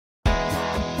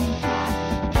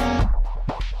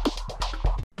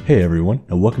Hey everyone,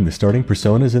 and welcome to Starting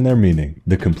Personas and Their Meaning,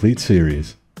 the complete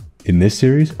series. In this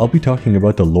series, I'll be talking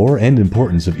about the lore and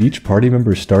importance of each party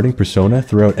member's starting persona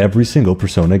throughout every single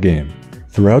Persona game.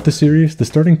 Throughout the series, the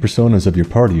starting personas of your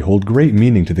party hold great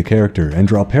meaning to the character and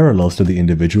draw parallels to the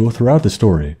individual throughout the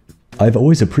story. I've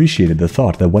always appreciated the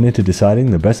thought that went into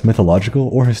deciding the best mythological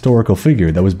or historical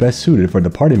figure that was best suited for the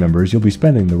party members you'll be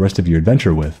spending the rest of your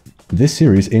adventure with. This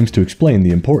series aims to explain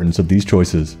the importance of these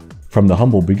choices. From the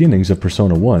humble beginnings of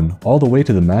Persona 1 all the way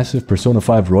to the massive Persona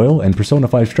 5 Royal and Persona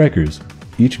 5 Strikers.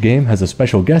 Each game has a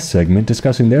special guest segment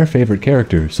discussing their favorite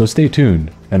character, so stay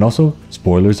tuned. And also,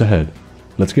 spoilers ahead.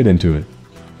 Let's get into it.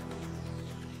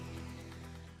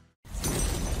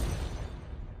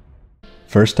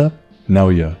 First up,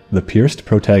 Naoya, the pierced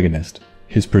protagonist.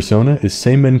 His persona is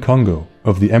Seimen Kongo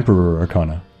of the Emperor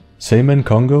Arcana. Seimen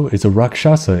Kongo is a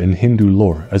Rakshasa in Hindu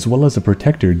lore, as well as a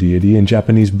protector deity in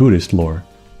Japanese Buddhist lore.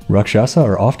 Rakshasa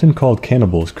are often called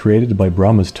cannibals created by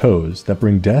Brahma's toes that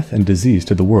bring death and disease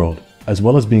to the world, as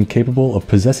well as being capable of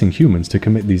possessing humans to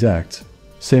commit these acts.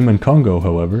 Seimen Kongo,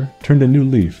 however, turned a new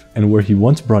leaf, and where he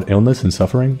once brought illness and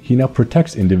suffering, he now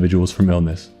protects individuals from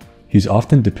illness. He's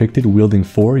often depicted wielding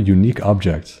 4 unique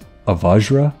objects: a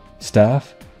Vajra,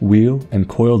 staff, wheel, and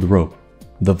coiled rope.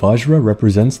 The Vajra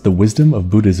represents the wisdom of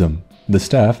Buddhism. The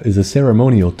staff is a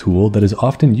ceremonial tool that is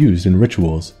often used in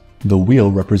rituals. The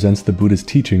wheel represents the Buddhist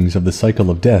teachings of the cycle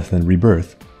of death and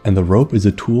rebirth, and the rope is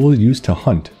a tool used to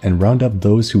hunt and round up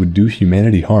those who would do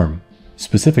humanity harm.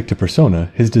 Specific to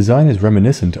Persona, his design is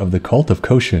reminiscent of the cult of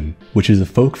Koshin, which is a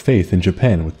folk faith in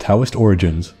Japan with Taoist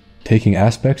origins. Taking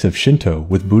aspects of Shinto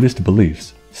with Buddhist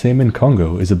beliefs, Seimen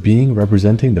Kongo is a being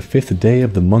representing the 5th day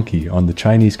of the monkey on the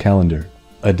Chinese calendar,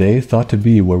 a day thought to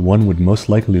be where one would most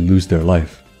likely lose their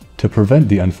life. To prevent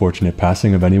the unfortunate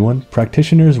passing of anyone,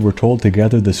 practitioners were told to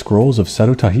gather the scrolls of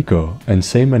Sarutahiko and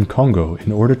Seimen Kongo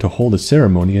in order to hold a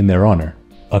ceremony in their honor.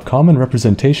 A common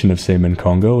representation of Seimen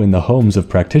Kongo in the homes of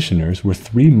practitioners were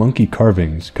 3 monkey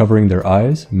carvings covering their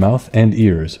eyes, mouth, and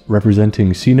ears,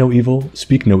 representing see no evil,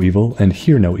 speak no evil, and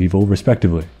hear no evil,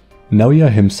 respectively. Naoya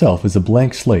himself is a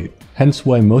blank slate, hence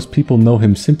why most people know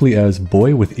him simply as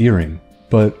Boy with Earring.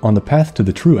 But on the path to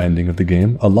the true ending of the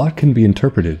game, a lot can be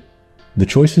interpreted. The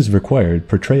choices required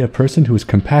portray a person who is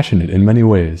compassionate in many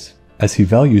ways, as he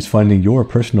values finding your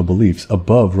personal beliefs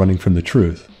above running from the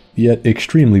truth, yet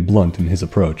extremely blunt in his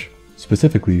approach.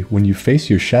 Specifically, when you face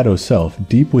your shadow self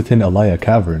deep within Alaya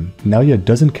Cavern, Naoya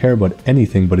doesn't care about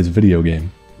anything but his video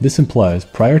game. This implies,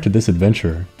 prior to this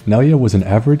adventure, Naoya was an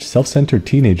average, self-centered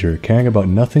teenager caring about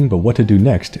nothing but what to do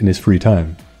next in his free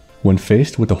time. When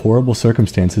faced with the horrible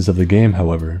circumstances of the game,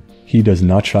 however, he does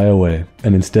not shy away,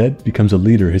 and instead becomes a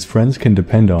leader his friends can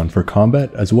depend on for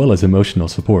combat as well as emotional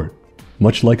support.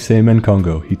 Much like Seimen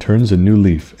Kongo, he turns a new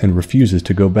leaf and refuses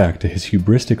to go back to his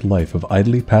hubristic life of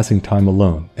idly passing time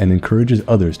alone and encourages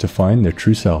others to find their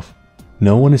true self.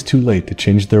 No one is too late to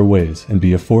change their ways and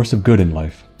be a force of good in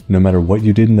life. No matter what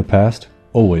you did in the past,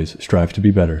 always strive to be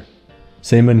better.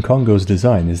 Seimen Kongo's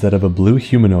design is that of a blue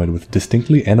humanoid with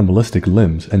distinctly animalistic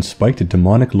limbs and spiked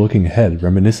demonic-looking head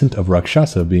reminiscent of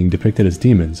Rakshasa being depicted as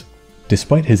demons.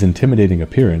 Despite his intimidating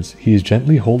appearance, he is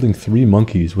gently holding 3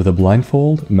 monkeys with a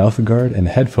blindfold, mouthguard, and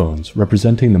headphones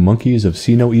representing the monkeys of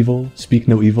see no evil, speak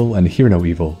no evil, and hear no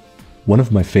evil. One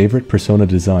of my favorite Persona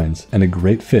designs, and a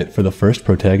great fit for the first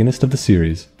protagonist of the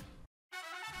series.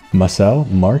 Masao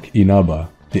Mark Inaba,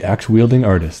 the axe-wielding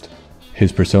artist.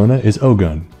 His persona is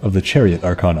Ogun, of the Chariot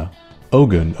Arcana.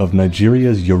 Ogun, of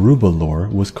Nigeria's Yoruba lore,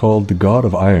 was called the God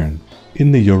of Iron.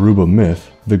 In the Yoruba myth,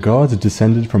 the gods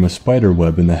descended from a spider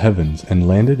web in the heavens and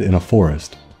landed in a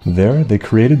forest. There, they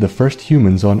created the first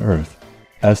humans on Earth.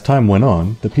 As time went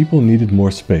on, the people needed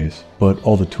more space, but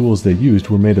all the tools they used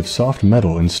were made of soft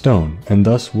metal and stone, and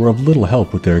thus were of little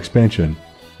help with their expansion.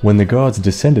 When the gods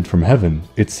descended from heaven,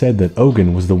 it's said that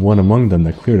Ogun was the one among them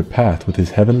that cleared a path with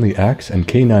his heavenly axe and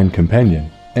canine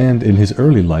companion, and in his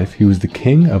early life he was the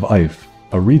king of Ife,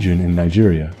 a region in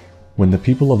Nigeria. When the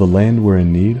people of the land were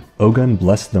in need, Ogun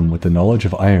blessed them with the knowledge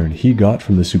of iron he got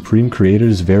from the Supreme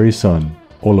Creator's very son,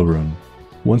 Olorun.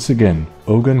 Once again,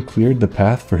 Ogun cleared the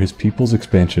path for his people's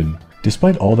expansion.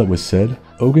 Despite all that was said,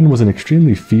 Ogun was an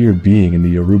extremely feared being in the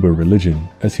Yoruba religion,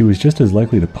 as he was just as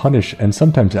likely to punish and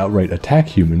sometimes outright attack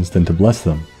humans than to bless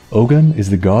them. Ogun is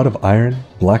the god of iron,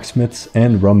 blacksmiths,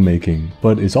 and rum making,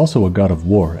 but is also a god of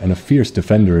war and a fierce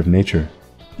defender of nature.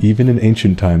 Even in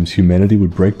ancient times, humanity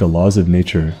would break the laws of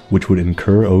nature, which would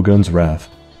incur Ogun's wrath.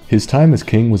 His time as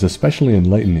king was especially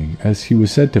enlightening, as he was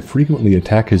said to frequently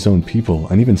attack his own people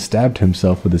and even stabbed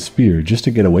himself with a spear just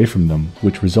to get away from them,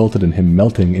 which resulted in him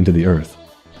melting into the earth.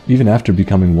 Even after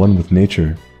becoming one with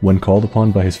nature, when called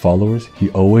upon by his followers, he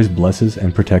always blesses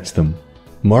and protects them.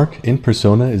 Mark, in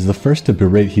Persona, is the first to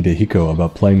berate Hidehiko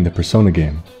about playing the Persona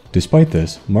game. Despite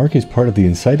this, Mark is part of the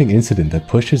inciting incident that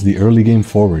pushes the early game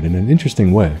forward in an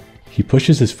interesting way. He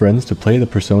pushes his friends to play the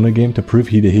Persona game to prove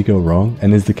Hidehiko wrong,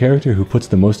 and is the character who puts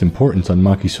the most importance on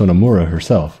Maki Sonomura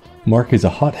herself. Mark is a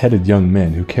hot-headed young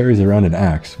man who carries around an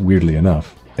axe, weirdly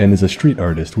enough, and is a street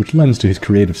artist, which lends to his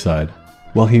creative side.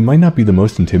 While he might not be the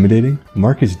most intimidating,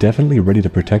 Mark is definitely ready to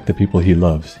protect the people he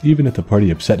loves, even if the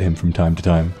party upset him from time to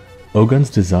time. Ogun's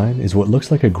design is what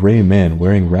looks like a gray man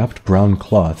wearing wrapped brown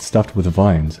cloth stuffed with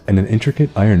vines and an intricate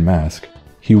iron mask.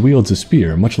 He wields a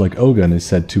spear, much like Ogun is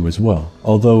said to as well,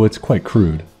 although it's quite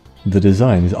crude. The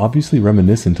design is obviously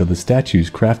reminiscent of the statues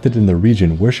crafted in the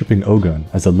region worshipping Ogun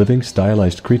as a living,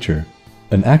 stylized creature.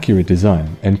 An accurate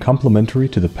design, and complementary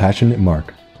to the passionate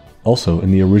Mark. Also, in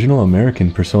the original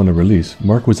American Persona release,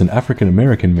 Mark was an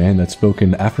African-American man that spoke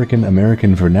in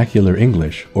African-American Vernacular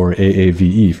English, or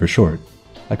AAVE for short.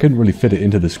 I couldn't really fit it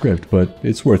into the script, but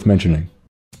it's worth mentioning.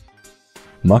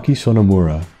 Maki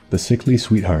Sonomura, the sickly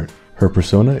sweetheart. Her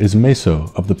persona is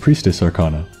Meso of the Priestess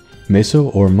Arcana.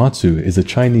 Meso or Matsu is a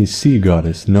Chinese sea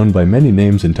goddess known by many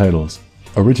names and titles.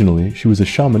 Originally, she was a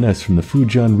shamaness from the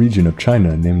Fujian region of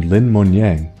China named Lin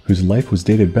Monyang, whose life was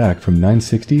dated back from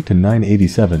 960 to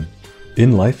 987.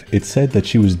 In life, it's said that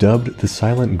she was dubbed the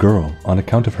Silent Girl on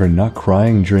account of her not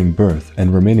crying during birth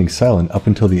and remaining silent up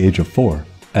until the age of 4.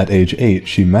 At age 8,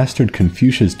 she mastered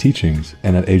Confucius' teachings,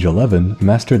 and at age 11,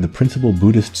 mastered the principal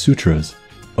Buddhist sutras.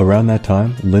 Around that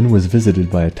time, Lin was visited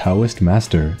by a Taoist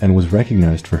master and was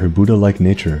recognized for her Buddha-like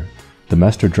nature. The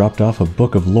master dropped off a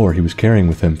book of lore he was carrying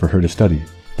with him for her to study.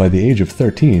 By the age of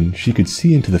 13, she could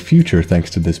see into the future thanks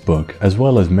to this book, as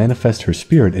well as manifest her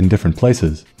spirit in different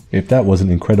places. If that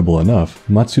wasn't incredible enough,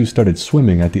 Matsu started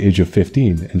swimming at the age of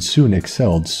 15 and soon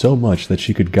excelled so much that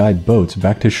she could guide boats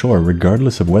back to shore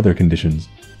regardless of weather conditions.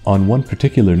 On one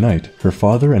particular night, her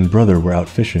father and brother were out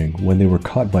fishing when they were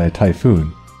caught by a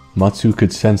typhoon. Matsu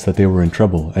could sense that they were in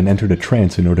trouble and entered a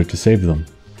trance in order to save them.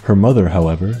 Her mother,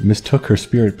 however, mistook her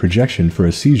spirit projection for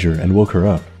a seizure and woke her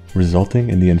up, resulting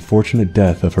in the unfortunate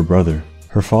death of her brother.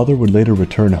 Her father would later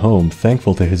return home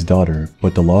thankful to his daughter,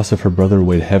 but the loss of her brother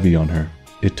weighed heavy on her.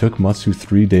 It took Matsu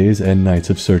 3 days and nights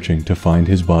of searching to find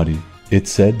his body.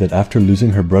 It's said that after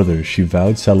losing her brother, she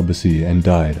vowed celibacy and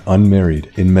died,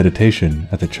 unmarried, in meditation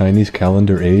at the Chinese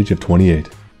calendar age of 28.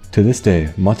 To this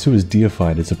day, Matsu is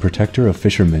deified as a protector of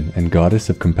fishermen and goddess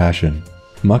of compassion.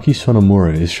 Maki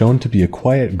Sonomura is shown to be a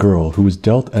quiet girl who was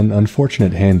dealt an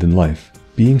unfortunate hand in life.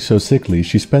 Being so sickly,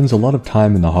 she spends a lot of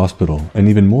time in the hospital, and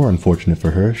even more unfortunate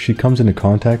for her, she comes into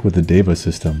contact with the Deva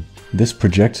system. This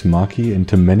projects Maki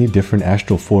into many different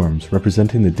astral forms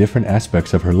representing the different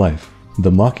aspects of her life.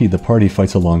 The Maki the party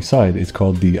fights alongside is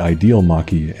called the Ideal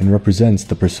Maki and represents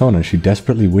the persona she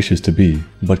desperately wishes to be,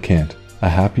 but can't. A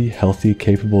happy, healthy,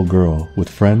 capable girl with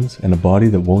friends and a body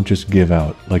that won't just give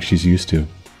out like she's used to.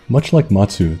 Much like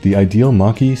Matsu, the Ideal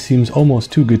Maki seems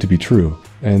almost too good to be true,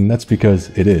 and that's because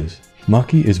it is.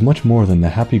 Maki is much more than the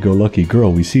happy-go-lucky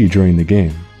girl we see during the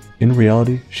game. In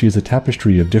reality, she is a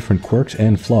tapestry of different quirks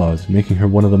and flaws, making her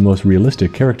one of the most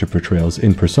realistic character portrayals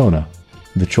in Persona.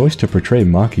 The choice to portray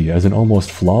Maki as an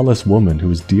almost flawless woman who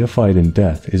is deified in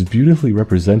death is beautifully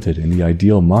represented in the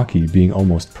ideal Maki being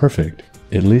almost perfect,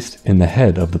 at least in the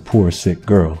head of the poor sick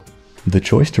girl. The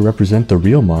choice to represent the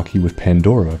real Maki with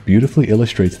Pandora beautifully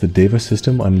illustrates the Deva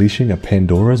system unleashing a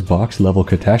Pandora's box level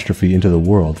catastrophe into the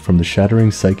world from the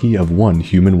shattering psyche of one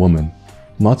human woman.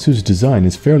 Matsu's design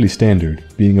is fairly standard,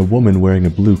 being a woman wearing a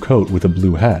blue coat with a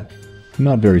blue hat.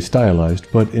 Not very stylized,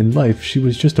 but in life she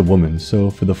was just a woman,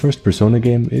 so for the first Persona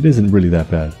game it isn't really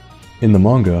that bad. In the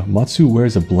manga, Matsu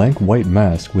wears a blank white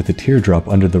mask with a teardrop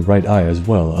under the right eye as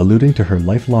well, alluding to her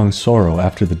lifelong sorrow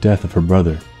after the death of her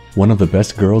brother. One of the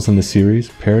best girls in the series,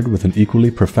 paired with an equally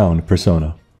profound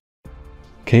persona.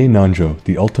 Kei Nanjo,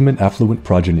 the ultimate affluent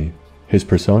progeny. His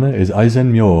persona is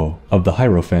Aizen Myō of the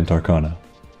Hierophant Arcana.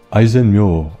 Aizen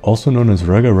Myō, also known as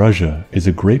Raga Raja, is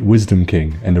a great wisdom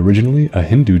king and originally a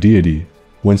Hindu deity.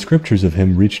 When scriptures of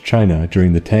him reached China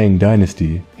during the Tang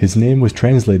dynasty, his name was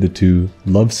translated to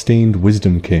Love-Stained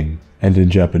Wisdom King, and in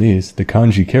Japanese, the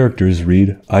kanji characters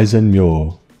read Aizen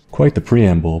Myō. Quite the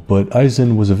preamble, but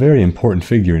Aizen was a very important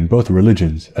figure in both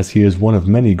religions, as he is one of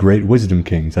many great wisdom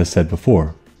kings as said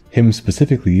before. Him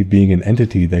specifically being an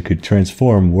entity that could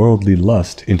transform worldly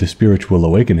lust into spiritual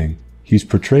awakening. He's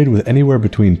portrayed with anywhere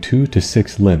between 2 to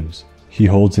 6 limbs. He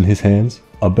holds in his hands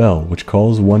a bell which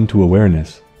calls one to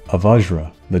awareness, a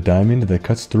vajra, the diamond that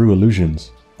cuts through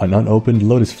illusions, an unopened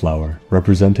lotus flower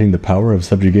representing the power of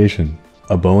subjugation,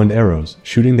 a bow and arrows,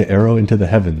 shooting the arrow into the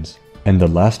heavens, and the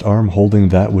last arm holding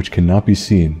that which cannot be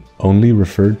seen, only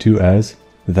referred to as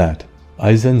that.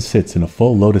 Aizen sits in a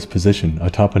full lotus position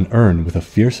atop an urn with a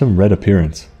fearsome red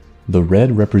appearance. The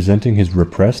red representing his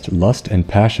repressed lust and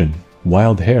passion,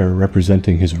 wild hair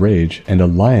representing his rage, and a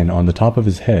lion on the top of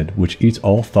his head which eats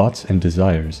all thoughts and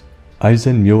desires.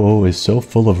 Aizen Myoo is so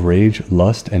full of rage,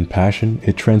 lust, and passion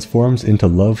it transforms into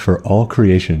love for all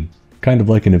creation. Kind of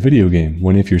like in a video game,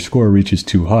 when if your score reaches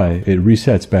too high, it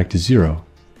resets back to 0.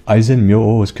 Aizen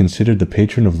Myoo is considered the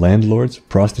patron of landlords,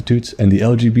 prostitutes, and the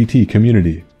LGBT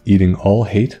community, eating all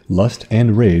hate, lust,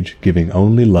 and rage, giving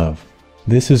only love.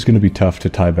 This is going to be tough to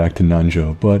tie back to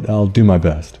Nanjo, but I'll do my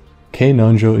best. Kei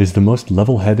Nanjo is the most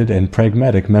level-headed and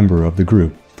pragmatic member of the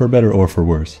group, for better or for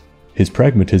worse. His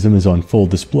pragmatism is on full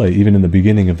display even in the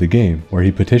beginning of the game, where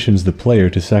he petitions the player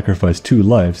to sacrifice 2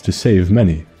 lives to save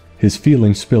many. His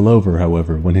feelings spill over,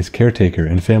 however, when his caretaker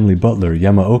and family butler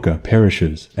Yamaoka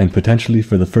perishes, and potentially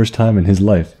for the first time in his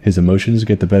life, his emotions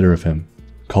get the better of him,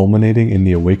 culminating in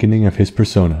the awakening of his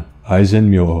persona, Aizen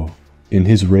Myoo. In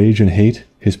his rage and hate,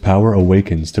 his power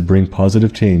awakens to bring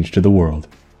positive change to the world.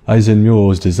 Aizen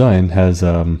Myoo's design has,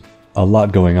 a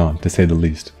lot going on, to say the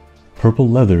least. Purple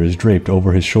leather is draped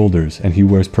over his shoulders, and he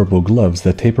wears purple gloves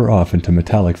that taper off into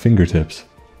metallic fingertips.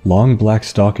 Long black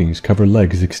stockings cover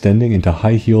legs extending into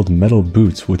high-heeled metal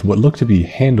boots with what look to be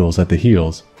handles at the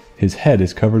heels. His head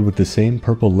is covered with the same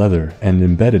purple leather and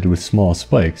embedded with small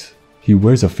spikes. He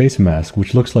wears a face mask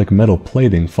which looks like metal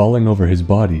plating falling over his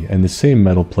body and the same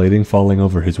metal plating falling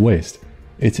over his waist.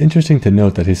 It's interesting to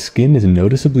note that his skin is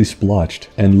noticeably splotched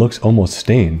and looks almost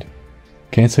stained.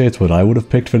 Can't say it's what I would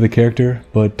have picked for the character,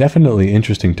 but definitely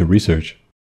interesting to research.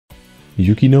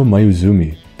 Yukino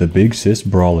Mayuzumi, the big sis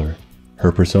brawler.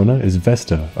 Her persona is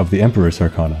Vesta of the Emperor's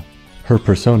Arcana. Her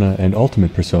persona and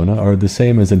ultimate persona are the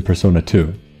same as in Persona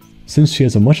 2. Since she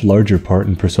has a much larger part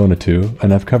in Persona 2,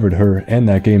 and I've covered her and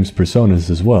that game's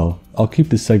personas as well, I'll keep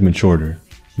this segment shorter.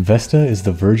 Vesta is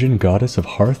the virgin goddess of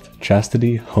hearth,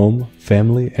 chastity, home,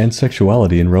 family, and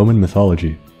sexuality in Roman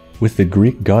mythology, with the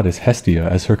Greek goddess Hestia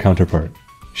as her counterpart.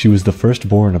 She was the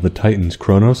firstborn of the Titans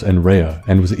Kronos and Rhea,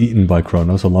 and was eaten by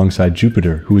Kronos alongside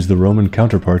Jupiter, who is the Roman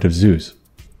counterpart of Zeus.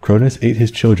 Kronos ate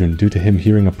his children due to him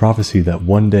hearing a prophecy that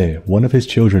one day one of his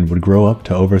children would grow up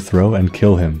to overthrow and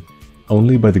kill him.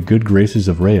 Only by the good graces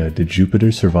of Rhea did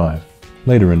Jupiter survive.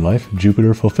 Later in life,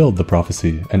 Jupiter fulfilled the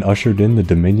prophecy and ushered in the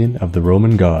dominion of the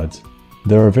Roman gods.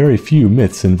 There are very few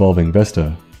myths involving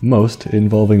Vesta, most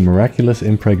involving miraculous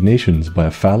impregnations by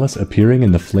a phallus appearing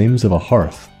in the flames of a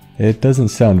hearth. It doesn't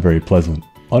sound very pleasant.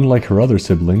 Unlike her other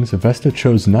siblings, Vesta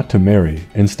chose not to marry,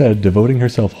 instead devoting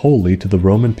herself wholly to the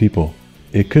Roman people.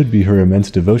 It could be her immense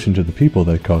devotion to the people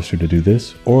that caused her to do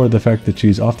this, or the fact that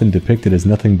she's often depicted as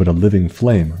nothing but a living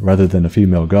flame rather than a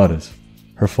female goddess.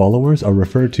 Her followers are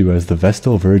referred to as the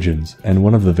Vestal Virgins, and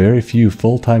one of the very few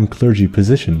full-time clergy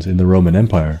positions in the Roman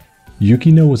Empire.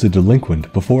 Yukino was a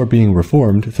delinquent before being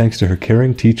reformed thanks to her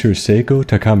caring teacher Seiko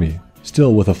Takami.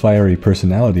 Still with a fiery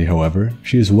personality, however,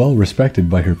 she is well respected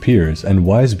by her peers and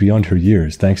wise beyond her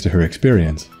years thanks to her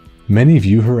experience. Many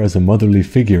view her as a motherly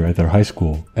figure at their high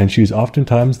school, and she is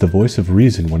oftentimes the voice of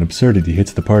reason when absurdity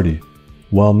hits the party.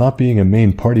 While not being a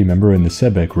main party member in the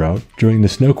Sebek route, during the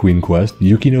Snow Queen quest,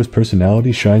 Yukino's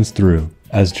personality shines through,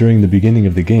 as during the beginning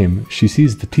of the game, she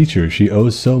sees the teacher she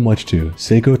owes so much to,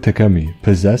 Seiko Takami,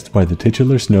 possessed by the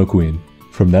titular Snow Queen.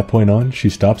 From that point on, she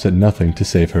stops at nothing to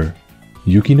save her.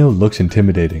 Yukino looks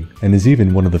intimidating, and is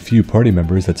even one of the few party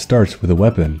members that starts with a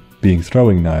weapon, being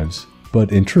throwing knives.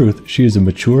 But in truth, she is a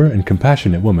mature and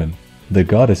compassionate woman. The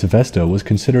goddess Vesta was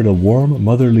considered a warm,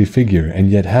 motherly figure and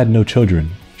yet had no children.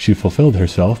 She fulfilled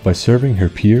herself by serving her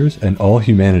peers and all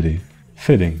humanity.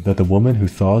 Fitting that the woman who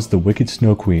thaws the wicked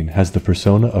Snow Queen has the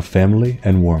persona of family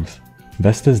and warmth.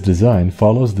 Vesta's design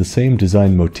follows the same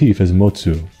design motif as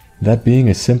Motsu, that being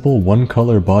a simple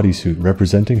one-color bodysuit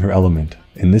representing her element,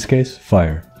 in this case,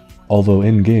 fire. Although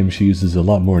in-game she uses a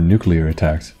lot more nuclear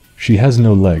attacks. She has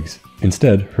no legs.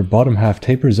 Instead, her bottom half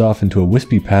tapers off into a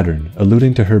wispy pattern,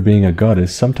 alluding to her being a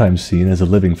goddess sometimes seen as a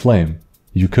living flame.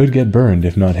 You could get burned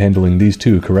if not handling these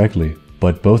two correctly,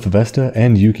 but both Vesta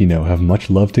and Yukino have much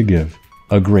love to give.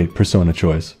 A great persona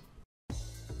choice.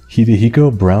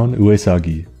 Hidehiko Brown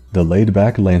Uesagi, the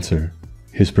laid-back Lancer.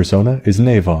 His persona is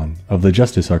Navon, of the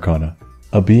Justice Arcana,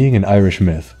 a being in Irish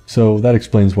myth, so that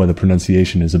explains why the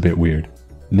pronunciation is a bit weird.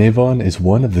 Navon is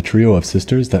one of the trio of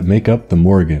sisters that make up the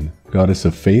Morrigan, goddess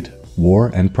of fate,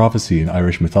 war, and prophecy in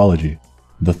Irish mythology.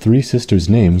 The three sisters'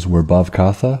 names were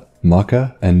Bavkatha,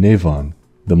 Maka, and Navon.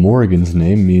 The Morrigan's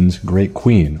name means Great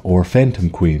Queen or Phantom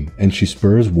Queen, and she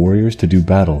spurs warriors to do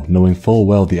battle, knowing full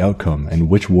well the outcome and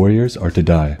which warriors are to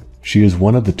die. She is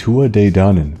one of the Tua De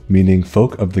Dannen, meaning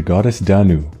folk of the goddess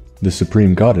Danu, the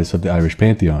supreme goddess of the Irish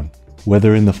pantheon.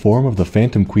 Whether in the form of the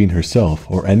Phantom Queen herself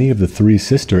or any of the three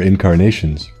sister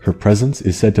incarnations, her presence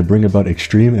is said to bring about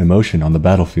extreme emotion on the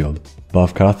battlefield.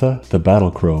 Bhavkatha, the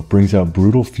battle crow, brings out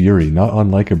brutal fury not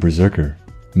unlike a berserker.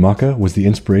 Maka was the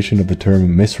inspiration of the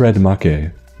term Misred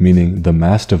Make, meaning the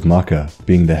mast of Maka,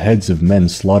 being the heads of men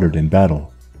slaughtered in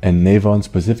battle, and Navon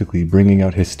specifically bringing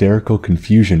out hysterical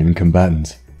confusion in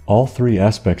combatants. All three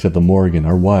aspects of the Morrigan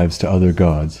are wives to other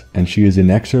gods, and she is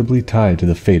inexorably tied to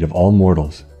the fate of all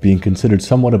mortals, being considered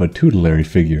somewhat of a tutelary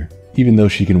figure, even though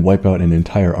she can wipe out an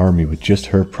entire army with just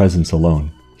her presence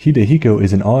alone. Hidehiko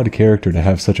is an odd character to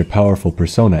have such a powerful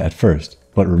persona at first,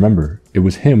 but remember, it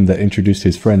was him that introduced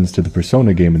his friends to the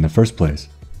Persona game in the first place.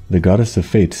 The goddess of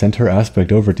fate sent her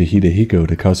aspect over to Hidehiko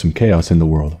to cause some chaos in the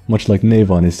world, much like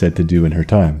Navon is said to do in her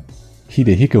time.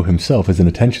 Hidehiko himself is an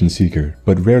attention seeker,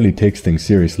 but rarely takes things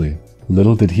seriously.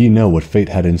 Little did he know what fate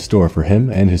had in store for him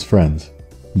and his friends.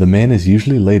 The man is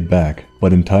usually laid back,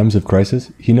 but in times of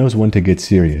crisis, he knows when to get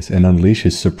serious and unleash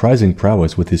his surprising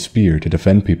prowess with his spear to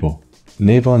defend people.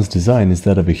 Navon's design is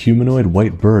that of a humanoid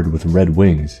white bird with red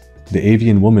wings. The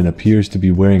avian woman appears to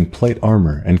be wearing plate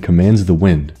armor and commands the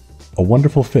wind. A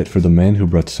wonderful fit for the man who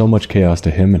brought so much chaos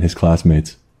to him and his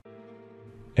classmates.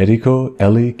 Eriko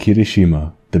Ellie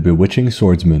Kirishima, the bewitching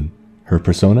swordsman. Her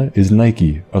persona is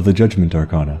Nike of the Judgment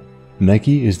Arcana.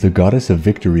 Nike is the goddess of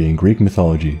victory in Greek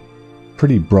mythology.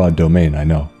 Pretty broad domain, I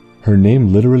know. Her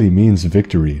name literally means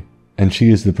victory, and she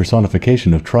is the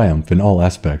personification of triumph in all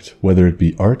aspects, whether it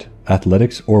be art,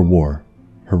 athletics, or war.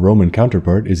 Her Roman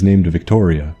counterpart is named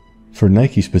Victoria. For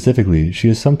Nike specifically, she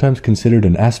is sometimes considered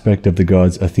an aspect of the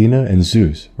gods Athena and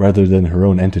Zeus, rather than her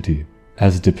own entity,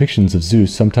 as depictions of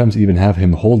Zeus sometimes even have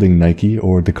him holding Nike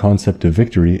or the concept of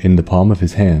victory in the palm of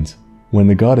his hands. When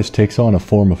the goddess takes on a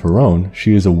form of her own,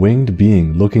 she is a winged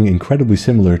being looking incredibly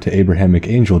similar to Abrahamic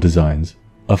angel designs.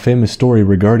 A famous story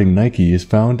regarding Nike is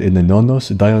found in the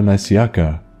Nonnos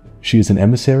Dionysiaka. She is an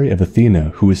emissary of Athena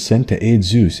who is sent to aid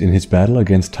Zeus in his battle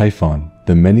against Typhon,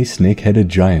 the many snake-headed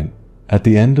giant. At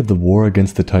the end of the war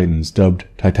against the Titans, dubbed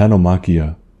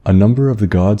Titanomachia, a number of the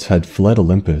gods had fled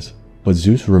Olympus, but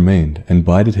Zeus remained and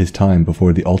bided his time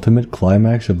before the ultimate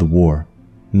climax of the war.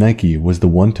 Nike was the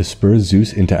one to spur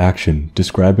Zeus into action,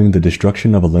 describing the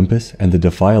destruction of Olympus and the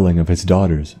defiling of his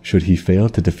daughters should he fail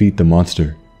to defeat the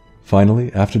monster.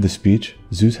 Finally, after the speech,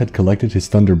 Zeus had collected his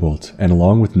thunderbolts and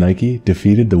along with Nike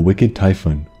defeated the wicked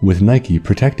Typhon, with Nike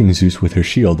protecting Zeus with her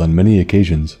shield on many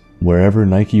occasions. Wherever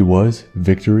Nike was,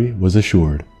 victory was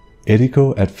assured.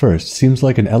 Eriko at first seems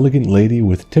like an elegant lady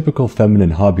with typical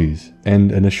feminine hobbies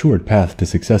and an assured path to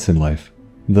success in life.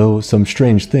 Though some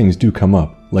strange things do come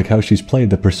up, like how she's played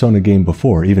the Persona game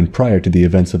before even prior to the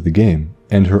events of the game,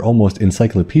 and her almost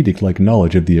encyclopedic-like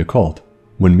knowledge of the occult.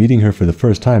 When meeting her for the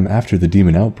first time after the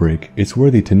demon outbreak, it's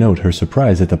worthy to note her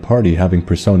surprise at the party having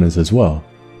personas as well.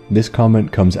 This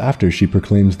comment comes after she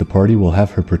proclaims the party will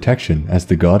have her protection as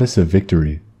the goddess of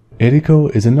victory. Eriko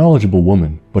is a knowledgeable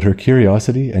woman, but her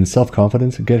curiosity and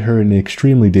self-confidence get her in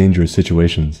extremely dangerous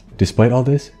situations. Despite all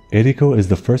this, Eriko is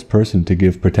the first person to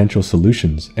give potential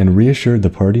solutions and reassure the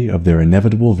party of their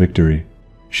inevitable victory.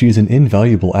 She is an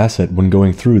invaluable asset when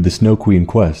going through the Snow Queen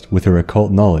quest with her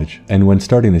occult knowledge, and when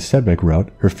starting the Sebek route,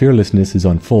 her fearlessness is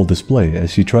on full display as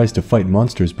she tries to fight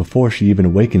monsters before she even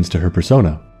awakens to her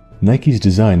persona. Nike's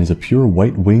design is a pure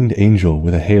white-winged angel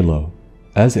with a halo.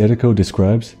 As Eriko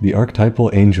describes, the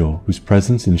archetypal angel whose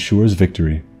presence ensures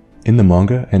victory. In the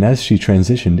manga, and as she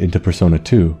transitioned into Persona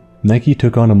 2, Nike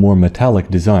took on a more metallic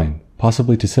design,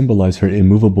 possibly to symbolize her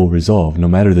immovable resolve no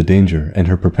matter the danger and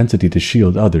her propensity to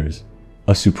shield others.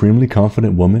 A supremely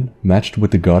confident woman matched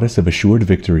with the goddess of assured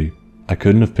victory. I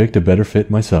couldn't have picked a better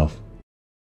fit myself.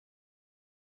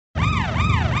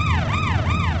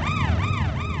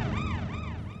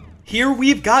 Here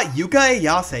we've got Yuka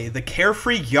Ayase, the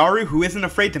carefree Gyaru who isn't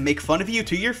afraid to make fun of you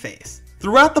to your face.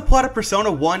 Throughout the plot of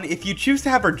Persona 1, if you choose to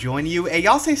have her join you,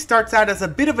 Ayase starts out as a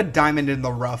bit of a diamond in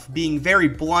the rough, being very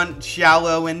blunt,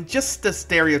 shallow, and just a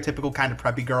stereotypical kind of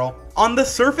preppy girl. On the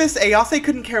surface, Ayase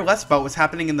couldn't care less about what's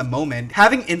happening in the moment,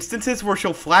 having instances where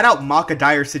she'll flat out mock a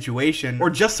dire situation, or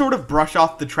just sort of brush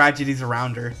off the tragedies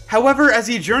around her. However, as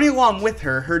you journey along with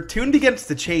her, her tune begins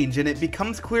to change, and it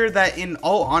becomes clear that in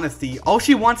all honesty, all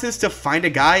she wants is to find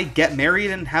a guy, get married,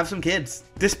 and have some kids.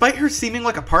 Despite her seeming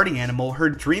like a party animal, her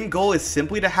dream goal is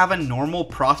simply to have a normal,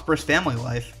 prosperous family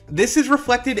life. This is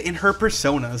reflected in her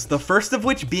personas, the first of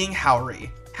which being Haori.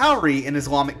 Houri in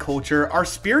Islamic culture are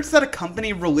spirits that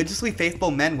accompany religiously faithful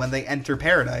men when they enter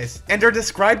paradise, and are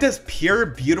described as pure,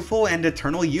 beautiful, and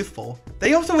eternally youthful.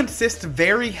 They also insist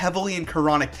very heavily in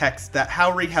Quranic texts that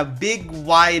Houri have big,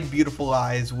 wide, beautiful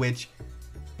eyes, which,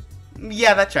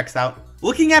 yeah, that checks out.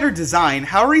 Looking at her design,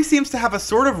 Houri seems to have a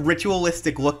sort of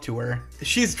ritualistic look to her.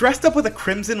 She's dressed up with a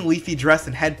crimson leafy dress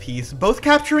and headpiece, both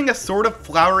capturing a sort of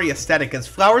flowery aesthetic as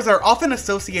flowers are often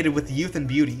associated with youth and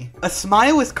beauty. A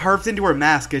smile is carved into her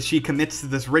mask as she commits to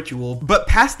this ritual, but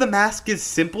past the mask is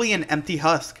simply an empty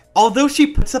husk. Although she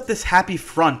puts up this happy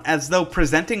front as though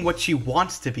presenting what she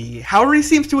wants to be, Houri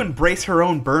seems to embrace her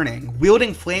own burning,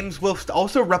 wielding flames whilst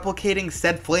also replicating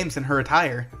said flames in her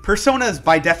attire. Personas,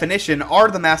 by definition,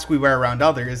 are the mask we wear around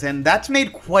others, and that's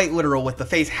made quite literal with the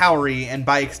face Houri, and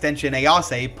by extension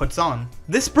Ayase, puts on.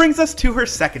 This brings us to her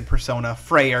second persona,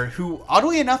 Freyr, who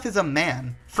oddly enough is a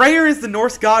man. Freyr is the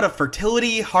Norse god of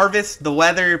fertility, harvest, the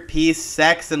weather, peace,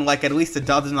 sex, and like at least a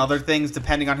dozen other things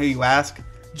depending on who you ask.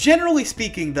 Generally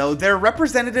speaking though, they're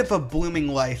representative of blooming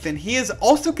life, and he is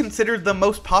also considered the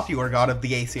most popular god of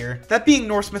the Aesir, that being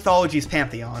Norse mythology's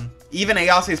pantheon. Even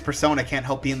Ayase's persona can't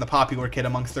help being the popular kid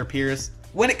amongst their peers.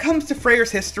 When it comes to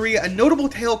Freyr's history, a notable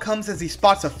tale comes as he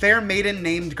spots a fair maiden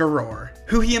named Garor,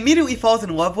 who he immediately falls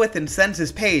in love with and sends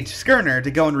his page, Skirnir,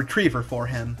 to go and retrieve her for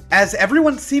him, as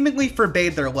everyone seemingly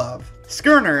forbade their love.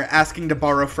 Skirnir, asking to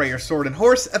borrow Freyr's sword and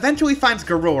horse, eventually finds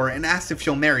Garor and asks if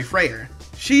she'll marry Freyr.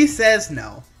 She says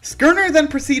no. Skirnir then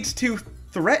proceeds to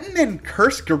threaten and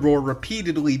curse Garor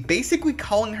repeatedly, basically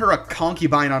calling her a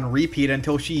concubine on repeat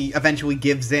until she eventually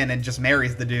gives in and just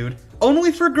marries the dude.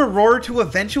 Only for Garor to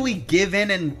eventually give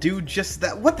in and do just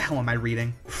that. What the hell am I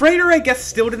reading? Freyr, I guess,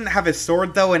 still didn't have his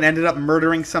sword though and ended up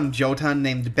murdering some Jotun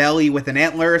named Belly with an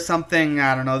antler or something.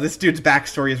 I don't know, this dude's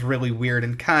backstory is really weird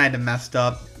and kinda messed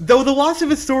up. Though the loss of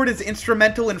his sword is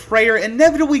instrumental in Freyr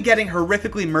inevitably getting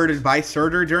horrifically murdered by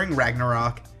Surtur during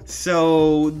Ragnarok.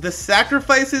 So, the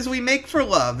sacrifices we make for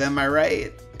love, am I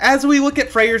right? As we look at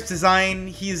Freyr's design,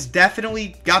 he's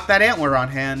definitely got that antler on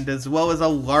hand, as well as a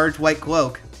large white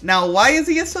cloak. Now, why is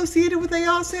he associated with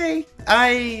Ayase?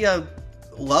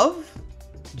 Love?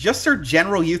 Just her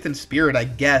general youth and spirit, I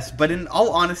guess, but in all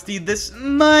honesty, this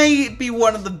might be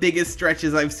one of the biggest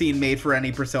stretches I've seen made for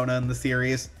any persona in the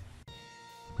series.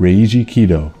 Reiji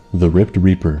Kido, the Ripped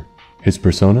Reaper. His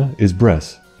persona is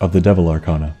Bress, of the Devil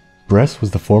Arcana. Bress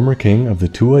was the former king of the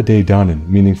Tua de Dannen,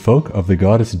 meaning folk of the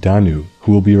goddess Danu,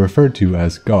 who will be referred to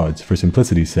as gods for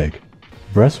simplicity's sake.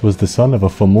 Bress was the son of a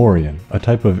Fomorian, a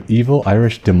type of evil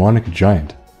Irish demonic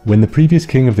giant. When the previous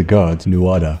king of the gods,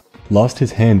 Nuada, lost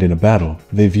his hand in a battle,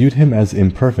 they viewed him as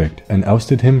imperfect and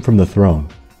ousted him from the throne.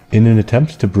 In an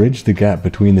attempt to bridge the gap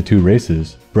between the two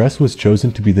races, Bress was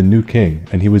chosen to be the new king,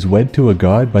 and he was wed to a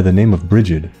god by the name of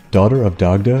Brigid, daughter of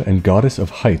Dagda and goddess of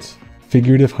heights,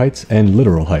 figurative heights and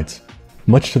literal heights.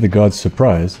 Much to the gods'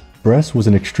 surprise, Bress was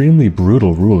an extremely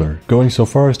brutal ruler, going so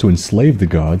far as to enslave the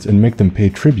gods and make them pay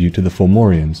tribute to the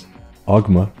Fomorians.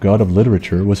 Ogma, god of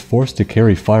literature, was forced to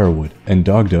carry firewood, and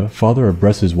Dagda, father of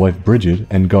Bress's wife Brigid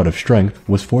and god of strength,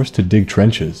 was forced to dig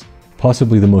trenches.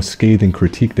 Possibly the most scathing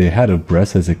critique they had of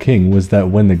Bress as a king was that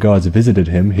when the gods visited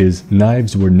him, his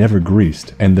knives were never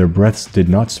greased, and their breaths did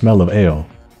not smell of ale.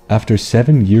 After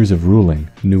 7 years of ruling,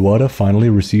 Nuada finally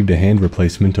received a hand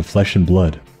replacement of flesh and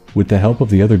blood. With the help of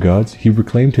the other gods, he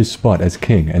reclaimed his spot as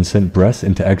king and sent Bress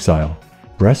into exile.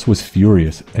 Bress was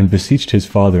furious and beseeched his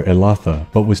father Elatha,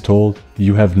 but was told,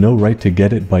 "You have no right to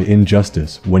get it by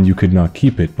injustice when you could not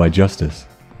keep it by justice."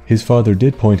 His father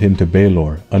did point him to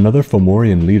Baelor, another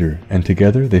Fomorian leader, and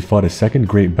together they fought a second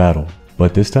great battle.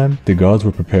 But this time, the gods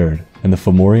were prepared, and the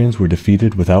Fomorians were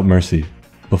defeated without mercy.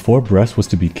 Before Bress was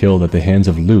to be killed at the hands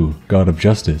of Lu, god of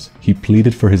justice, he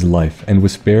pleaded for his life and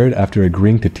was spared after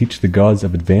agreeing to teach the gods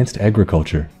of advanced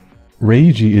agriculture.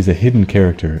 Reiji is a hidden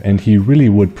character, and he really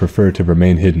would prefer to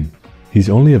remain hidden. He's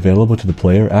only available to the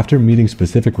player after meeting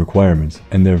specific requirements,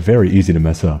 and they're very easy to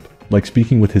mess up, like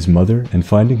speaking with his mother and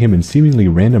finding him in seemingly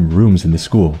random rooms in the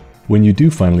school. When you do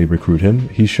finally recruit him,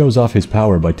 he shows off his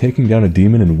power by taking down a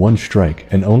demon in one strike,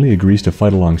 and only agrees to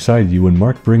fight alongside you when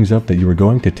Mark brings up that you are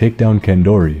going to take down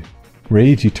Kandori.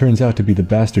 Reiji turns out to be the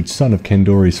bastard son of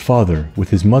Kandori's father, with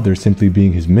his mother simply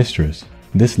being his mistress.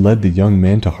 This led the young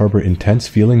man to harbor intense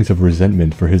feelings of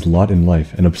resentment for his lot in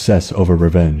life and obsess over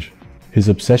revenge. His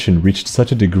obsession reached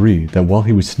such a degree that while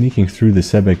he was sneaking through the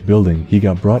Sebek building, he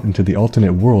got brought into the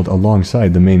alternate world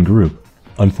alongside the main group.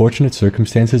 Unfortunate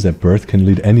circumstances at birth can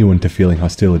lead anyone to feeling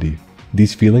hostility.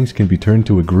 These feelings can be turned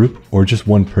to a group or just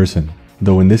one person,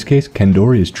 though in this case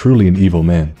Kandori is truly an evil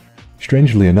man.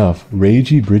 Strangely enough,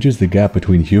 Reiji bridges the gap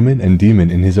between human and demon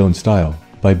in his own style.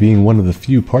 by being one of the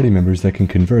few party members that can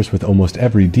converse with almost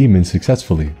every demon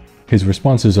successfully. His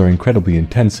responses are incredibly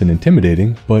intense and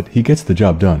intimidating, but he gets the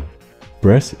job done.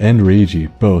 Bress and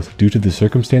Reiji both, due to the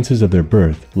circumstances of their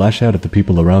birth, lash out at the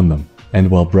people around them. And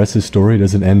while Bress's story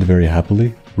doesn't end very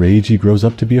happily, Reiji grows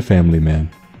up to be a family man.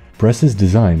 Bress's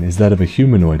design is that of a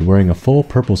humanoid wearing a full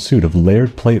purple suit of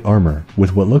layered plate armor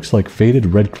with what looks like faded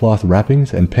red cloth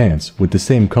wrappings and pants with the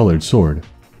same colored sword.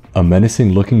 A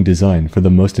menacing looking design for the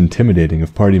most intimidating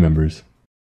of party members.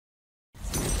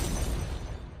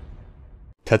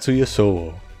 Tatsuya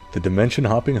Suou, the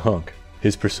dimension-hopping hunk.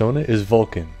 His persona is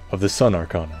Vulcan, of the Sun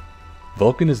Arcana.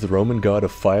 Vulcan is the Roman god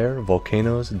of fire,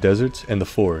 volcanoes, deserts, and the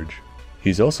forge.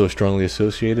 He's also strongly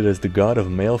associated as the god of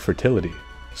male fertility,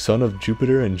 son of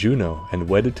Jupiter and Juno, and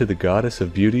wedded to the goddess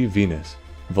of beauty, Venus.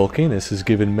 Vulcanus is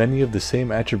given many of the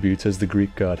same attributes as the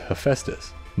Greek god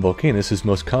Hephaestus. Vulcanus is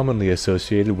most commonly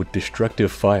associated with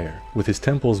destructive fire, with his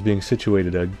temples being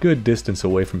situated a good distance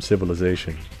away from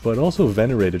civilization, but also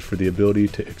venerated for the ability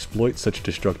to exploit such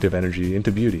destructive energy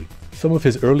into beauty. Some of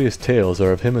his earliest tales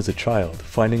are of him as a child,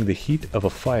 finding the heat of a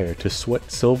fire to sweat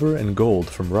silver and gold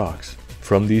from rocks.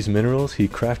 From these minerals he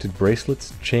crafted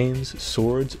bracelets, chains,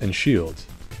 swords, and shields.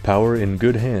 Power in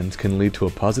good hands can lead to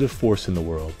a positive force in the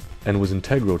world, and was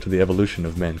integral to the evolution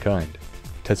of mankind.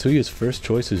 Tatsuya's first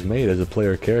choices made as a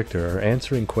player character are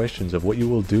answering questions of what you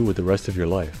will do with the rest of your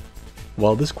life.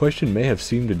 While this question may have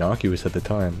seemed innocuous at the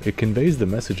time, it conveys the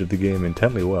message of the game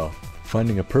intently well.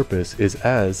 Finding a purpose is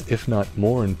as, if not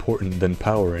more important than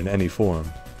power in any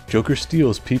form. Joker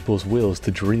steals people's wills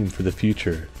to dream for the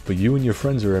future, but you and your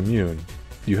friends are immune.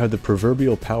 You have the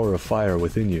proverbial power of fire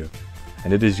within you,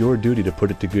 and it is your duty to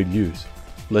put it to good use,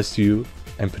 lest you,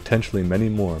 and potentially many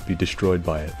more, be destroyed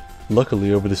by it.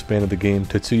 Luckily, over the span of the game,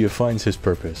 Tatsuya finds his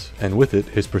purpose, and with it,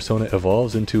 his persona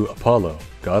evolves into Apollo,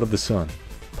 god of the sun.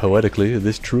 Poetically,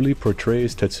 this truly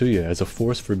portrays Tatsuya as a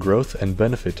force for growth and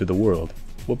benefit to the world.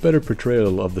 What better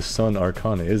portrayal of the sun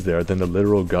arcana is there than the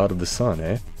literal god of the sun,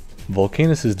 eh?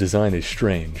 Vulcanus' design is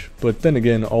strange, but then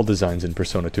again, all designs in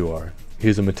Persona 2 are. He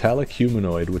is a metallic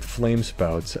humanoid with flame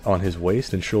spouts on his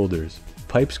waist and shoulders.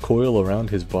 Pipes coil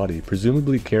around his body,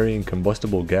 presumably carrying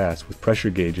combustible gas with pressure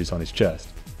gauges on his chest.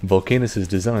 Vulcanus'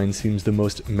 design seems the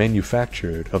most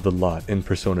manufactured of the lot in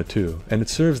Persona 2, and it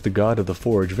serves the god of the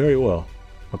forge very well.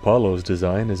 Apollo's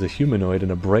design is a humanoid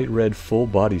in a bright red full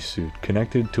body suit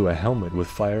connected to a helmet with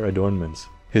fire adornments.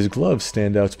 His gloves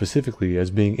stand out specifically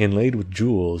as being inlaid with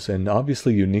jewels and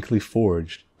obviously uniquely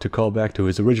forged to call back to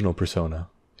his original persona.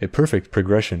 A perfect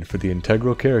progression for the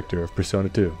integral character of Persona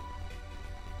 2.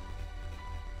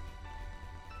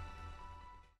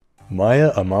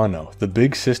 Maya Amano, the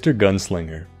big sister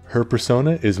gunslinger. Her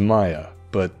persona is Maya,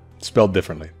 but spelled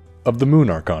differently, of the Moon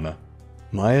Arcana.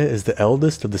 Maya is the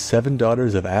eldest of the 7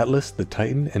 daughters of Atlas the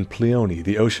Titan and Pleione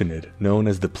the Oceanid, known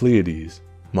as the Pleiades.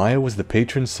 Maya was the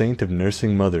patron saint of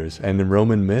nursing mothers, and in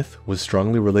Roman myth was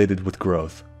strongly related with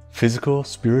growth. Physical,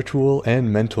 spiritual,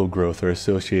 and mental growth are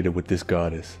associated with this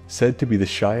goddess, said to be the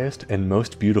shyest and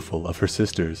most beautiful of her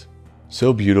sisters.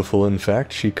 So beautiful, in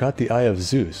fact, she caught the eye of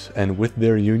Zeus, and with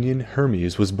their union,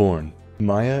 Hermes was born.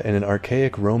 Maya in an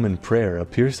archaic Roman prayer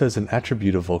appears as an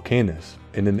attribute of Vulcanus,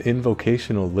 in an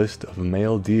invocational list of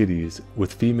male deities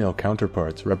with female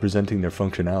counterparts representing their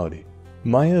functionality.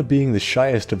 Maya, being the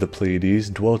shyest of the Pleiades,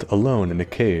 dwelt alone in a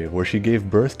cave where she gave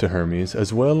birth to Hermes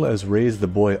as well as raised the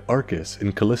boy Arcus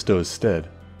in Callisto's stead,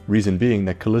 reason being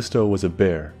that Callisto was a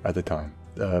bear at the time.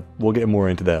 We'll get more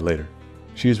into that later.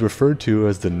 She is referred to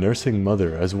as the nursing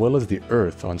mother as well as the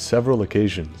earth on several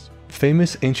occasions.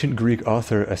 Famous ancient Greek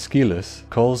author Aeschylus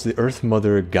calls the earth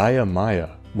mother Gaia Maya.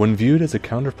 When viewed as a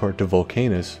counterpart to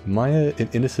Vulcanus, Maya in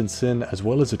innocent sin as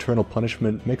well as eternal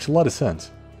punishment makes a lot of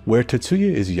sense. Where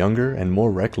Tatsuya is younger and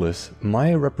more reckless,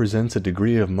 Maya represents a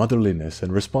degree of motherliness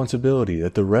and responsibility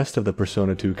that the rest of the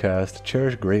Persona 2 cast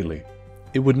cherish greatly.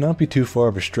 It would not be too far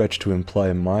of a stretch to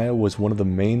imply Maya was one of the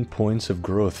main points of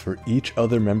growth for each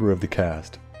other member of the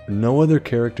cast. No other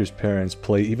character's parents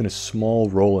play even a small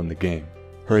role in the game.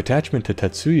 Her attachment to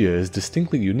Tatsuya is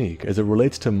distinctly unique as it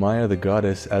relates to Maya the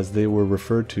goddess, as they were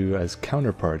referred to as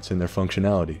counterparts in their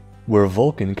functionality. Where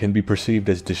Vulcan can be perceived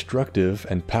as destructive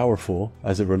and powerful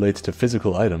as it relates to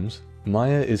physical items,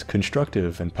 Maya is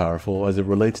constructive and powerful as it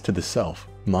relates to the self.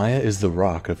 Maya is the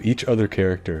rock of each other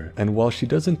character, and while she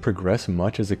doesn't progress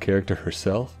much as a character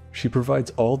herself, she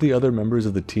provides all the other members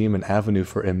of the team an avenue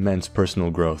for immense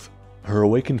personal growth. Her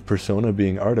awakened persona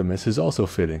being Artemis is also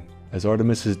fitting, as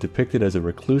Artemis is depicted as a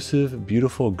reclusive,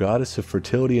 beautiful goddess of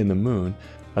fertility in the moon,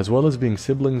 as well as being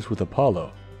siblings with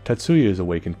Apollo, Tatsuya's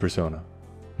awakened persona.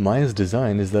 Maya's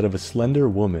design is that of a slender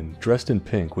woman dressed in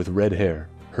pink with red hair.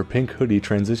 Her pink hoodie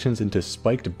transitions into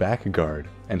spiked back guard,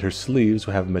 and her sleeves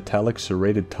have metallic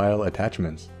serrated tile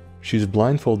attachments. She's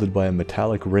blindfolded by a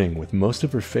metallic ring, with most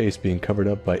of her face being covered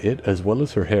up by it as well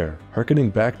as her hair,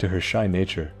 harkening back to her shy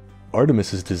nature.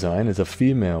 Artemis's design is a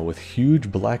female with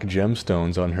huge black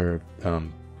gemstones on her,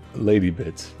 lady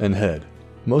bits and head.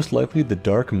 Most likely the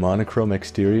dark monochrome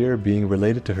exterior being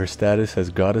related to her status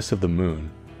as goddess of the moon.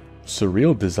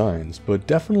 Surreal designs, but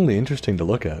definitely interesting to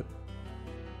look at.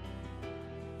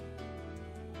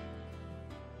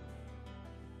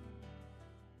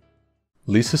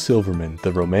 Lisa Silverman,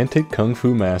 the romantic kung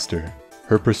fu master.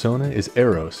 Her persona is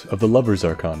Eros of the Lover's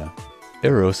Arcana.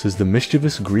 Eros is the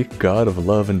mischievous Greek god of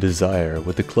love and desire,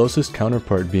 with the closest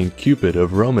counterpart being Cupid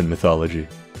of Roman mythology.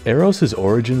 Eros'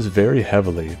 origins vary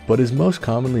heavily, but is most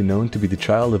commonly known to be the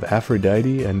child of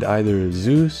Aphrodite and either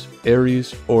Zeus,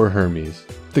 Ares, or Hermes.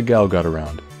 The gal got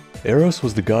around. Eros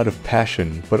was the god of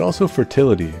passion, but also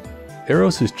fertility.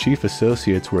 Eros' chief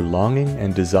associates were longing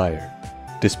and desire.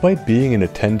 Despite being an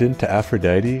attendant to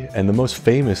Aphrodite and the most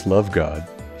famous love god,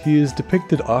 he is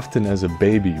depicted often as a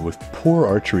baby with poor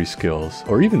archery skills,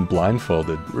 or even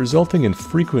blindfolded, resulting in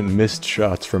frequent missed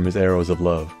shots from his arrows of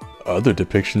love. Other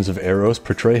depictions of Eros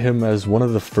portray him as one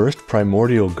of the first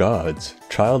primordial gods,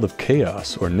 child of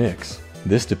chaos or Nyx.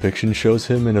 This depiction shows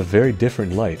him in a very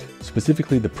different light,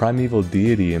 specifically the primeval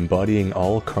deity embodying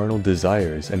all carnal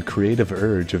desires and creative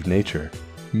urge of nature.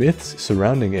 Myths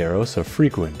surrounding Eros are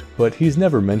frequent, but he's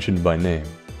never mentioned by name,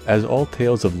 as all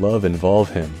tales of love involve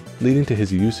him, leading to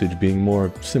his usage being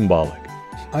more symbolic.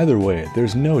 Either way,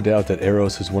 there's no doubt that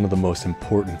Eros is one of the most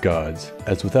important gods,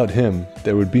 as without him,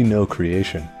 there would be no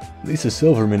creation. Lisa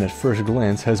Silverman at first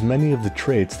glance has many of the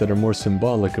traits that are more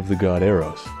symbolic of the god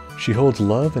Eros. She holds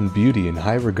love and beauty in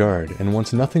high regard and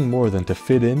wants nothing more than to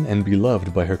fit in and be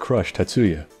loved by her crush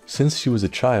Tatsuya. Since she was a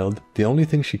child, the only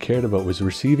thing she cared about was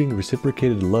receiving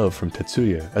reciprocated love from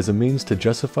Tatsuya as a means to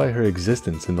justify her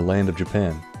existence in the land of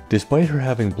Japan. Despite her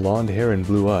having blonde hair and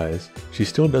blue eyes, she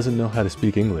still doesn't know how to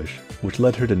speak English, which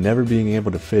led her to never being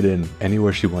able to fit in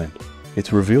anywhere she went.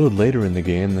 It's revealed later in the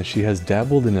game that she has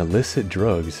dabbled in illicit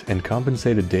drugs and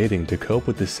compensated dating to cope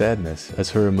with the sadness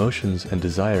as her emotions and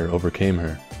desire overcame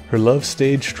her. Her love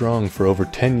stayed strong for over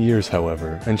 10 years,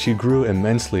 however, and she grew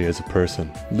immensely as a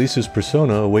person. Lisa's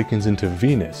persona awakens into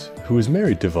Venus, who is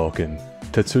married to Vulcan,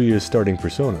 Tatsuya's starting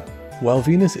persona. While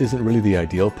Venus isn't really the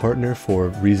ideal partner for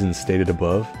reasons stated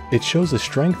above, it shows a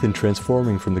strength in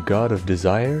transforming from the god of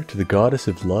desire to the goddess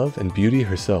of love and beauty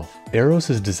herself.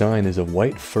 Eros' design is a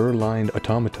white fur-lined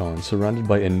automaton surrounded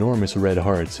by enormous red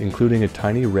hearts, including a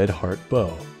tiny red heart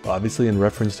bow, obviously in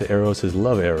reference to Eros'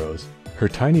 love arrows. Her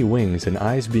tiny wings and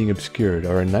eyes being obscured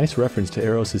are a nice reference to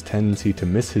Eros' tendency to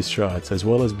miss his shots, as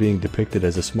well as being depicted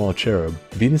as a small cherub.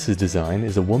 Venus' design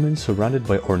is a woman surrounded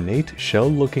by ornate,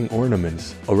 shell-looking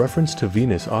ornaments, a reference to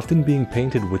Venus often being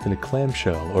painted within a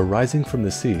clamshell or rising from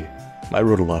the sea. I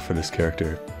wrote a lot for this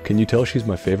character. Can you tell she's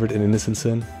my favorite in Innocent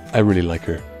Sin? I really like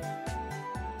her.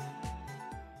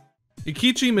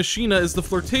 Eikichi Mishina is the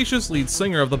flirtatious lead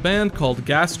singer of the band called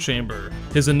Gas Chamber.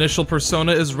 His initial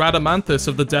persona is Rhadamanthus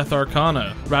of the Death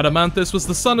Arcana. Rhadamanthus was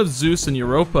the son of Zeus and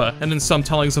Europa, and in some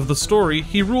tellings of the story,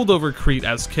 he ruled over Crete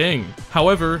as king.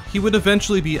 However, he would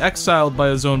eventually be exiled by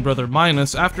his own brother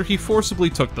Minos after he forcibly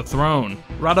took the throne.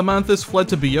 Rhadamanthus fled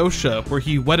to Boeotia, where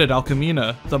he wedded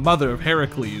Alcmena, the mother of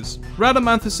Heracles.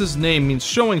 Rhadamanthus' name means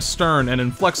showing stern and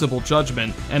inflexible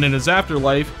judgment, and in his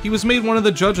afterlife, he was made one of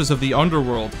the judges of the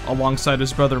underworld, alongside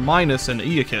his brother Minos and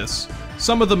Aeacus.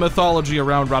 Some of the mythology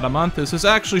around Rhadamanthus is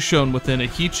actually shown within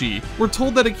Eikichi. We're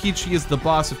told that Eikichi is the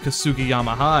boss of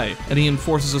Kasugiyama High, and he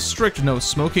enforces a strict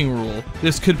no-smoking rule.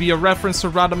 This could be a reference to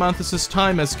Rhadamanthus'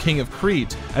 time as king of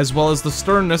Crete, as well as the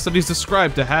sternness that he's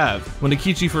described to have. When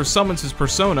Eikichi first summons his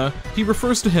persona, he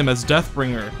refers to him as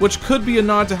Deathbringer, which could be a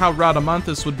nod to how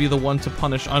Rhadamanthus would be the one to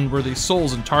punish unworthy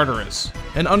souls in Tartarus.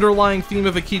 An underlying theme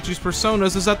of Eikichi's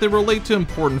personas is that they relate to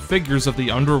important figures of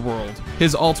the underworld.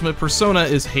 His ultimate persona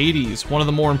is Hades, one of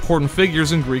the more important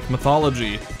figures in Greek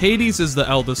mythology. Hades is the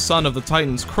eldest son of the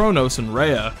titans Kronos and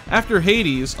Rhea. After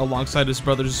Hades, alongside his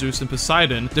brothers Zeus and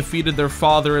Poseidon, defeated their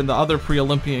father and the other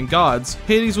pre-Olympian gods,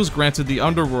 Hades was granted the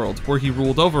underworld, where he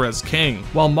ruled over as king.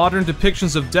 While modern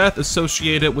depictions of death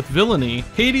associate it with villainy,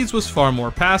 Hades was far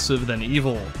more passive than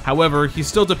evil. However, he's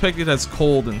still depicted as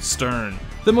cold and stern.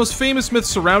 The most famous myth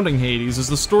surrounding Hades is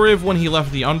the story of when he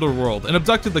left the underworld and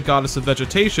abducted the goddess of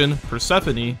vegetation,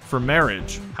 Persephone, for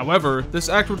marriage. However, this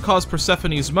act would cause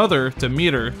Persephone's mother,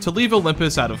 Demeter, to leave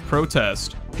Olympus out of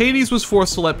protest. Hades was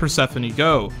forced to let Persephone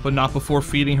go, but not before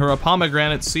feeding her a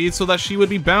pomegranate seed so that she would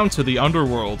be bound to the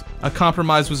underworld. A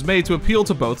compromise was made to appeal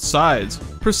to both sides.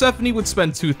 Persephone would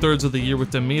spend 2/3 of the year with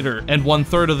Demeter, and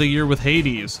 1/3 of the year with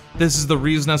Hades. This is the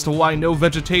reason as to why no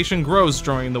vegetation grows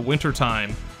during the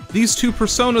wintertime. These two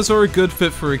personas are a good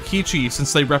fit for Eikichi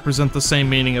since they represent the same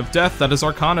meaning of death that his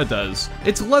Arcana does.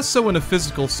 It's less so in a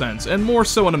physical sense, and more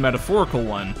so in a metaphorical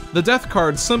one. The death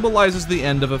card symbolizes the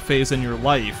end of a phase in your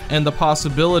life, and the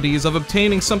possibilities of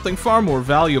obtaining something far more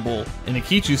valuable. In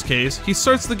Eikichi's case, he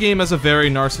starts the game as a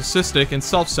very narcissistic and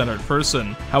self-centered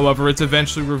person. However, it's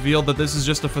eventually revealed that this is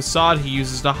just a facade he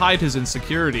uses to hide his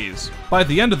insecurities. By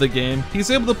the end of the game,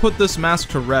 he's able to put this mask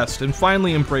to rest and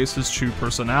finally embrace his true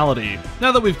personality.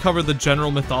 Now that we've covered the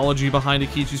general mythology behind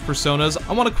Eikichi's personas,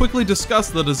 I want to quickly discuss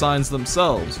the designs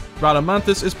themselves.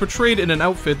 Radamanthus is portrayed in an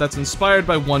outfit that's inspired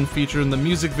by one featured in the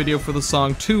music video for the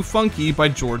song Too Funky by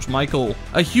George Michael.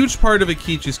 A huge part of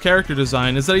Eikichi's character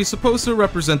design is that he's supposed to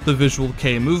represent the visual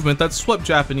kei movement that swept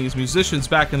Japanese musicians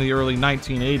back in the early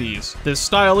 1980s. This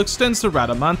style extends to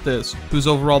Radamanthus, whose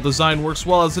overall design works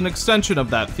well as an extension of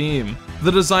that theme.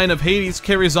 The design of Hades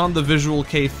carries on the visual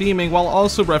kei theming while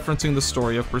also referencing the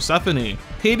story of Persephone.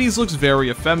 Hades looks very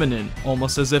effeminate,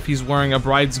 almost as if he's wearing a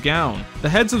bride's gown. The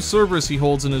heads of Cerberus he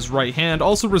holds in his right hand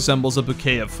also resembles a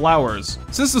bouquet of flowers.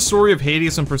 Since the story of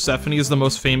Hades and Persephone is the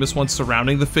most famous one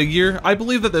surrounding the figure, I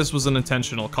believe that this was an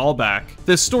intentional callback.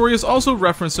 This story is also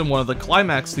referenced in one of the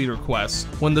Climax Theater quests,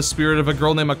 when the spirit of a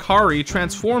girl named Akari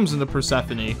transforms into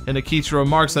Persephone, and Eikichi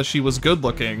remarks that she was good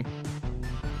looking.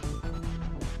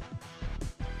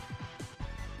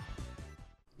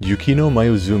 Yukino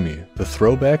Mayuzumi, the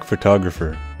throwback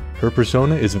photographer. Her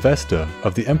persona is Vesta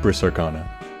of the Empress Arcana.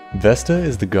 Vesta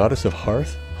is the goddess of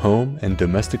hearth, home, and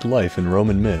domestic life in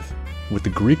Roman myth, with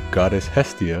the Greek goddess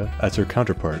Hestia as her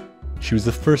counterpart. She was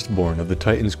the firstborn of the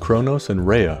titans Kronos and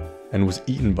Rhea, and was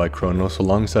eaten by Kronos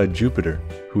alongside Jupiter,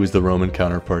 who is the Roman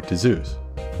counterpart to Zeus.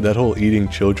 That whole eating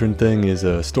children thing is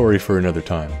a story for another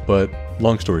time, but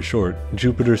long story short,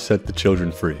 Jupiter set the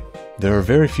children free. There are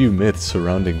very few myths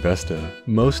surrounding Vesta,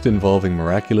 most involving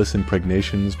miraculous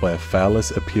impregnations by a phallus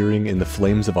appearing in the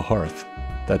flames of a hearth.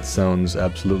 That sounds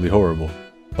absolutely horrible.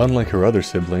 Unlike her other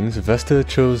siblings, Vesta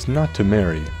chose not to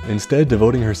marry, instead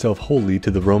devoting herself wholly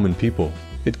to the Roman people.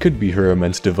 It could be her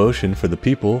immense devotion for the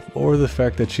people, or the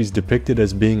fact that she's depicted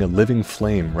as being a living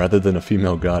flame rather than a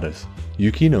female goddess.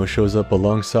 Yukino shows up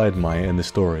alongside Maya in the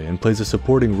story and plays a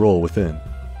supporting role within.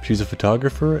 She's a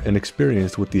photographer and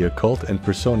experienced with the occult and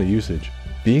persona usage.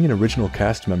 Being an original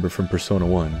cast member from Persona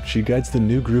 1, she guides the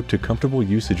new group to comfortable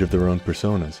usage of their own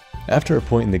personas. After a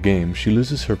point in the game, she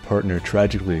loses her partner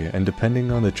tragically, and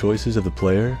depending on the choices of the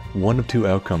player, one of two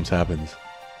outcomes happens.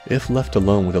 If left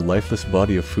alone with a lifeless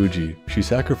body of Fuji, she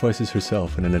sacrifices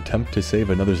herself in an attempt to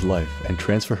save another's life and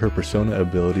transfer her persona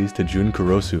abilities to Jun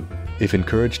Kurosu. If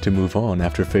encouraged to move on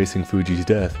after facing Fuji's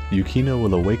death, Yukino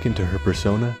will awaken to her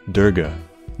persona, Durga,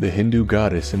 the Hindu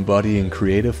goddess embodying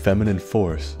creative feminine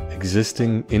force,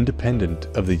 existing independent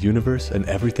of the universe and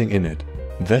everything in it.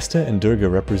 Vesta and Durga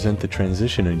represent the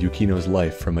transition in Yukino's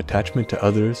life from attachment to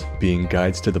others, being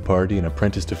guides to the party and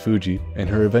apprentice to Fuji, and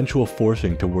her eventual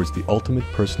forcing towards the ultimate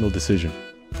personal decision.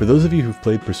 For those of you who've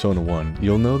played Persona 1,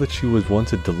 you'll know that she was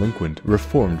once a delinquent,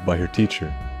 reformed by her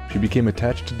teacher. She became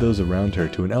attached to those around her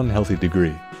to an unhealthy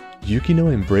degree.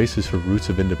 Yukino embraces her roots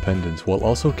of independence while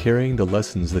also carrying the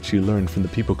lessons that she learned from the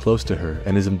people close to her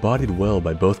and is embodied well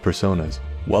by both personas.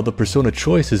 While the persona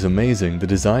choice is amazing, the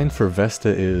design for Vesta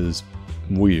is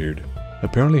weird.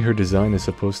 Apparently her design is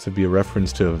supposed to be a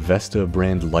reference to Vesta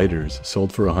brand lighters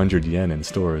sold for 100 yen in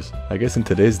stores. I guess in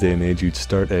today's day and age you'd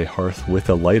start a hearth with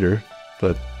a lighter,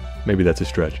 but maybe that's a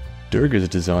stretch. Durga's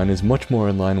design is much more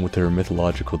in line with her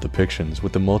mythological depictions,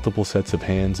 with the multiple sets of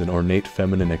hands and ornate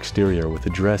feminine exterior with a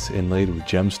dress inlaid with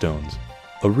gemstones.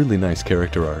 A really nice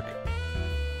character arc.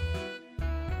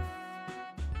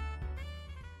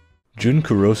 Jun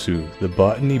Kurosu, the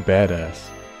botany badass.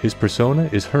 His persona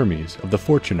is Hermes of the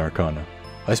Fortune Arcana.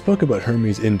 I spoke about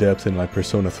Hermes in depth in my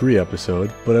Persona 3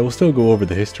 episode, but I will still go over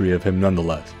the history of him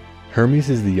nonetheless. Hermes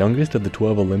is the youngest of the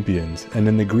 12 Olympians, and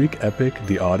in the Greek epic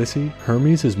The Odyssey,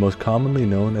 Hermes is most commonly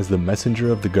known as the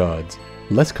messenger of the gods.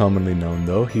 Less commonly known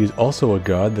though, he is also a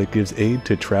god that gives aid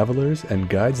to travelers and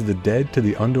guides the dead to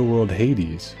the underworld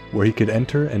Hades, where he could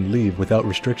enter and leave without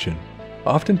restriction.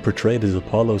 Often portrayed as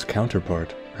Apollo's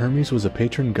counterpart, Hermes was a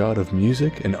patron god of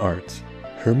music and arts.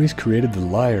 Hermes created the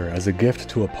lyre as a gift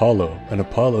to Apollo, and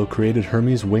Apollo created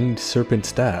Hermes' winged serpent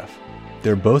staff.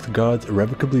 They're both gods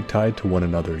irrevocably tied to one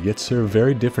another, yet serve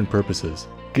very different purposes.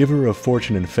 Giver of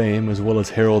fortune and fame, as well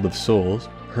as herald of souls,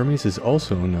 Hermes is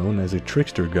also known as a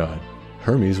trickster god.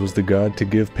 Hermes was the god to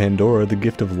give Pandora the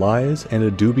gift of lies and a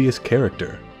dubious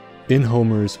character. In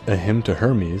Homer's A Hymn to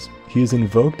Hermes, he is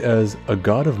invoked as a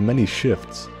god of many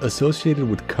shifts, associated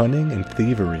with cunning and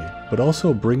thievery, but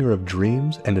also a bringer of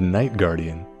dreams and a night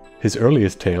guardian. His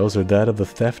earliest tales are that of the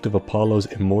theft of Apollo's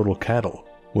immortal cattle,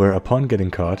 where upon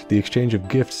getting caught, the exchange of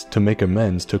gifts to make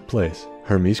amends took place.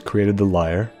 Hermes created the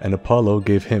lyre, and Apollo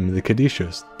gave him the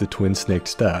caduceus, the twin-snaked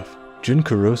staff. Jun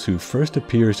Kurosu first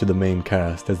appears to the main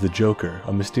cast as the Joker,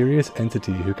 a mysterious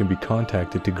entity who can be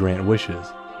contacted to grant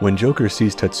wishes. When Joker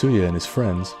sees Tatsuya and his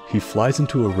friends, he flies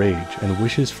into a rage and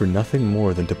wishes for nothing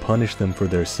more than to punish them for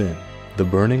their sin, the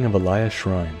burning of Alaya's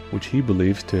shrine, which he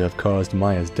believes to have caused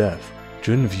Maya's death.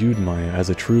 Jun viewed Maya as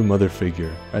a true mother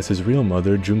figure, as his real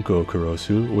mother, Junko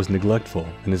Kurosu, was neglectful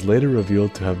and is later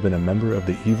revealed to have been a member of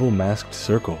the evil masked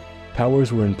circle.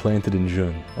 Powers were implanted in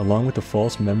Jun, along with the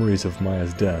false memories of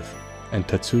Maya's death, and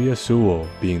Tatsuya Suou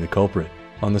being the culprit.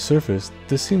 On the surface,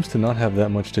 this seems to not have that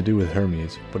much to do with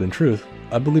Hermes, but in truth,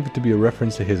 I believe it to be a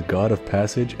reference to his god of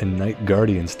passage and night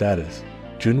guardian status.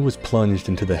 Jun was plunged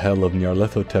into the hell of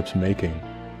Nyarlathotep's making,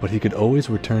 but he could always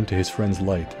return to his friend's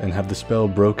light and have the spell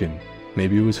broken.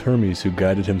 Maybe it was Hermes who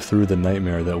guided him through the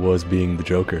nightmare that was being the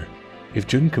Joker. If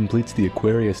Jun completes the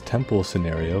Aquarius Temple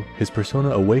scenario, his persona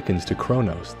awakens to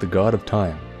Kronos, the god of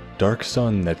time, dark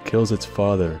sun that kills its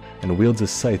father and wields a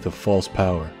scythe of false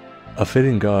power. A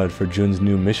fitting god for Jun's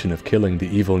new mission of killing the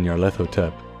evil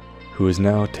Nyarlathotep, who is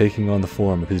now taking on the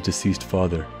form of his deceased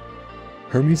father.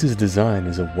 Hermes' design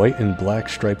is a white and black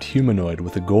striped humanoid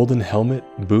with a golden helmet,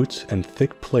 boots, and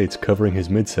thick plates covering his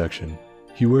midsection.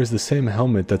 He wears the same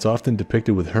helmet that's often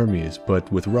depicted with Hermes,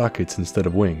 but with rockets instead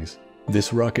of wings.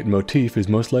 This rocket motif is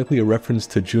most likely a reference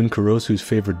to Jun Kurosu's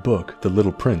favorite book, The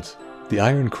Little Prince. The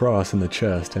Iron Cross in the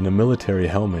chest and a military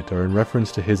helmet are in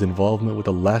reference to his involvement with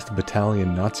the Last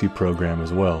Battalion Nazi program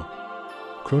as well.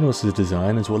 Kronos'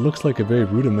 design is what looks like a very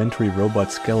rudimentary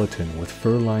robot skeleton with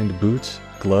fur-lined boots,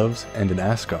 gloves, and an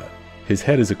ascot. His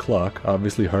head is a clock,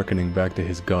 obviously harkening back to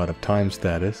his god of time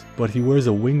status, but he wears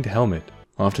a winged helmet,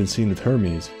 often seen with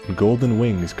Hermes, and golden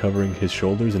wings covering his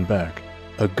shoulders and back.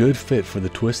 A good fit for the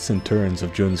twists and turns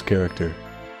of Jun's character.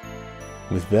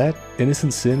 With that,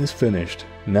 Innocent Sin is finished.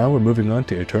 Now we're moving on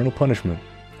to Eternal Punishment.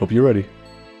 Hope you're ready.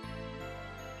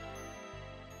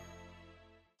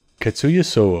 Katsuya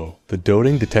Suou, the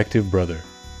doting detective brother.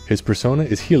 His persona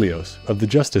is Helios, of the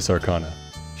Justice Arcana.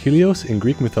 Helios in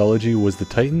Greek mythology was the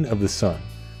Titan of the Sun,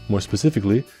 more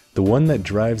specifically, the one that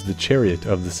drives the chariot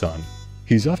of the sun.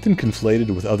 He's often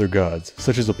conflated with other gods,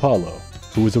 such as Apollo,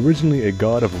 who was originally a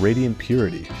god of radiant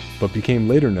purity, but became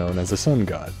later known as a sun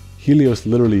god. Helios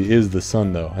literally is the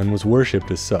sun though, and was worshipped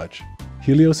as such.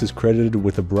 Helios is credited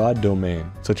with a broad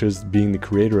domain, such as being the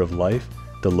creator of life,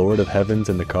 the lord of heavens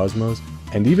and the cosmos,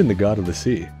 and even the god of the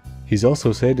sea. He's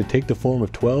also said to take the form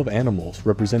of 12 animals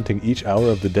representing each hour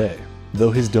of the day.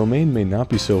 Though his domain may not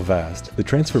be so vast, the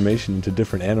transformation into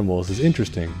different animals is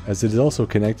interesting, as it is also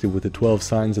connected with the 12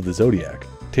 signs of the zodiac.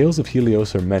 Tales of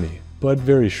Helios are many, but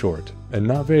very short, and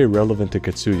not very relevant to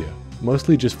Katsuya,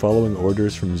 mostly just following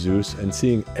orders from Zeus and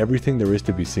seeing everything there is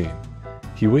to be seen.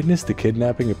 He witnessed the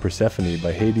kidnapping of Persephone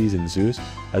by Hades and Zeus,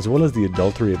 as well as the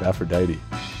adultery of Aphrodite.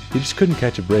 He just couldn't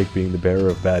catch a break being the bearer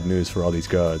of bad news for all these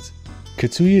gods.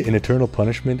 Katsuya in Eternal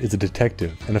Punishment is a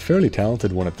detective, and a fairly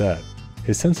talented one at that.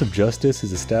 His sense of justice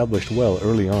is established well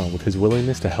early on with his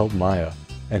willingness to help Maya,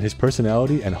 and his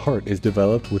personality and heart is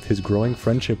developed with his growing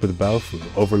friendship with Baofu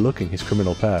overlooking his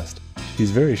criminal past. He's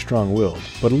very strong-willed,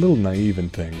 but a little naive in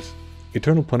things.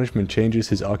 Eternal Punishment changes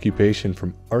his occupation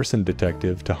from arson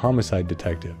detective to homicide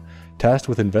detective, tasked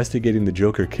with investigating the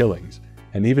Joker killings,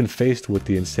 and even faced with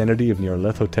the insanity of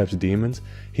Nyarlathotep's demons,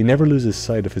 he never loses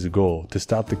sight of his goal to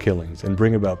stop the killings and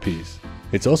bring about peace.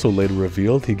 It's also later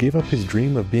revealed he gave up his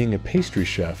dream of being a pastry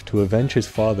chef to avenge his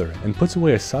father and puts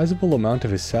away a sizable amount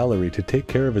of his salary to take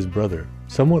care of his brother,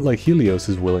 somewhat like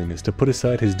Helios' willingness to put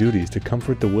aside his duties to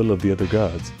comfort the will of the other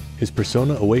gods. His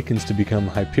persona awakens to become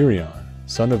Hyperion,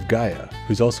 son of Gaia,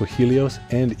 who's also Helios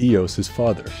and Eos'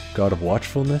 father, god of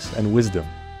watchfulness and wisdom.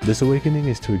 This awakening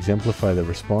is to exemplify the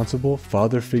responsible,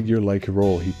 father figure-like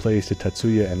role he plays to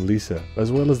Tatsuya and Lisa,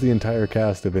 as well as the entire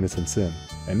cast of Innocent Sin,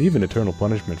 and even Eternal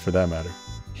Punishment for that matter.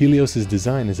 Helios'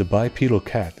 design is a bipedal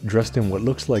cat dressed in what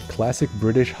looks like classic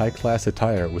British high-class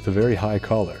attire with a very high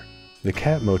collar. The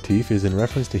cat motif is in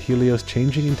reference to Helios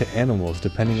changing into animals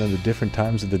depending on the different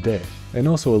times of the day, and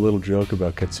also a little joke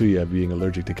about Katsuya being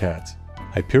allergic to cats.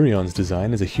 Hyperion's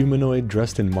design is a humanoid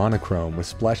dressed in monochrome with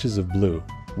splashes of blue,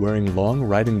 wearing long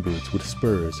riding boots with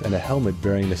spurs and a helmet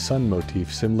bearing the sun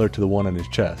motif similar to the one on his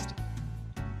chest.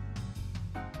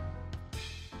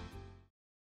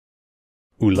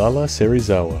 Ulala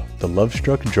Serizawa, the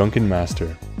love-struck drunken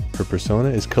master. Her persona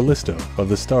is Callisto of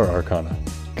the Star Arcana.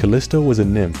 Callisto was a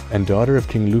nymph and daughter of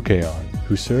King Lycaon,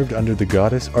 who served under the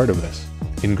goddess Artemis.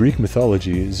 In Greek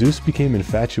mythology, Zeus became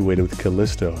infatuated with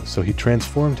Callisto, so he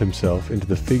transformed himself into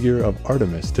the figure of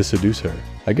Artemis to seduce her.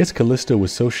 I guess Callisto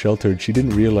was so sheltered she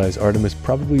didn't realize Artemis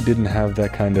probably didn't have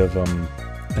that kind of,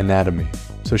 anatomy,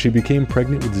 so she became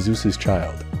pregnant with Zeus's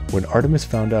child. When Artemis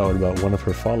found out about one of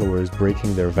her followers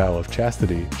breaking their vow of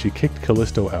chastity, she kicked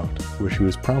Callisto out, where she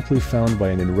was promptly found by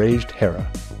an enraged Hera.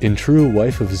 In true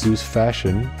wife of Zeus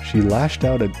fashion, she lashed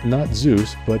out at not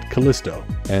Zeus, but Callisto,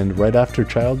 and right after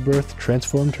childbirth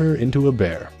transformed her into a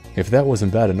bear. If that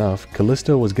wasn't bad enough,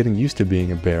 Callisto was getting used to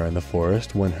being a bear in the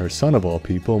forest when her son of all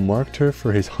people marked her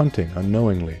for his hunting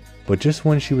unknowingly. But just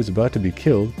when she was about to be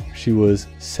killed, she was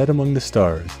set among the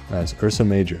stars as Ursa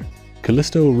Major.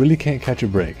 Callisto really can't catch a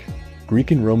break.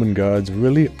 Greek and Roman gods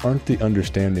really aren't the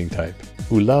understanding type.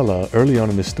 Ulala, early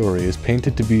on in the story, is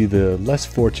painted to be the less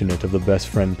fortunate of the best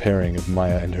friend pairing of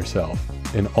Maya and herself,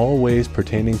 in all ways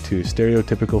pertaining to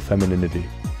stereotypical femininity.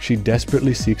 She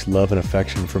desperately seeks love and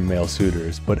affection from male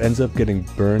suitors, but ends up getting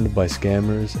burned by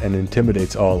scammers and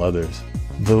intimidates all others.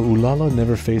 Though Ulala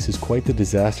never faces quite the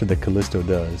disaster that Callisto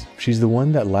does, she's the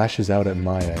one that lashes out at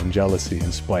Maya in jealousy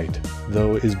and spite,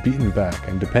 though is beaten back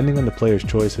and depending on the player's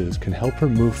choices can help her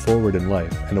move forward in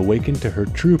life and awaken to her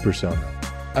true persona.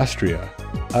 Astrea.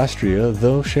 Astrea,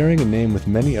 though sharing a name with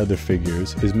many other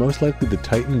figures, is most likely the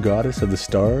Titan goddess of the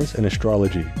stars and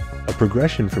astrology, a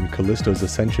progression from Callisto's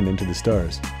ascension into the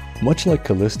stars. Much like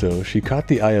Callisto, she caught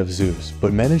the eye of Zeus,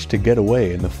 but managed to get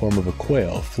away in the form of a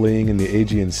quail fleeing in the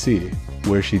Aegean Sea,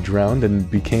 where she drowned and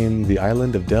became the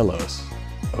island of Delos.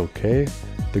 Okay,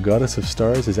 the goddess of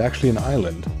stars is actually an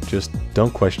island, just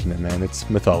don't question it, man, it's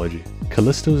mythology.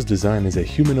 Callisto's design is a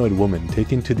humanoid woman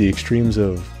taken to the extremes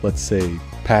of, let's say,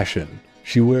 passion.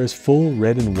 She wears full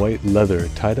red and white leather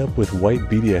tied up with white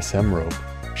BDSM rope.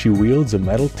 She wields a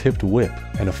metal-tipped whip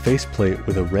and a faceplate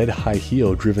with a red high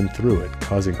heel driven through it,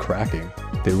 causing cracking.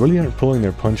 They really aren't pulling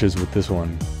their punches with this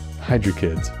one. Hide your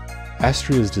kids.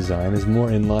 Astrea's design is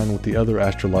more in line with the other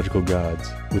astrological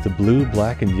gods, with a blue,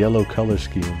 black, and yellow color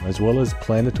scheme, as well as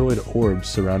planetoid orbs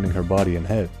surrounding her body and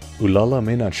head. Ulala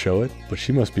may not show it, but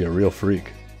she must be a real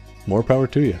freak. More power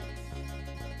to you.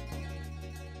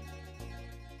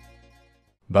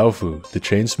 Baofu, the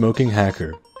chain-smoking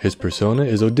hacker. His persona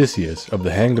is Odysseus of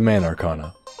the Hanged Man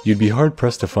Arcana. You'd be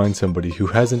hard-pressed to find somebody who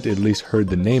hasn't at least heard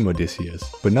the name Odysseus,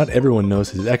 but not everyone knows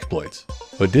his exploits.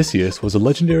 Odysseus was a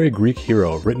legendary Greek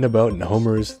hero written about in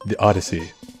Homer's The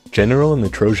Odyssey. General in the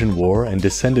Trojan War and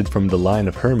descended from the line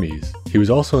of Hermes, he was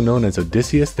also known as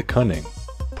Odysseus the Cunning.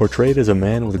 Portrayed as a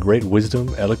man with great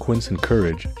wisdom, eloquence, and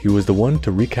courage, he was the one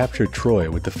to recapture Troy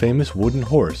with the famous wooden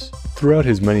horse. Throughout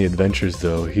his many adventures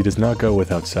though, he does not go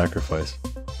without sacrifice.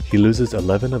 He loses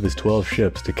 11 of his 12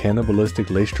 ships to cannibalistic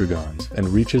Laestrygons and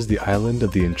reaches the island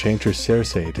of the enchantress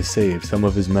Circe to save some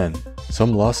of his men.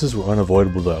 Some losses were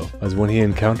unavoidable though, as when he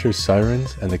encounters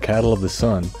sirens and the cattle of the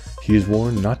sun, he is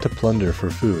warned not to plunder for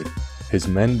food. His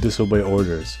men disobey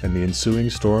orders, and the ensuing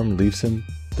storm leaves him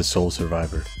the sole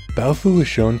survivor. Baofu is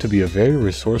shown to be a very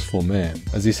resourceful man,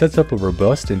 as he sets up a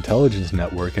robust intelligence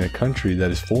network in a country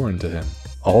that is foreign to him,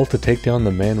 all to take down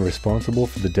the man responsible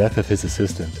for the death of his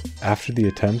assistant. After the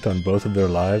attempt on both of their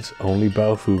lives, only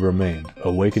Baofu remained,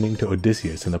 awakening to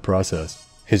Odysseus in the process.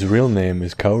 His real name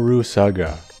is Kaoru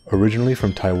Saga, originally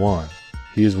from Taiwan.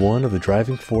 He is one of the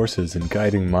driving forces in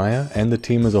guiding Maya and the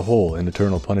team as a whole in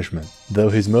Eternal Punishment. Though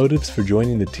his motives for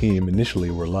joining the team initially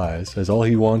were lies, as all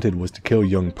he wanted was to kill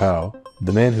Young Pao,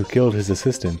 the man who killed his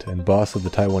assistant and boss of the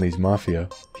Taiwanese mafia,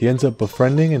 he ends up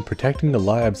befriending and protecting the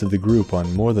lives of the group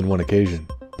on more than one occasion.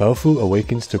 Baofu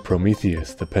awakens to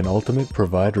Prometheus, the penultimate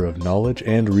provider of knowledge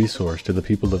and resource to the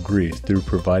people of Greece through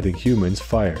providing humans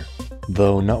fire,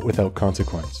 though not without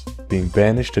consequence, being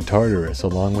banished to Tartarus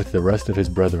along with the rest of his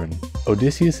brethren.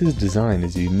 Odysseus' design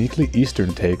is a uniquely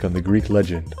Eastern take on the Greek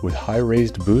legend, with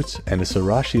high-raised boots and a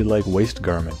sarashi-like waist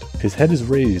garment. His head is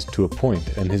raised to a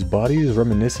point, and his body is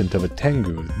reminiscent of a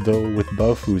tengu, though with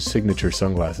Baofu's signature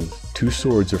sunglasses. 2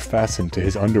 swords are fastened to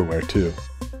his underwear too.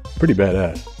 Pretty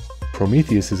badass.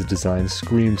 Prometheus' design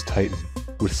screams Titan,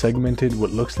 with segmented what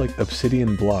looks like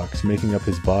obsidian blocks making up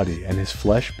his body and his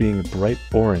flesh being bright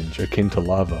orange akin to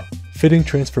lava, fitting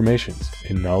transformations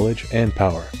in knowledge and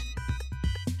power.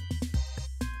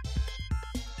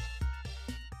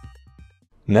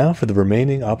 Now for the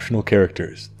remaining optional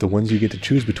characters, the ones you get to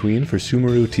choose between for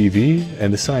Sumeru TV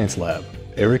and the Science Lab,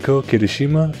 Eriko,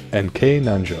 Kirishima, and Kei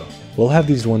Nanjo. We'll have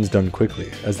these ones done quickly,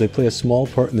 as they play a small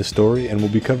part in the story and will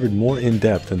be covered more in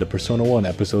depth in the Persona 1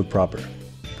 episode proper.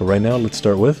 But right now let's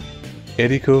start with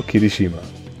Eriko Kirishima,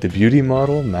 the beauty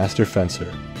model master fencer.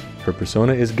 Her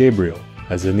persona is Gabriel,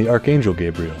 as in the Archangel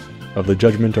Gabriel, of the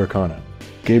Judgment Arcana.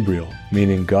 Gabriel,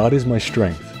 meaning God is my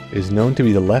strength, is known to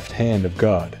be the left hand of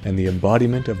God and the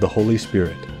embodiment of the Holy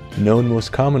Spirit, known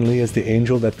most commonly as the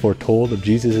angel that foretold of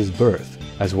Jesus' birth,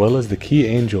 as well as the key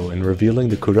angel in revealing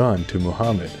the Quran to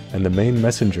Muhammad and the main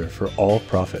messenger for all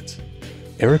prophets.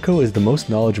 Eriko is the most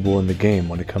knowledgeable in the game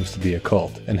when it comes to the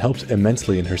occult and helps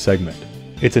immensely in her segment.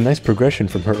 It's a nice progression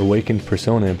from her awakened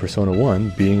persona in Persona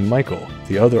 1 being Michael,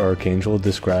 the other archangel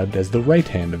described as the right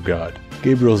hand of God.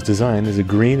 Gabriel's design is a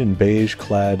green and beige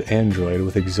clad android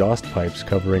with exhaust pipes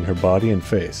covering her body and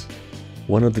face.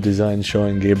 One of the designs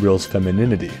showing Gabriel's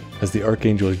femininity, as the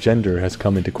archangel's gender has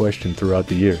come into question throughout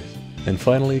the years. And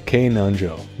finally, Kei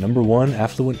Nanjo, number 1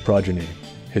 affluent progeny.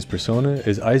 His persona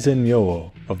is Aizen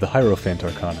Myoho of the Hierophant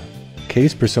Arcana.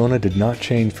 Kei's persona did not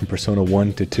change from Persona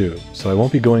 1 to 2, so I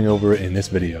won't be going over it in this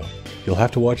video. You'll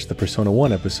have to watch the Persona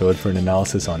 1 episode for an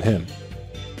analysis on him.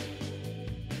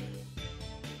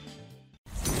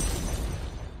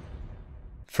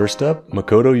 First up,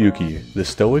 Makoto Yuki, the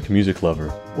stoic music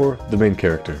lover, or the main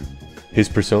character. His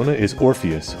persona is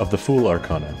Orpheus of the Fool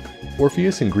Arcana.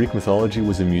 Orpheus in Greek mythology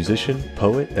was a musician,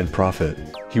 poet, and prophet.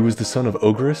 He was the son of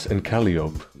Ogerus and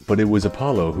Calliope, but it was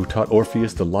Apollo who taught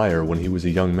Orpheus the lyre when he was a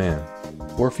young man.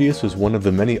 Orpheus was one of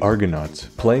the many Argonauts,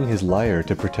 playing his lyre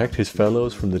to protect his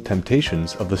fellows from the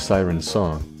temptations of the siren's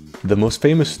song. The most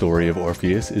famous story of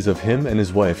Orpheus is of him and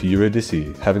his wife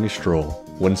Eurydice having a stroll,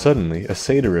 when suddenly a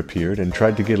satyr appeared and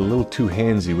tried to get a little too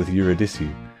handsy with Eurydice.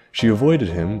 She avoided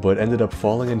him but ended up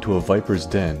falling into a viper's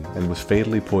den and was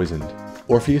fatally poisoned.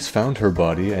 Orpheus found her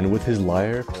body and with his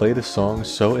lyre played a song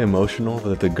so emotional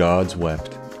that the gods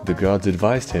wept. The gods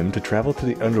advised him to travel to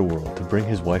the underworld to bring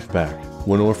his wife back.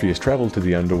 When Orpheus traveled to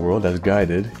the underworld as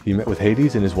guided, he met with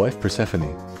Hades and his wife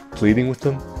Persephone. Pleading with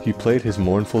them, he played his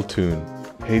mournful tune.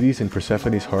 Hades and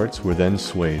Persephone's hearts were then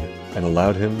swayed, and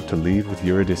allowed him to leave with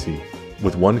Eurydice,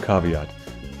 with one caveat: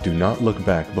 do not look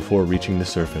back before reaching the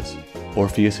surface.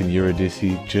 Orpheus and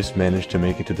Eurydice just managed to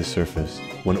make it to the surface,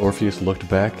 when Orpheus looked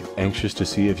back, anxious to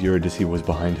see if Eurydice was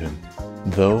behind him.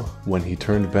 Though, when he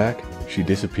turned back, she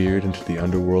disappeared into the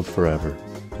underworld forever.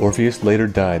 Orpheus later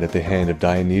died at the hand of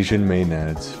Dionysian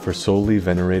Maenads for solely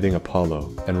venerating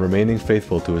Apollo and remaining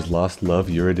faithful to his lost love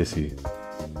Eurydice.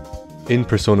 In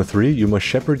Persona 3, you must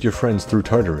shepherd your friends through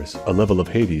Tartarus, a level of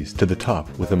Hades, to the top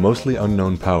with a mostly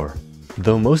unknown power.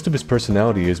 Though most of his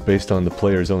personality is based on the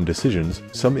player's own decisions,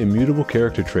 some immutable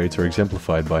character traits are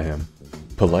exemplified by him.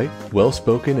 Polite,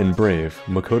 well-spoken, and brave,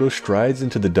 Makoto strides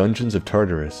into the dungeons of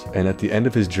Tartarus, and at the end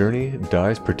of his journey,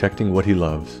 dies protecting what he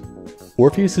loves.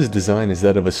 Orpheus's design is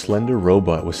that of a slender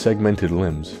robot with segmented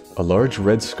limbs. A large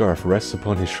red scarf rests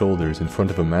upon his shoulders in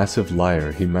front of a massive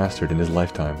lyre he mastered in his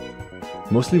lifetime.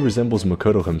 Mostly resembles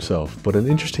Makoto himself, but an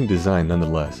interesting design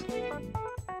nonetheless.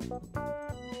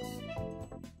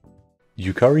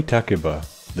 Yukari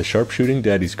Takeba, the sharpshooting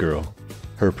daddy's girl.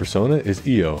 Her persona is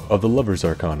Io of the Lover's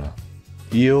Arcana.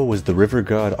 Io was the river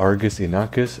god Argus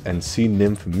Inachus and sea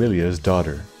nymph Milia's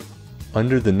daughter.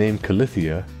 Under the name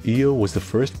Calithia, Io was the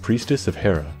first priestess of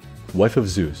Hera, wife of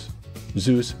Zeus.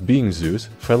 Zeus, being Zeus,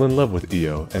 fell in love with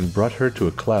Io and brought her to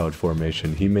a cloud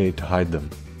formation he made to hide them.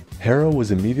 Hera was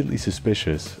immediately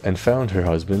suspicious and found her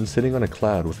husband sitting on a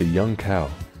cloud with a young cow.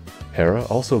 Hera,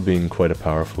 also being quite a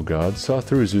powerful god, saw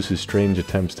through Zeus's strange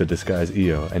attempts to disguise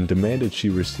Io and demanded she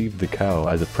receive the cow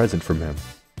as a present from him.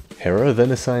 Hera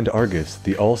then assigned Argus,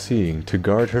 the all-seeing, to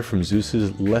guard her from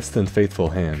Zeus's less-than-faithful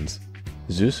hands.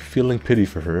 Zeus, feeling pity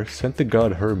for her, sent the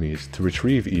god Hermes to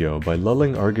retrieve Io by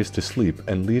lulling Argus to sleep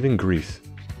and leaving Greece.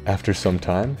 After some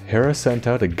time, Hera sent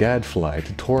out a gadfly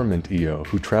to torment Io,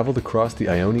 who traveled across the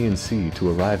Ionian Sea to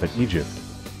arrive at Egypt.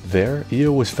 There,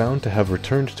 Io was found to have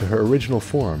returned to her original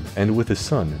form and with a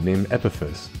son named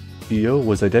Epiphus. Io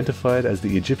was identified as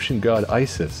the Egyptian god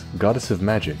Isis, goddess of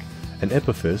magic, and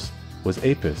Epiphus was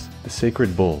Apis, the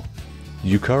sacred bull.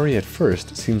 Yukari at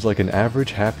first seems like an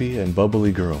average happy and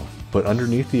bubbly girl, but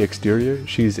underneath the exterior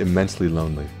she is immensely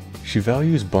lonely. She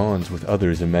values bonds with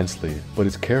others immensely, but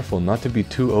is careful not to be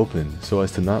too open so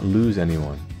as to not lose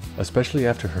anyone, especially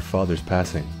after her father's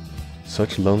passing.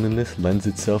 Such loneliness lends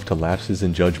itself to lapses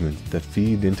in judgment that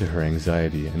feed into her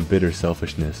anxiety and bitter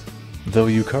selfishness. Though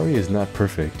Yukari is not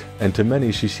perfect, and to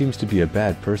many she seems to be a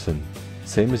bad person,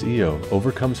 same as Io,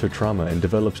 overcomes her trauma and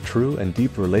develops true and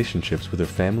deep relationships with her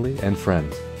family and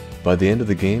friends. By the end of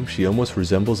the game, she almost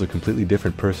resembles a completely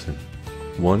different person,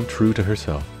 one true to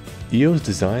herself. Io's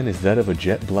design is that of a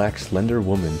jet black slender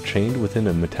woman chained within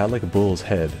a metallic bull's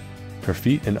head. Her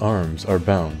feet and arms are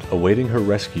bound, awaiting her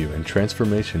rescue and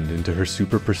transformation into her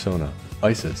super persona,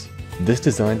 Isis. This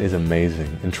design is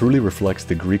amazing and truly reflects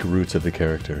the Greek roots of the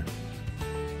character.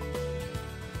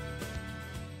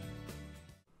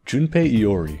 Junpei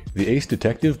Iori, the ace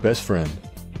detective best friend.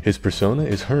 His persona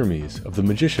is Hermes of the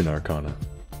Magician Arcana.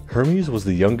 Hermes was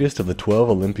the youngest of the 12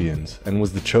 Olympians and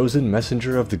was the chosen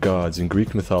messenger of the gods in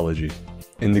Greek mythology.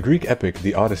 In the Greek epic,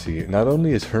 the Odyssey, not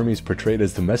only is Hermes portrayed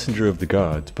as the messenger of the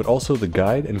gods, but also the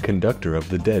guide and conductor of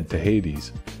the dead to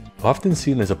Hades. Often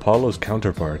seen as Apollo's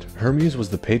counterpart, Hermes was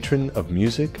the patron of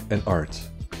music and arts.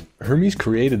 Hermes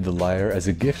created the lyre as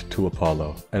a gift to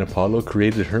Apollo, and Apollo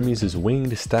created Hermes'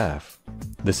 winged staff,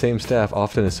 the same staff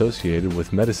often associated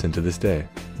with medicine to this day.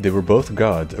 They were both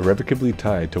gods irrevocably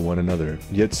tied to one another,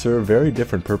 yet serve very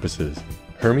different purposes.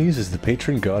 Hermes is the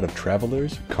patron god of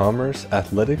travelers, commerce,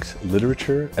 athletics,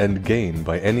 literature, and gain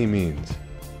by any means.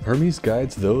 Hermes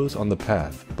guides those on the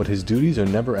path, but his duties are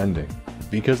never ending.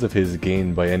 Because of his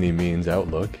gain by any means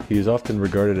outlook, he is often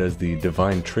regarded as the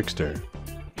divine trickster.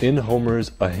 In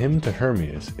Homer's A Hymn to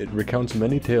Hermes, it recounts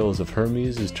many tales of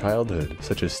Hermes' childhood,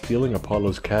 such as stealing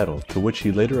Apollo's cattle, to which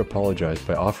he later apologized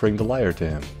by offering the lyre to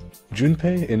him.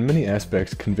 Junpei, in many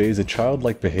aspects, conveys a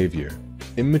childlike behavior.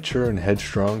 Immature and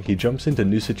headstrong, he jumps into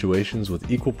new situations with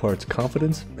equal parts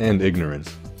confidence and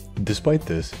ignorance. Despite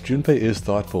this, Junpei is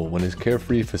thoughtful when his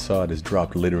carefree facade is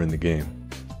dropped later in the game.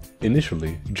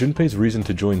 Initially, Junpei's reason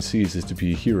to join Seas is to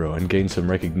be a hero and gain some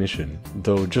recognition,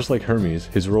 though just like Hermes,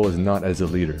 his role is not as a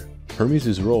leader.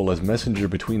 Hermes' role as messenger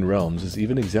between realms is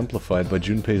even exemplified by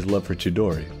Junpei's love for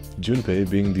Chidori, Junpei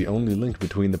being the only link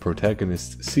between the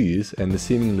protagonist Seas and the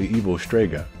seemingly evil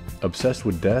Strega, obsessed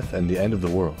with death and the end of the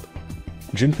world.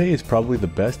 Junpei is probably the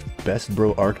best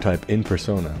bro archetype in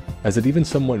Persona, as it even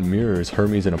somewhat mirrors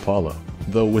Hermes and Apollo,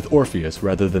 though with Orpheus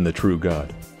rather than the true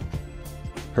god.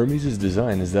 Hermes'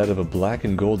 design is that of a black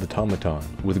and gold automaton,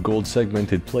 with gold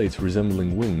segmented plates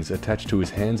resembling wings attached to his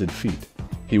hands and feet.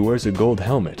 He wears a gold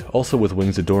helmet, also with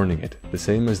wings adorning it, the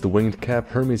same as the winged cap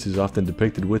Hermes is often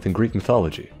depicted with in Greek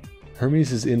mythology.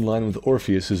 Hermes is in line with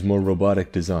Orpheus' more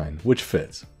robotic design, which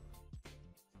fits.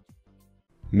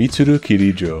 Mitsuru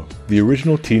Kirijou, the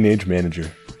original teenage manager.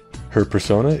 Her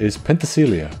persona is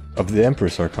Penthesilea of the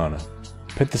Empress Arcana.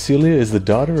 Penthesilea is the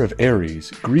daughter of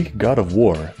Ares, Greek god of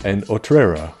war, and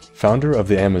Otrera, founder of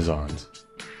the Amazons.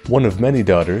 One of many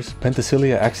daughters,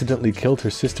 Penthesilea accidentally killed her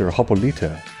sister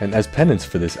Hippolyta, and as penance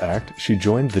for this act, she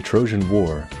joined the Trojan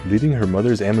War, leading her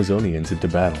mother's Amazonians into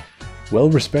battle. Well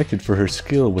respected for her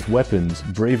skill with weapons,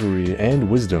 bravery, and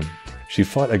wisdom, she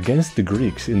fought against the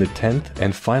Greeks in the 10th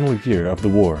and final year of the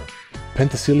war.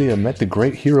 Penthesilea met the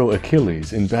great hero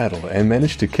Achilles in battle and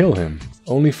managed to kill him,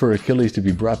 only for Achilles to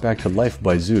be brought back to life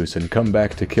by Zeus and come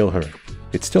back to kill her.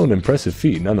 It's still an impressive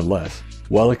feat nonetheless.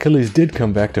 While Achilles did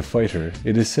come back to fight her,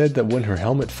 it is said that when her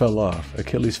helmet fell off,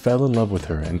 Achilles fell in love with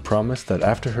her and promised that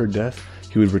after her death,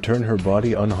 he would return her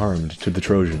body unharmed to the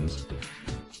Trojans.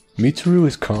 Mitsuru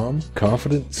is calm,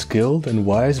 confident, skilled, and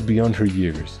wise beyond her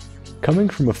years. Coming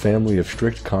from a family of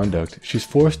strict conduct, she's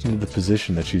forced into the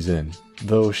position that she's in,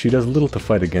 though she does little to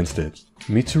fight against it.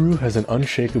 Mitsuru has an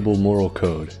unshakable moral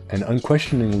code, and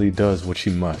unquestioningly does what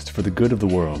she must for the good of the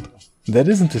world. That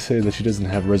isn't to say that she doesn't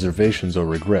have reservations or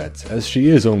regrets, as she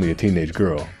is only a teenage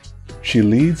girl. She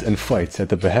leads and fights at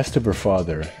the behest of her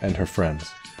father and her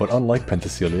friends, but unlike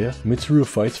Penthesilea, Mitsuru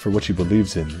fights for what she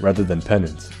believes in rather than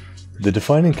penance. The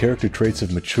defining character traits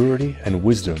of maturity and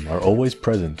wisdom are always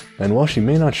present, and while she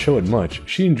may not show it much,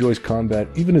 she enjoys combat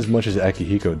even as much as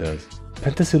Akihiko does.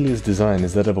 Penthesilea's design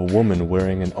is that of a woman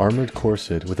wearing an armored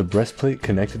corset with a breastplate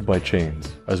connected by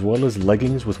chains, as well as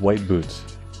leggings with white boots.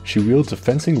 She wields a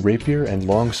fencing rapier and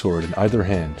longsword in either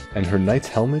hand, and her knight's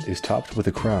helmet is topped with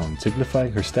a crown,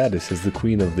 signifying her status as the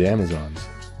queen of the Amazons.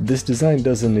 This design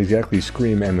doesn't exactly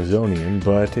scream Amazonian,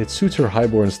 but it suits her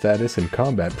highborn status and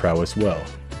combat prowess well.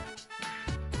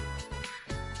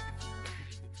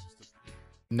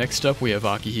 Next up we have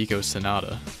Akihio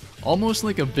Sanada. Almost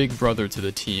like a big brother to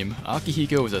the team,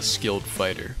 Akihiko is a skilled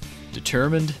fighter.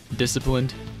 Determined,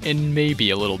 disciplined, and maybe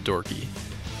a little dorky.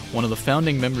 One of the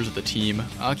founding members of the team,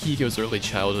 Akihiko's early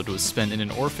childhood was spent in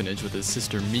an orphanage with his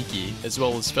sister Miki, as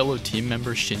well as fellow team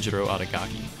member Shinjiro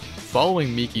Aragaki.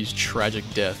 Following Miki's tragic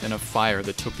death and a fire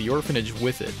that took the orphanage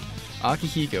with it,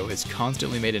 Akihiko has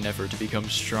constantly made an effort to become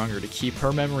stronger to keep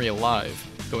her memory alive,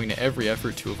 going to every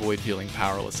effort to avoid feeling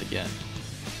powerless again.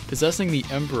 Possessing the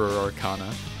Emperor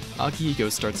Arcana, Akihiko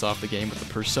starts off the game with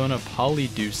the persona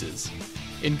Polydeuces.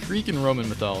 In Greek and Roman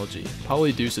mythology,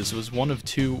 Polydeuces was one of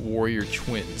two warrior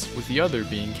twins, with the other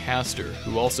being Castor,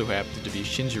 who also happened to be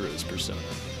Shinjiro's persona.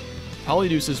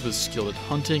 Polydeuces was skilled at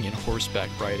hunting and horseback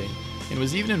riding, and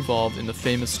was even involved in the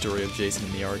famous story of Jason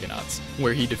and the Argonauts,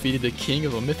 where he defeated the king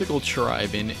of a mythical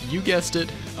tribe in, you guessed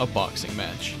it, a boxing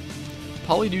match.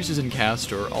 Polydeuces and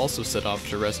Castor also set off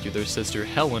to rescue their sister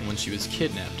Helen when she was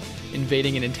kidnapped,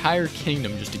 invading an entire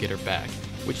kingdom just to get her back,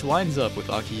 which lines up with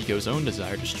Akihiko's own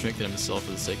desire to strengthen himself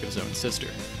for the sake of his own sister.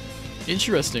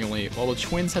 Interestingly, while the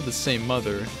twins had the same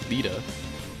mother, Leda,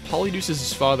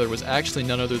 Polydeuces' father was actually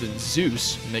none other than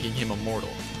Zeus, making him immortal.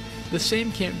 The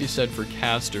same can't be said for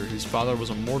Castor, whose father was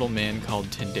a mortal man called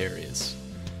Tyndareus.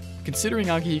 Considering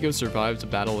Akihiko survives a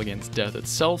battle against death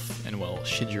itself, and while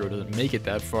Shinjiro doesn't make it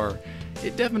that far,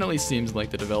 it definitely seems like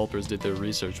the developers did their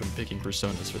research when picking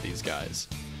personas for these guys.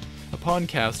 Upon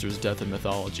Castor's death in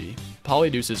mythology,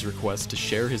 Polydeuces requests to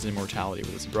share his immortality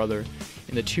with his brother,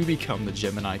 and the two become the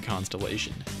Gemini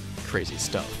constellation. Crazy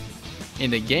stuff.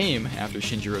 In the game, after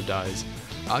Shinjiro dies,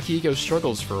 Akihiko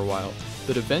struggles for a while,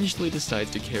 but eventually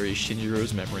decides to carry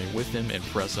Shinjiro's memory with him and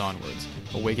press onwards,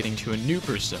 awakening to a new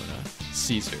persona,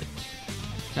 Caesar.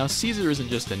 Now Caesar isn't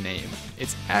just a name,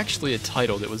 it's actually a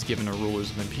title that was given to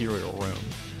rulers of Imperial Rome.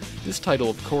 This title,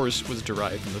 of course, was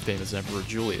derived from the famous Emperor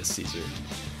Julius Caesar.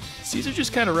 Caesar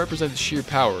just kind of represents sheer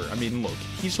power. I mean, look,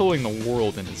 he's holding the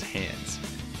world in his hands.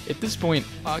 At this point,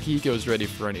 Akihiko is ready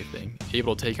for anything,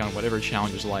 able to take on whatever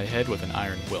challenges lie ahead with an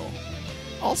iron will.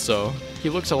 Also, he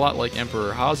looks a lot like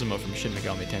Emperor Hazuma from Shin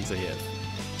Megami Tensei F.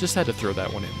 Just had to throw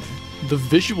that one in there. The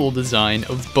visual design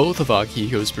of both of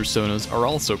Akihiko's personas are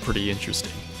also pretty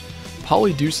interesting.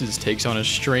 Polydeuces takes on a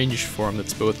strange form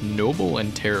that's both noble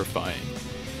and terrifying.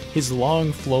 His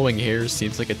long, flowing hair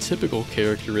seems like a typical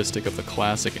characteristic of the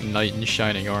classic knight in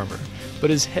shining armor, but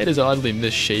his head is oddly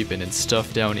misshapen and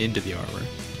stuffed down into the armor.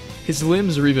 His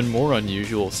limbs are even more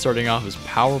unusual, starting off as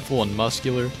powerful and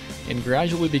muscular, and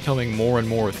gradually becoming more and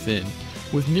more thin,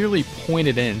 with nearly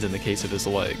pointed ends in the case of his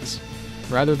legs.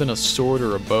 Rather than a sword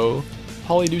or a bow,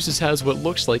 Polydeuces has what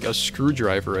looks like a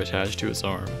screwdriver attached to his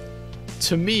arm.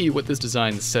 To me, what this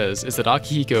design says is that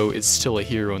Akihiko is still a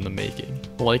hero in the making.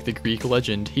 Like the Greek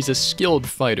legend, he's a skilled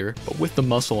fighter, but with the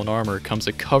muscle and armor comes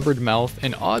a covered mouth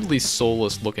and oddly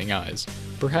soulless looking eyes,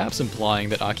 perhaps implying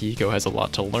that Akihiko has a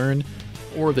lot to learn,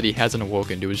 or that he hasn't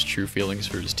awoken to his true feelings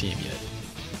for his team yet.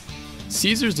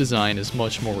 Caesar's design is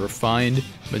much more refined,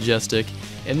 majestic,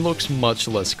 and looks much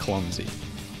less clumsy.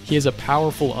 He has a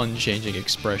powerful, unchanging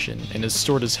expression, and his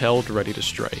sword is held ready to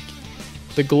strike.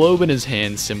 The globe in his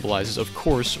hand symbolizes, of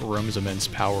course, Rome's immense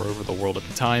power over the world at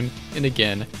the time, and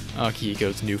again,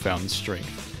 Akihiko's newfound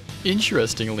strength.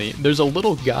 Interestingly, there's a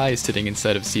little guy sitting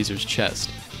inside of Caesar's chest.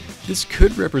 This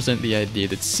could represent the idea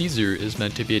that Caesar is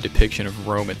meant to be a depiction of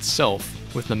Rome itself,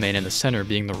 with the man in the center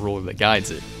being the ruler that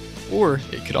guides it. Or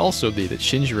it could also be that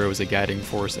Shinjiro is a guiding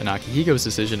force and Akihiko's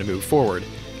decision to move forward,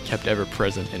 kept ever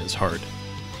present in his heart.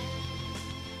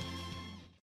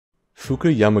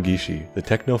 Fuuka Yamagishi, the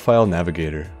Technophile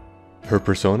Navigator. Her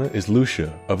persona is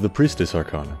Lucia of the Priestess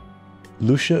Arcana.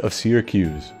 Lucia of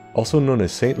Syracuse, also known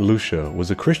as Saint Lucia, was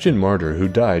a Christian martyr who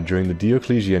died during the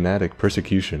Diocletianic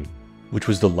persecution, which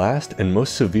was the last and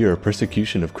most severe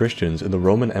persecution of Christians in the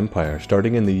Roman Empire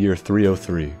starting in the year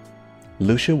 303.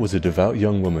 Lucia was a devout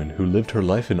young woman who lived her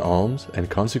life in alms and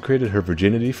consecrated her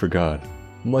virginity for God,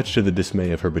 much to the dismay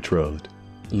of her betrothed.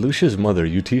 Lucia's mother,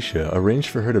 Eutychia, arranged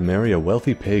for her to marry a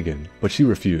wealthy pagan, but she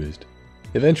refused.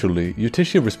 Eventually,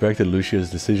 Eutychia respected Lucia's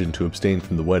decision to abstain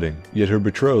from the wedding, yet her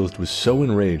betrothed was so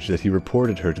enraged that he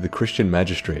reported her to the Christian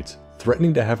magistrates,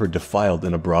 threatening to have her defiled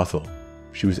in a brothel.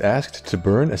 She was asked to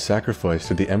burn a sacrifice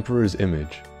to the emperor's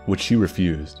image, which she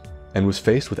refused, and was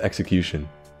faced with execution.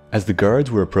 As the guards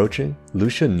were approaching,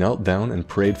 Lucia knelt down and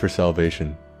prayed for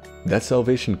salvation. That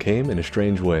salvation came in a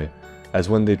strange way, as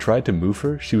when they tried to move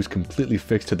her, she was completely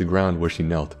fixed to the ground where she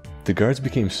knelt. The guards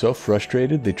became so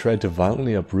frustrated they tried to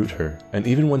violently uproot her, and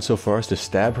even went so far as to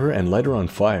stab her and light her on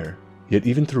fire. Yet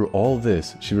even through all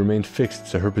this, she remained fixed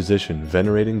to her position,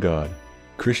 venerating God.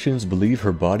 Christians believe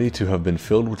her body to have been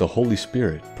filled with the Holy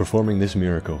Spirit, performing this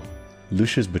miracle.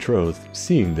 Lucia's betrothed,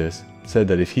 seeing this, said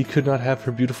that if he could not have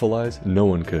her beautiful eyes, no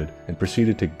one could, and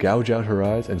proceeded to gouge out her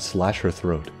eyes and slash her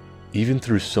throat. Even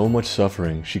through so much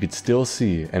suffering, she could still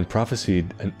see and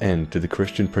prophesied an end to the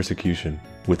Christian persecution.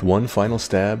 With one final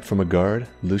stab from a guard,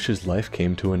 Lucia's life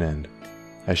came to an end.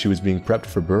 As she was being prepped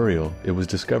for burial, it was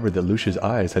discovered that Lucia's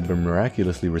eyes had been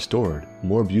miraculously restored,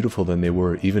 more beautiful than they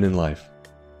were even in life.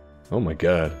 Oh my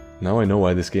god, now I know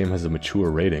why this game has a mature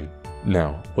rating.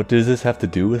 Now, what does this have to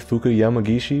do with Fuuka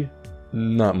Yamagishi?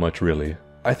 Not much really.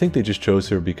 I think they just chose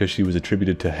her because she was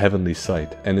attributed to heavenly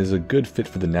sight and is a good fit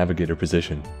for the navigator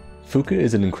position. Fuuka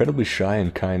is an incredibly shy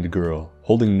and kind girl,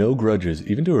 holding no grudges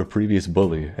even to her previous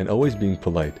bully and always being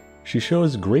polite. She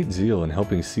shows great zeal in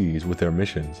helping Seas with their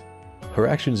missions. Her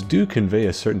actions do convey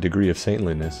a certain degree of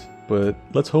saintliness, but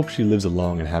let's hope she lives a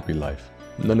long and happy life.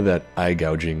 None of that eye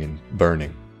gouging and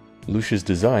burning. Lucia's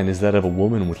design is that of a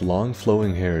woman with long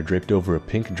flowing hair draped over a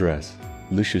pink dress.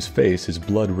 Lucia's face is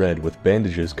blood red with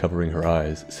bandages covering her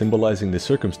eyes, symbolizing the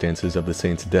circumstances of the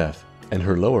saint's death, and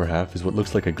her lower half is what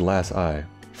looks like a glass eye.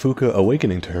 Fuuka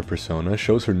awakening to her persona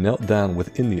shows her knelt down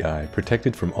within the eye,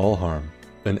 protected from all harm.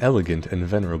 An elegant and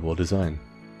venerable design.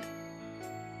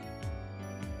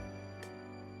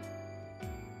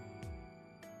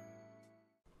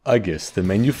 Aegis, the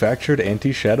manufactured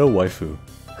anti-shadow waifu.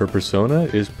 Her persona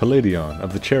is Palladion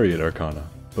of the Chariot Arcana,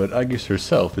 but Aegis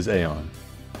herself is Aeon.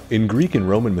 In Greek and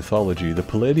Roman mythology, the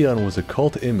Palladion was a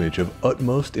cult image of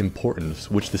utmost importance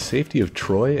which the safety of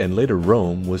Troy and later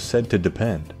Rome was said to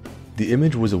depend. The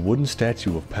image was a wooden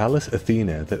statue of Pallas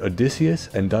Athena that Odysseus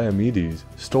and Diomedes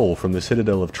stole from the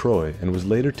citadel of Troy and was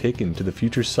later taken to the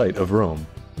future site of Rome.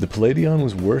 The Palladion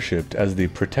was worshipped as the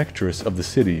protectress of the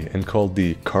city and called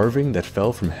the carving that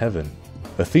fell from heaven.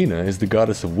 Athena is the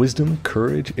goddess of wisdom,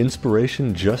 courage,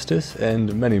 inspiration, justice,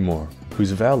 and many more,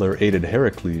 whose valor aided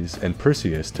Heracles and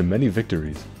Perseus to many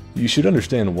victories. You should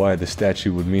understand why the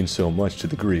statue would mean so much to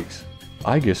the Greeks.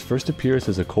 Aegis first appears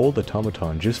as a cold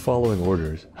automaton just following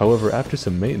orders. However, after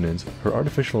some maintenance, her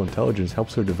artificial intelligence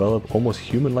helps her develop almost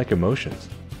human-like emotions.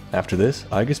 After this,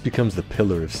 Aegis becomes the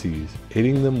Pillar of Seas,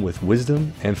 aiding them with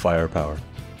wisdom and firepower.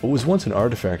 What was once an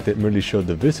artifact that merely showed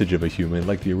the visage of a human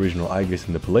like the original Aegis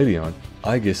in the Palladion,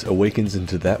 Aegis awakens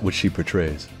into that which she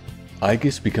portrays.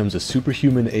 Aegis becomes a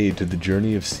superhuman aid to the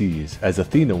journey of seas, as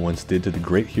Athena once did to the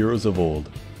great heroes of old.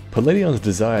 Palladion's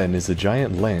design is a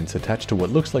giant lance attached to what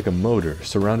looks like a motor,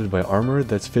 surrounded by armor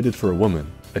that's fitted for a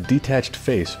woman. A detached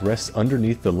face rests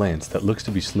underneath the lance that looks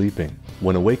to be sleeping.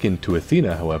 When awakened to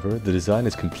Athena, however, the design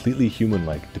is completely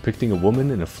human-like, depicting a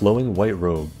woman in a flowing white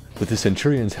robe, with a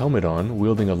centurion's helmet on,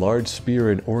 wielding a large spear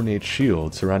and ornate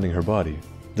shield surrounding her body.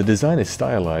 The design is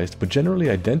stylized, but generally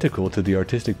identical to the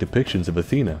artistic depictions of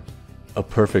Athena. A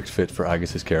perfect fit for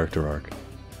Aegis's character arc.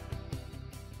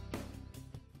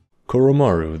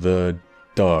 Koromaru, the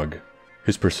dog.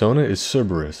 His persona is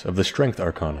Cerberus of the Strength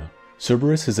Arcana.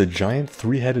 Cerberus is a giant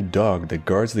three-headed dog that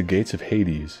guards the gates of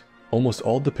Hades. Almost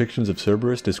all depictions of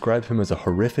Cerberus describe him as a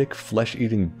horrific,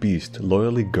 flesh-eating beast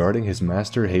loyally guarding his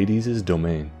master Hades'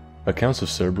 domain. Accounts of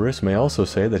Cerberus may also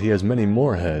say that he has many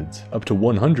more heads, up to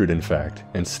 100 in fact,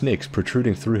 and snakes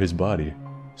protruding through his body.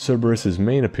 Cerberus'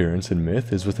 main appearance in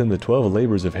myth is within the 12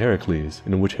 labors of Heracles,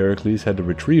 in which Heracles had to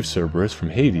retrieve Cerberus from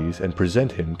Hades and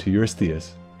present him to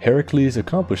Eurystheus. Heracles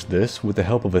accomplished this with the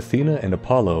help of Athena and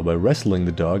Apollo by wrestling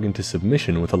the dog into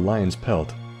submission with a lion's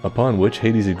pelt, upon which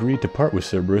Hades agreed to part with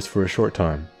Cerberus for a short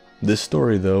time. This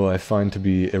story, though, I find to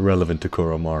be irrelevant to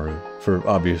Koromaru, for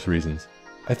obvious reasons.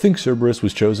 I think Cerberus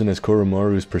was chosen as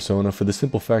Koromaru's persona for the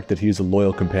simple fact that he is a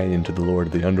loyal companion to the lord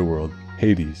of the underworld,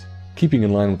 Hades, keeping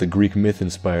in line with the Greek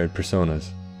myth-inspired personas.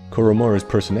 Koromaru's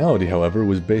personality, however,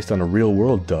 was based on a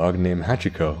real-world dog named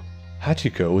Hachiko.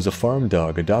 Hachiko was a farm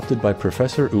dog adopted by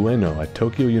Professor Ueno at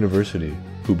Tokyo University,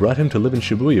 who brought him to live in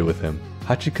Shibuya with him.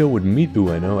 Hachiko would meet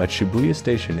Ueno at Shibuya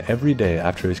Station every day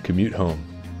after his commute home.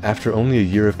 After only a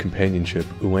year of companionship,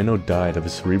 Ueno died of a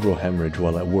cerebral hemorrhage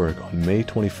while at work on May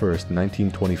 21,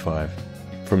 1925.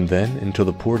 From then until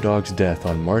the poor dog's death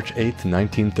on March 8,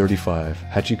 1935,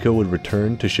 Hachiko would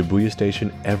return to Shibuya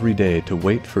Station every day to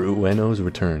wait for Ueno's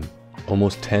return.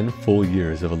 Almost 10 full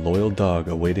years of a loyal dog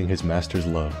awaiting his master's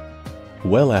love.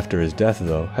 Well after his death,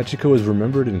 though, Hachiko is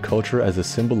remembered in culture as a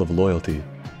symbol of loyalty.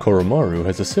 Koromaru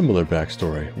has a similar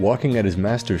backstory, walking at his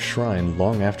master's shrine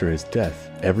long after his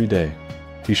death, every day.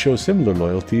 He shows similar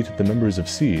loyalty to the members of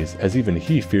Seas, as even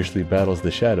he fiercely battles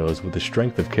the shadows with a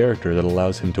strength of character that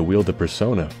allows him to wield a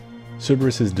persona.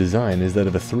 Cerberus' design is that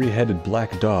of a three-headed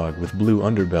black dog with blue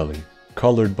underbelly,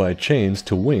 collared by chains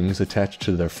to wings attached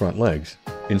to their front legs.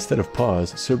 Instead of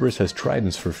paws, Cerberus has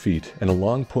tridents for feet, and a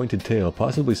long pointed tail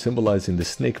possibly symbolizing the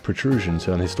snake protrusions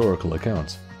on historical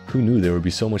accounts. Who knew there would be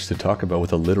so much to talk about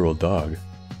with a literal dog?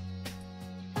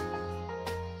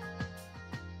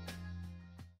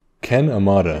 Ken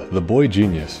Amada, the boy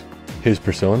genius. His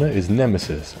persona is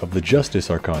Nemesis of the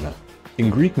Justice Arcana. In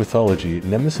Greek mythology,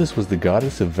 Nemesis was the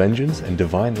goddess of vengeance and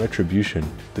divine retribution,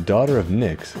 the daughter of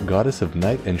Nyx, goddess of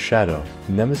night and shadow.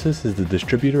 Nemesis is the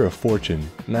distributor of fortune,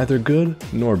 neither good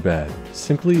nor bad,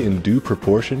 simply in due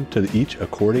proportion to each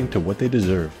according to what they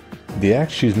deserve. The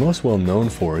act she's most well known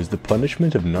for is the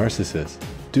punishment of Narcissus.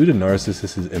 Due to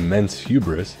Narcissus' immense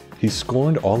hubris, he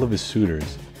scorned all of his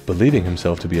suitors, believing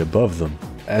himself to be above them.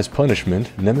 As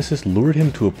punishment, Nemesis lured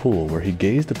him to a pool where he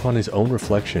gazed upon his own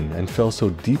reflection and fell so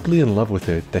deeply in love with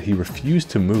it that he refused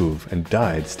to move and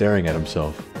died staring at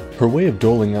himself. Her way of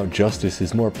doling out justice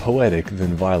is more poetic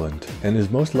than violent, and is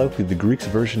most likely the Greeks'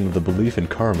 version of the belief in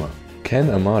karma. Ken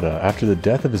Amada, after the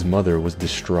death of his mother, was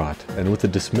distraught, and with the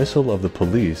dismissal of the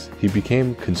police, he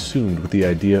became consumed with the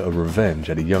idea of revenge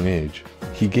at a young age.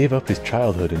 He gave up his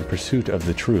childhood in pursuit of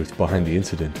the truth behind the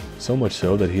incident, so much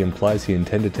so that he implies he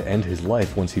intended to end his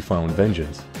life once he found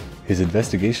vengeance. His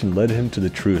investigation led him to the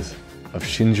truth of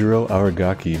Shinjiro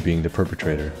Aragaki being the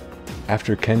perpetrator.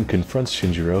 After Ken confronts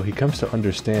Shinjiro, he comes to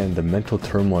understand the mental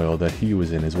turmoil that he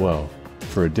was in as well,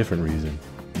 for a different reason.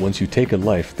 Once you take a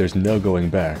life, there's no going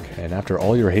back, and after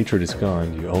all your hatred is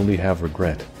gone, you only have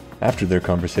regret. After their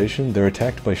conversation, they're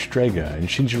attacked by Strega, and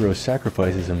Shinjiro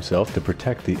sacrifices himself to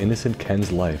protect the innocent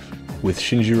Ken's life. With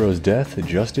Shinjiro's death,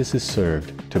 justice is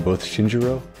served to both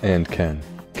Shinjiro and Ken.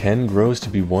 Ken grows to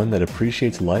be one that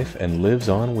appreciates life and lives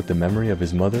on with the memory of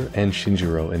his mother and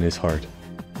Shinjiro in his heart.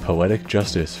 Poetic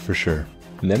justice for sure.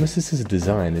 Nemesis'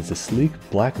 design is a sleek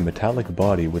black metallic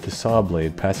body with a saw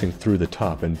blade passing through the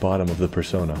top and bottom of the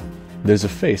persona. There's a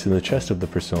face in the chest of the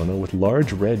persona with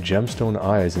large red gemstone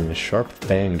eyes and a sharp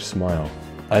fanged smile.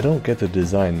 I don't get the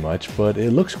design much, but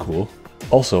it looks cool.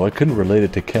 Also, I couldn't relate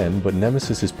it to Ken, but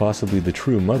Nemesis is possibly the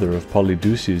true mother of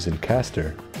Polydeuces and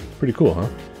Castor. Pretty cool, huh?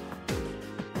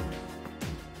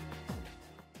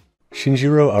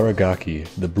 Shinjiro Aragaki,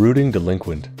 the brooding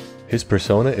delinquent. His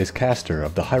persona is Castor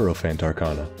of the Hierophant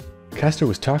Arcana. Castor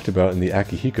was talked about in the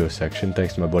Akihiko section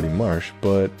thanks to my buddy Marsh,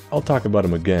 but I'll talk about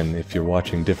him again if you're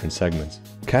watching different segments.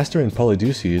 Castor and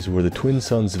Polydeuces were the twin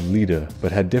sons of Leda,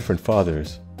 but had different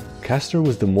fathers. Castor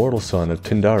was the mortal son of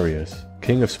Tyndareus,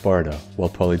 king of Sparta, while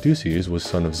Polydeuces was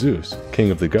son of Zeus, king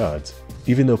of the gods.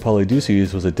 Even though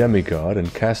Polydeuces was a demigod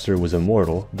and Castor was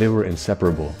immortal, they were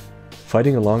inseparable.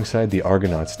 Fighting alongside the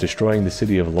Argonauts, destroying the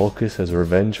city of Lolkis as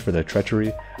revenge for their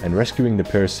treachery, and rescuing the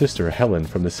pair's sister Helen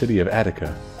from the city of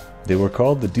Attica. They were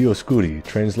called the Dioscuri,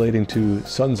 translating to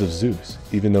Sons of Zeus,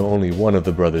 even though only one of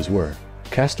the brothers were.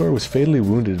 Castor was fatally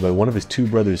wounded by one of his two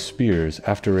brothers' spears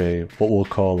after what we'll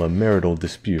call a marital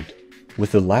dispute.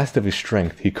 With the last of his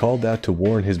strength, he called out to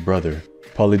warn his brother.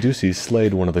 Polydeuces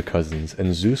slayed one of the cousins,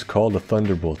 and Zeus called a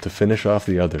thunderbolt to finish off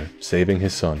the other, saving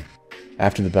his son.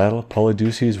 After the battle,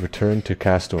 Polydeuces returned to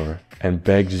Castor and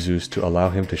begged Zeus to allow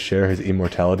him to share his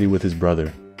immortality with his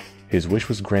brother. His wish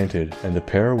was granted, and the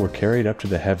pair were carried up to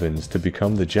the heavens to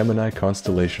become the Gemini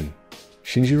constellation.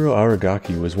 Shinjiro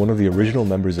Aragaki was one of the original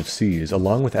members of SEAS,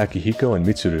 along with Akihiko and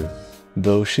Mitsuru.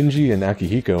 Though Shinji and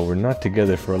Akihiko were not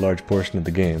together for a large portion of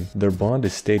the game, their bond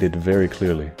is stated very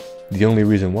clearly. The only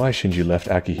reason why Shinji left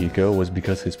Akihiko was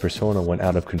because his persona went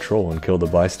out of control and killed a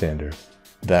bystander.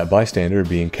 That bystander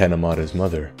being Ken Amada's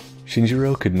mother.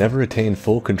 Shinjiro could never attain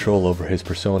full control over his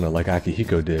persona like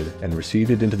Akihiko did, and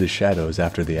receded into the shadows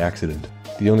after the accident.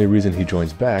 The only reason he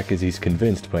joins back is he's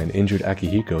convinced by an injured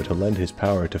Akihiko to lend his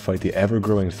power to fight the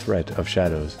ever-growing threat of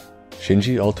shadows.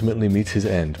 Shinji ultimately meets his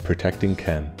end, protecting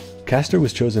Ken. Castor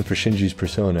was chosen for Shinji's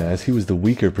persona as he was the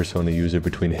weaker persona user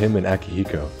between him and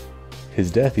Akihiko.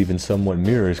 His death even somewhat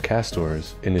mirrors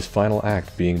Castor's, in his final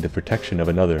act being the protection of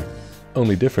another.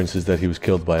 Only difference is that he was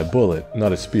killed by a bullet,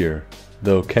 not a spear,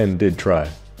 though Ken did try.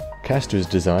 Castor's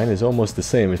design is almost the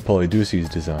same as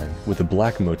Polydeuces' design, with a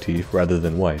black motif rather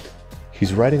than white.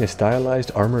 He's riding a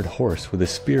stylized armored horse with a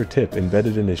spear tip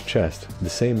embedded in his chest, the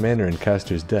same manner in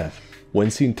Castor's death. When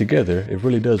seen together, it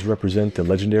really does represent the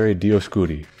legendary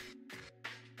Dioscuri.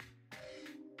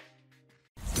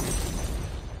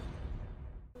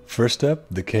 First up,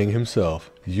 the king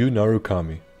himself, Yu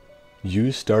Narukami.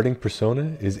 Yu's starting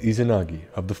persona is Izanagi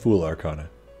of the Fool Arcana.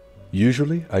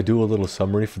 Usually, I do a little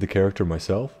summary for the character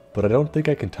myself, but I don't think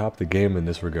I can top the game in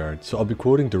this regard, so I'll be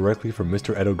quoting directly from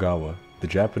Mr. Edogawa, the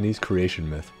Japanese creation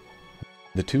myth.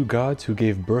 The two gods who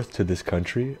gave birth to this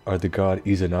country are the god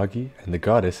Izanagi and the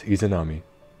goddess Izanami.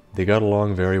 They got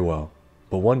along very well,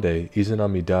 but one day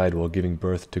Izanami died while giving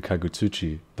birth to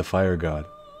Kagutsuchi, the fire god.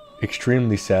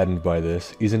 Extremely saddened by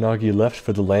this, Izanagi left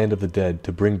for the land of the dead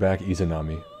to bring back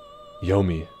Izanami.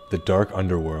 Yomi, the dark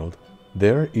underworld.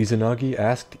 There, Izanagi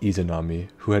asked Izanami,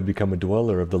 who had become a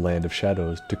dweller of the land of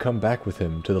shadows, to come back with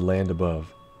him to the land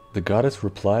above. The goddess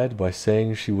replied by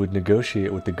saying she would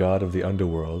negotiate with the god of the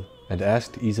underworld, and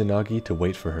asked Izanagi to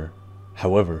wait for her.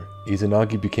 However,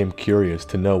 Izanagi became curious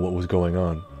to know what was going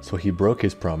on, so he broke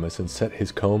his promise and set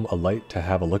his comb alight to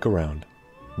have a look around.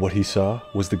 What he saw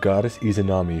was the goddess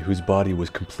Izanami, whose body was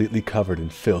completely covered in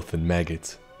filth and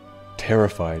maggots.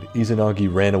 Terrified,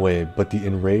 Izanagi ran away, but the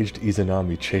enraged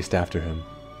Izanami chased after him.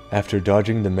 After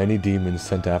dodging the many demons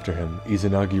sent after him,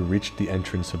 Izanagi reached the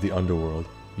entrance of the underworld,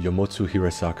 Yomotsu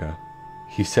Hirasaka.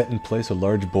 He set in place a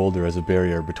large boulder as a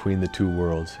barrier between the two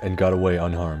worlds and got away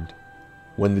unharmed.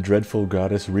 When the dreadful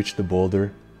goddess reached the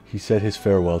boulder, he said his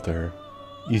farewell to her.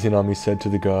 Izanami said to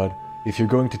the god, "If you're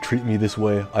going to treat me this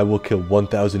way, I will kill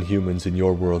 1,000 humans in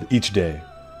your world each day."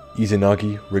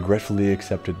 Izanagi regretfully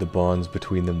accepted the bonds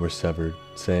between them were severed,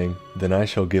 saying, "Then I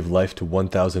shall give life to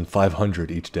 1,500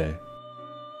 each day."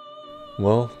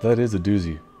 Well, that is a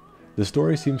doozy. The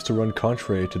story seems to run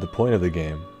contrary to the point of the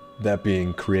game, that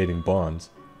being creating bonds,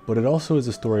 but it also is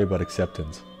a story about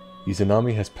acceptance.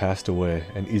 Izanami has passed away,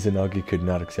 and Izanagi could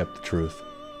not accept the truth.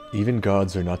 Even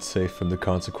gods are not safe from the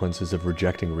consequences of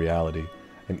rejecting reality,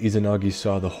 and Izanagi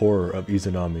saw the horror of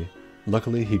Izanami.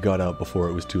 Luckily, he got out before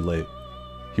it was too late.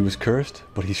 He was cursed,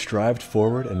 but he strived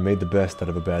forward and made the best out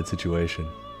of a bad situation.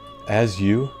 As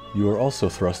you are also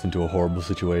thrust into a horrible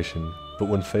situation, but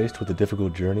when faced with a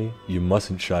difficult journey, you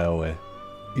mustn't shy away.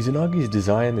 Izanagi's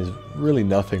design is really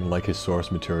nothing like his source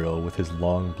material with his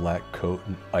long black coat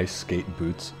and ice skate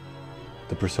boots.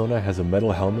 The persona has a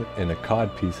metal helmet and a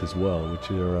cod piece as well,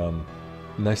 which are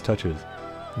nice touches.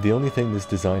 The only thing this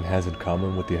design has in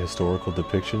common with the historical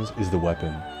depictions is the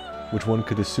weapon, which one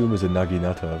could assume is a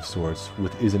naginata of sorts,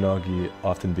 with Izanagi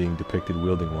often being depicted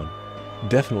wielding one.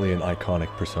 Definitely an iconic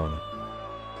persona.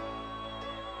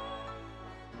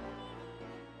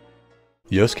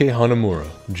 Yosuke Hanamura,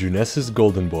 Junes's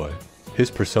golden boy.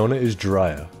 His persona is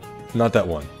Jiraiya. Not that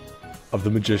one. Of the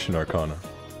Magician Arcana.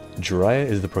 Jiraiya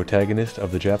is the protagonist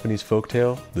of the Japanese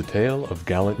folktale, The Tale of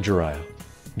Gallant Jiraiya.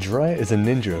 Jiraiya is a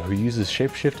ninja who uses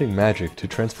shape-shifting magic to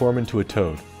transform into a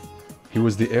toad. He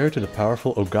was the heir to the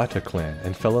powerful Ogata clan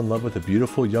and fell in love with a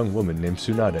beautiful young woman named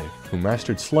Tsunade, who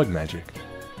mastered slug magic.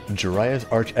 Jiraiya's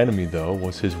arch-enemy, though,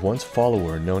 was his once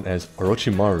follower known as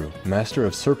Orochimaru, master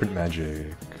of serpent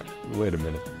magic. Wait a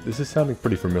minute, this is sounding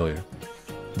pretty familiar.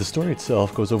 The story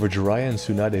itself goes over Jiraiya and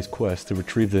Tsunade's quest to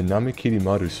retrieve the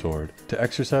Namikirimaru sword, to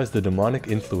exercise the demonic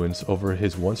influence over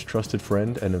his once trusted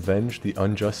friend and avenge the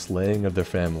unjust slaying of their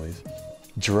families.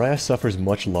 Jiraiya suffers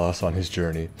much loss on his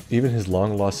journey, even his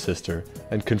long-lost sister,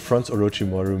 and confronts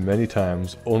Orochimaru many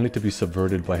times only to be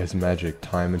subverted by his magic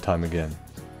time and time again.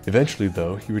 Eventually,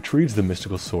 though, he retrieves the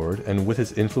mystical sword and with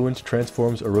his influence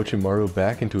transforms Orochimaru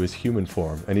back into his human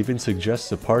form and even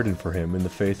suggests a pardon for him in the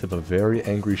face of a very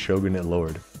angry shogunate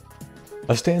lord.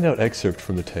 A standout excerpt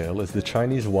from the tale is the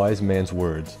Chinese wise man's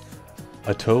words,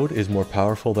 "A toad is more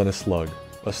powerful than a slug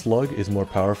is more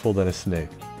powerful than a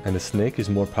snake is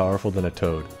more powerful than a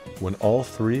toad. When all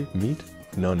three meet,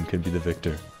 none can be the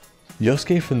victor."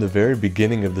 Yosuke from the very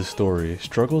beginning of the story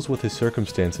struggles with his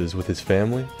circumstances with his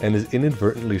family and is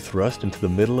inadvertently thrust into the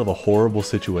middle of a horrible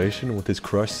situation with his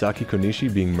crush Saki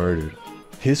Konishi being murdered.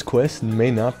 His quest may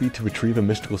not be to retrieve a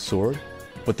mystical sword,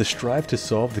 but the strive to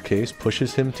solve the case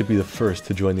pushes him to be the first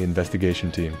to join the investigation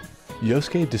team.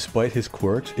 Yosuke, despite his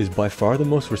quirks, is by far the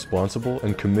most responsible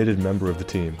and committed member of the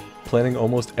team, planning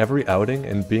almost every outing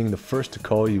and being the first to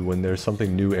call you when there's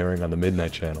something new airing on the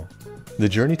Midnight Channel. The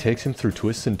journey takes him through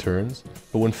twists and turns,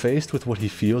 but when faced with what he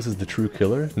feels is the true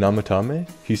killer, Namatame,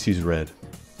 he sees red.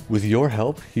 With your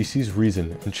help, he sees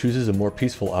reason and chooses a more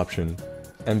peaceful option,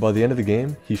 and by the end of the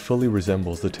game, he fully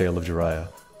resembles the tale of Jiraiya.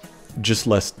 Just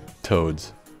less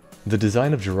toads. The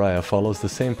design of Jiraiya follows the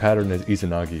same pattern as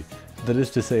Izanagi, that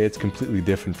is to say it's completely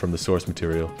different from the source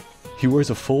material. He wears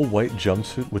a full white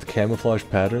jumpsuit with camouflage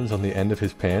patterns on the end of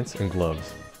his pants and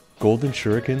gloves. Golden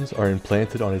shurikens are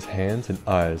implanted on his hands and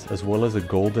eyes, as well as a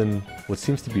golden, what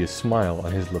seems to be a smile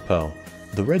on his lapel.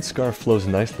 The red scarf flows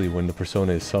nicely when the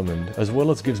persona is summoned, as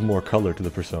well as gives more color to the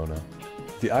persona.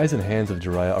 The eyes and hands of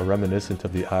Jiraiya are reminiscent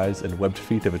of the eyes and webbed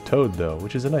feet of a toad though,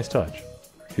 which is a nice touch.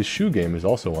 His shoe game is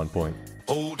also on point.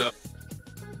 Hold up.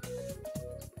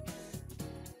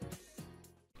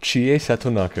 Chie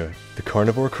Satonaka, the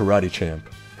carnivore karate champ.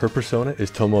 Her persona is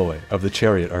Tomoe of the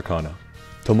Chariot Arcana.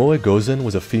 Tomoe Gozen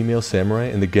was a female samurai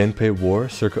in the Genpei War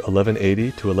circa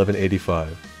 1180 to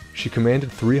 1185. She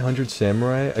commanded 300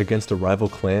 samurai against a rival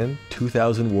clan,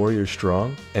 2,000 warriors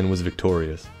strong, and was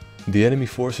victorious. The enemy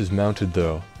forces mounted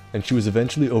though, and she was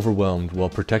eventually overwhelmed while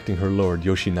protecting her lord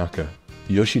Yoshinaka.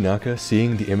 Yoshinaka,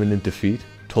 seeing the imminent defeat,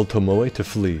 told Tomoe to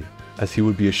flee, as he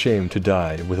would be ashamed to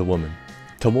die with a woman.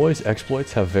 Tomoe's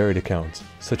exploits have varied accounts,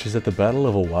 such as at the Battle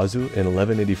of Owazu in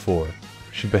 1184.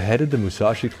 She beheaded the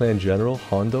Musashi clan general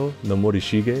Hondo no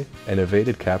Morishige and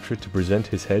evaded capture to present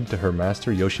his head to her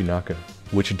master Yoshinaka,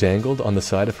 which dangled on the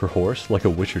side of her horse like a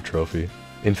Witcher trophy.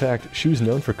 In fact, she was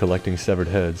known for collecting severed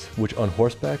heads, which on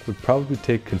horseback would probably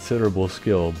take considerable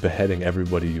skill beheading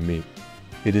everybody you meet.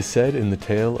 It is said in the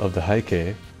tale of the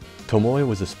Heike, Tomoe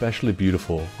was especially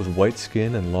beautiful, with white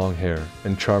skin and long hair,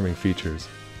 and charming features.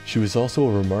 She was also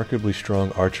a remarkably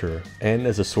strong archer, and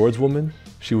as a swordswoman,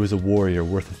 she was a warrior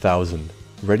worth 1,000,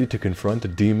 ready to confront a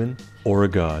demon or a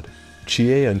god.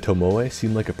 Chie and Tomoe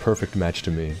seem like a perfect match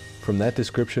to me. From that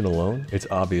description alone, it's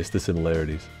obvious the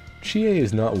similarities. Chie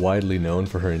is not widely known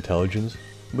for her intelligence,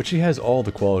 but she has all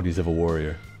the qualities of a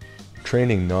warrior.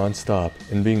 Training non-stop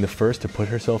and being the first to put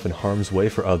herself in harm's way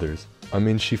for others. I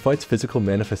mean, she fights physical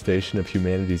manifestation of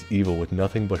humanity's evil with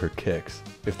nothing but her kicks.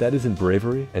 If that isn't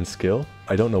bravery and skill,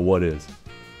 I don't know what is.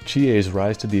 Chie's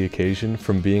rise to the occasion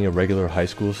from being a regular high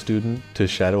school student to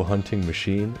shadow hunting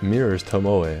machine mirrors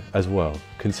Tomoe as well,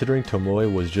 considering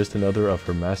Tomoe was just another of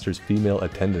her master's female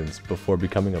attendants before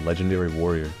becoming a legendary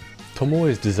warrior.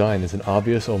 Tomoe's design is an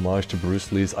obvious homage to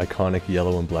Bruce Lee's iconic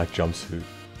yellow and black jumpsuit.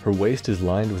 Her waist is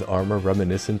lined with armor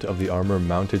reminiscent of the armor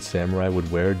mounted samurai would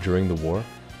wear during the war,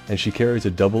 and she carries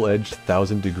a double-edged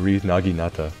 1000-degree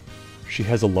naginata. She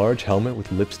has a large helmet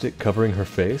with lipstick covering her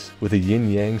face, with a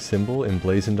yin-yang symbol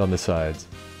emblazoned on the sides.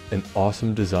 An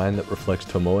awesome design that reflects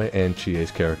Tomoe and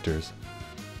Chie's characters.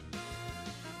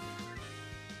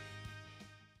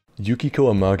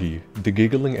 Yukiko Amagi, the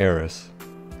Giggling Heiress.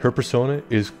 Her persona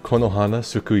is Konohana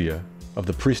Sakuya, of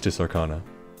the Priestess Arcana.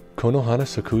 Konohana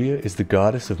Sakuya is the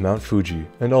goddess of Mount Fuji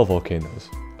and all volcanoes,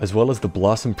 as well as the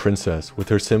Blossom Princess, with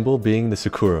her symbol being the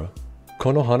Sakura.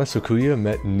 Konohana Sakuya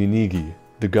met Ninigi,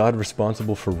 the god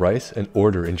responsible for rice and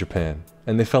order in Japan,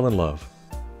 and they fell in love.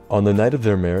 On the night of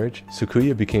their marriage,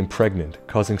 Sakuya became pregnant,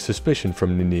 causing suspicion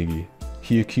from Ninigi.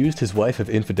 He accused his wife of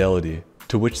infidelity,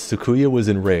 to which Sakuya was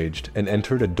enraged and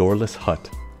entered a doorless hut.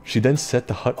 She then set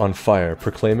the hut on fire,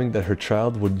 proclaiming that her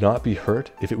child would not be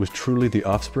hurt if it was truly the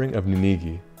offspring of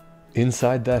Ninigi.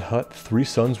 Inside that hut, 3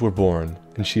 sons were born,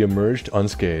 and she emerged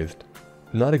unscathed.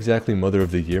 Not exactly Mother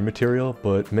of the Year material,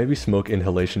 but maybe smoke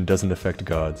inhalation doesn't affect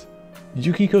gods.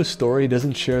 Yukiko's story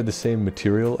doesn't share the same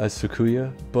material as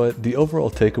Sakuya, but the overall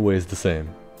takeaway is the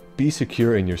same. Be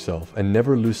secure in yourself and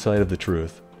never lose sight of the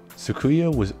truth.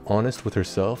 Sakuya was honest with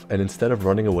herself and instead of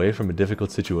running away from a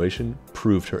difficult situation,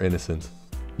 proved her innocence.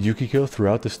 Yukiko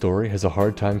throughout the story has a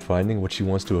hard time finding what she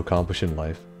wants to accomplish in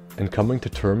life, and coming to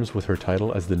terms with her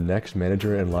title as the next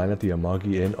manager in line at the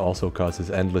Amagi Inn also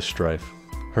causes endless strife.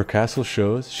 Her castle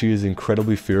shows she is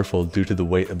incredibly fearful due to the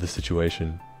weight of the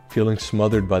situation, feeling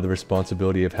smothered by the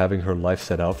responsibility of having her life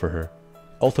set out for her.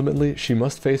 Ultimately, she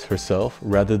must face herself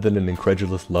rather than an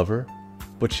incredulous lover,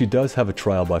 but she does have a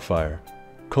trial by fire.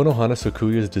 Konohana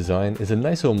Sakuya's design is a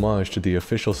nice homage to the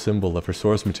official symbol of her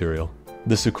source material.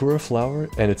 The sakura flower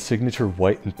and its signature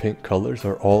white and pink colors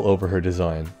are all over her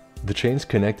design. The chains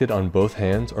connected on both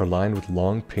hands are lined with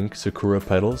long pink sakura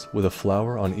petals with a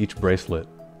flower on each bracelet.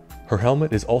 Her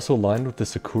helmet is also lined with the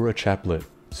sakura chaplet.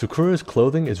 Sakura's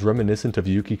clothing is reminiscent of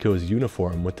Yukiko's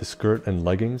uniform with the skirt and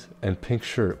leggings and pink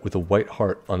shirt with a white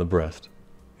heart on the breast.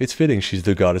 It's fitting she's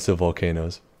the goddess of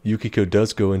volcanoes. Yukiko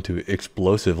does go into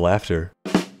explosive laughter.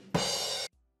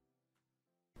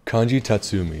 Kanji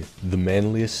Tatsumi, the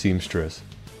manliest seamstress.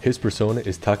 His persona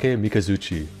is Take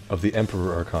Mikazuchi of the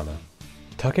Emperor Arcana.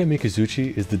 Take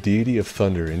Mikazuchi is the deity of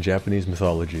thunder in Japanese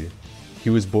mythology. He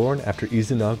was born after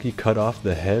Izanagi cut off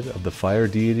the head of the fire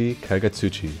deity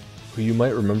Kaigatsuchi, who you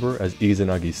might remember as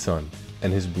Izanagi's son,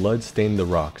 and his blood stained the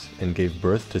rocks and gave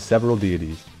birth to several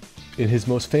deities. In his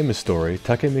most famous story,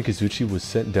 Take Mikazuchi was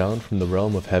sent down from the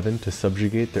realm of heaven to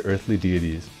subjugate the earthly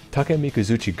deities. Take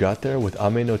Mikazuchi got there with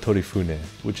Ame no Torifune,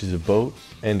 which is a boat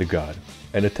and a god,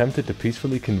 and attempted to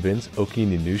peacefully convince Oki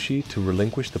Ninushi to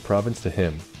relinquish the province to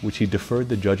him, which he deferred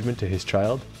the judgment to his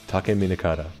child, Take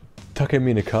Minakata. Take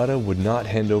Minakata would not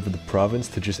hand over the province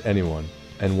to just anyone,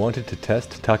 and wanted to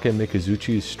test Take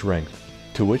Mikazuchi's strength,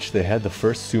 to which they had the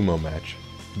first sumo match.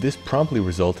 This promptly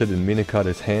resulted in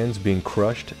Minakata's hands being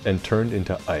crushed and turned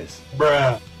into ice.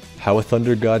 Bruh. How a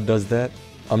thunder god does that?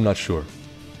 I'm not sure.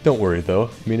 Don't worry though,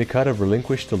 Minakata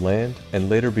relinquished the land and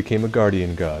later became a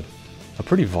guardian god. A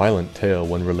pretty violent tale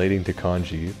when relating to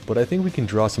kanji, but I think we can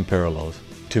draw some parallels.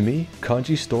 To me,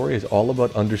 Kanji's story is all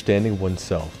about understanding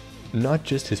oneself, not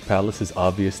just his palace's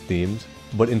obvious themes,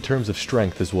 but in terms of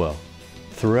strength as well.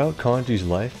 Throughout Kanji's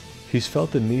life, he's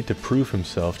felt the need to prove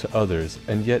himself to others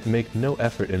and yet make no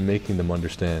effort in making them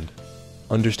understand.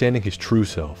 Understanding his true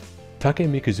self. Take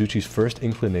Mikazuchi's first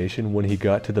inclination when he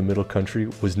got to the Middle Country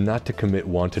was not to commit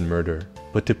wanton murder,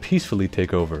 but to peacefully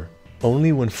take over.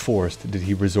 Only when forced did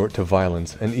he resort to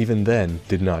violence, and even then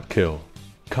did not kill.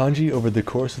 Kanji over the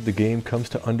course of the game comes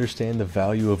to understand the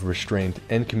value of restraint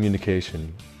and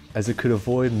communication. as it could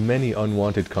avoid many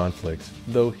unwanted conflicts,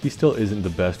 though he still isn't the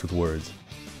best with words.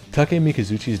 Take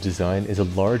Mikazuchi's design is a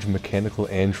large mechanical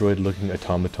android-looking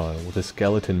automaton with a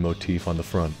skeleton motif on the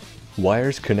front.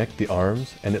 Wires connect the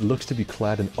arms, and it looks to be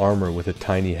clad in armor with a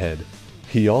tiny head.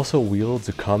 He also wields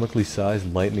a comically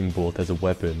sized lightning bolt as a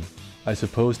weapon, I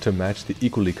suppose to match the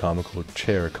equally comical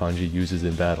chair Kanji uses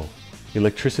in battle.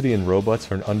 Electricity and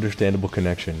robots are an understandable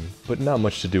connection, but not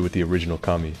much to do with the original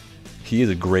Kami. He is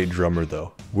a great drummer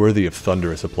though, worthy of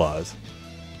thunderous applause.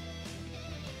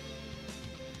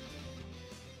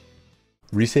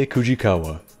 Rise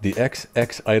Kujikawa, the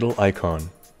ex-idol icon.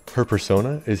 Her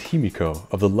persona is Himiko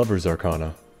of the Lover's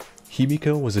Arcana.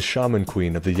 Himiko was a shaman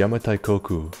queen of the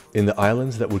Yamataikoku in the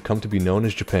islands that would come to be known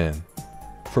as Japan.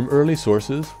 From early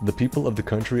sources, the people of the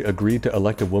country agreed to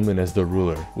elect a woman as their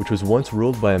ruler, which was once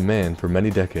ruled by a man for many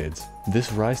decades.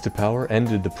 This rise to power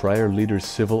ended the prior leader's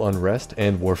civil unrest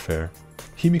and warfare.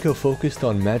 Himiko focused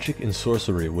on magic and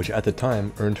sorcery, which at the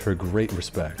time earned her great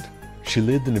respect. She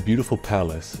lived in a beautiful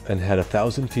palace and had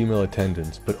 1,000 female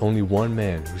attendants, but only one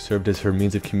man who served as her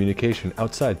means of communication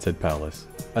outside said palace,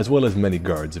 as well as many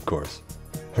guards, of course.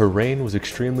 Her reign was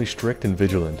extremely strict and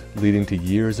vigilant, leading to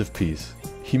years of peace.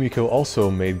 Himiko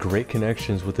also made great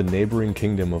connections with the neighboring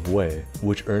kingdom of Wei,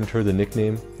 which earned her the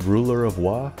nickname Ruler of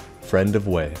Wa, Friend of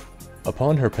Wei.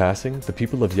 Upon her passing, the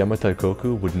people of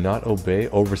Yamataikoku would not obey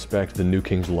or respect the new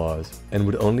king's laws, and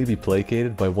would only be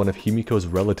placated by one of Himiko's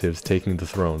relatives taking the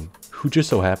throne, who just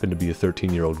so happened to be a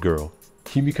 13-year-old girl.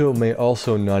 Himiko may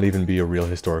also not even be a real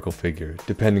historical figure,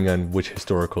 depending on which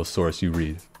historical source you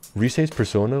read. Risei's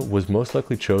persona was most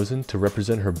likely chosen to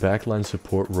represent her backline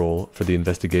support role for the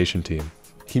investigation team.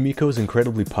 Himiko's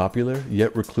incredibly popular,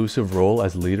 yet reclusive role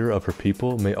as leader of her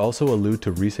people may also allude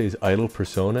to Risei's idol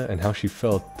persona and how she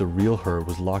felt the real her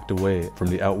was locked away from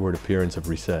the outward appearance of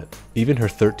Reset. Even her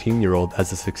 13-year-old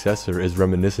as a successor is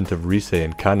reminiscent of Risei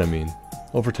and Kanamin.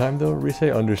 Over time though,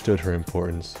 Risei understood her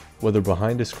importance. Whether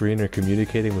behind a screen or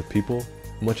communicating with people,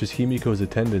 much as Himiko's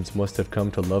attendants must have come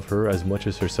to love her as much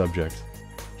as her subjects.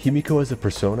 Himiko as a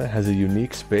persona has a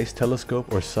unique space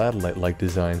telescope or satellite-like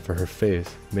design for her face,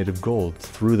 made of gold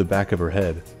through the back of her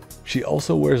head. She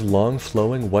also wears long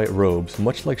flowing white robes,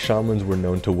 much like shamans were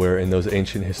known to wear in those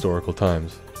ancient historical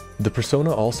times. The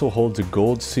persona also holds a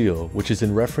gold seal, which is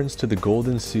in reference to the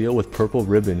golden seal with purple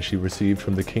ribbon she received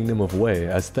from the kingdom of Wei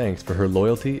as thanks for her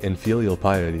loyalty and filial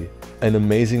piety. An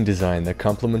amazing design that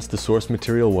complements the source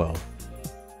material well.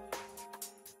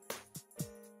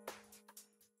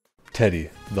 Teddy,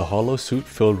 the hollow suit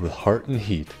filled with heart and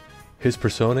heat. His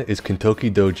persona is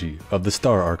Kintoki Doji of the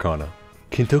Star Arcana.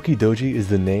 Kintoki Doji is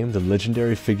the name the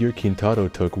legendary figure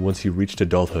Kintaro took once he reached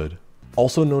adulthood.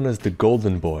 Also known as the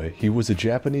Golden Boy, he was a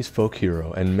Japanese folk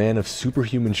hero and man of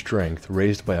superhuman strength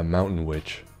raised by a mountain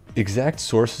witch. Exact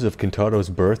sources of Kintaro's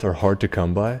birth are hard to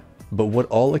come by, but what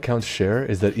all accounts share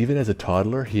is that even as a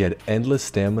toddler he had endless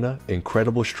stamina,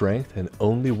 incredible strength, and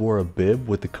only wore a bib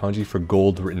with the kanji for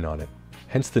gold written on it.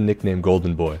 Hence the nickname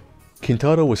Golden Boy.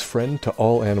 Kintaro was friend to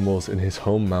all animals in his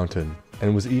home mountain,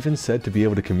 and was even said to be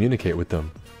able to communicate with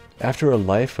them. After a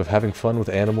life of having fun with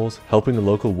animals, helping the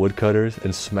local woodcutters,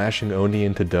 and smashing Oni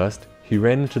into dust, he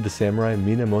ran into the samurai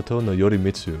Minamoto no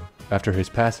Yorimitsu after his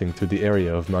passing through the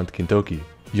area of Mount Kintoki.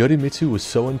 Yorimitsu was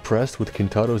so impressed with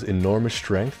Kintaro's enormous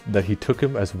strength that he took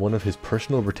him as one of his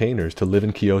personal retainers to live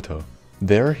in Kyoto.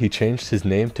 There, he changed his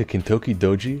name to Kintoki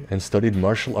Doji and studied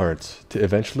martial arts to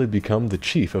eventually become the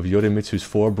chief of Yorimitsu's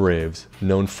 4 braves,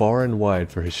 known far and wide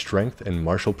for his strength and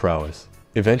martial prowess.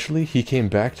 Eventually, he came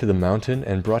back to the mountain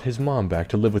and brought his mom back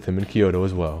to live with him in Kyoto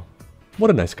as well.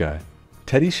 What a nice guy.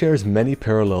 Teddy shares many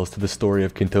parallels to the story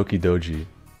of Kintoki Doji.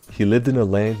 He lived in a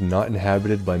land not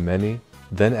inhabited by many,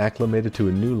 then acclimated to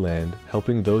a new land,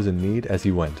 helping those in need as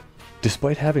he went.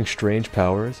 Despite having strange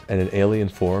powers and an alien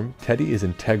form, Teddy is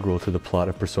integral to the plot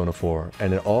of Persona 4,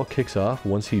 and it all kicks off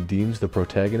once he deems the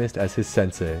protagonist as his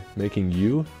sensei, making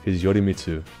you his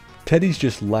Yorimitsu. Teddy's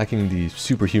just lacking the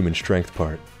superhuman strength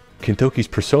part. Kintoki's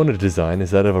persona design is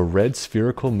that of a red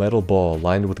spherical metal ball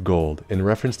lined with gold, in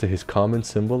reference to his common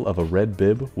symbol of a red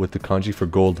bib with the kanji for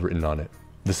gold written on it.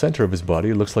 The center of his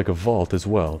body looks like a vault as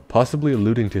well, possibly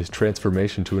alluding to his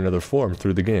transformation to another form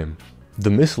through the game. The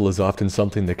missile is often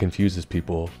something that confuses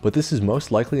people, but this is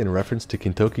most likely in reference to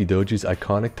Kintoki Doji's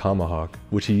iconic tomahawk,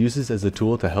 which he uses as a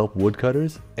tool to help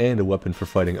woodcutters and a weapon for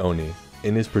fighting Oni.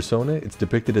 In his persona, it's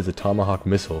depicted as a tomahawk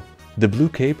missile. The blue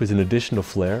cape is an additional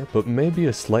flare, but may be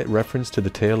a slight reference to the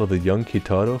tale of the young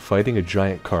Kitaro fighting a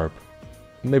giant carp.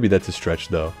 Maybe that's a stretch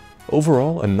though.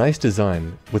 Overall, a nice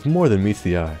design, with more than meets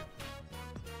the eye.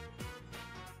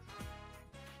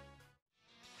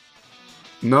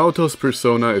 Naoto's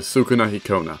persona is Sukuna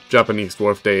Hikona, Japanese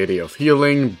dwarf deity of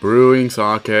healing, brewing,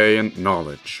 sake, and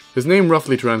knowledge. His name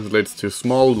roughly translates to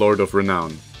Small Lord of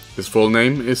Renown. His full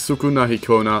name is Sukuna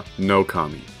Hikona no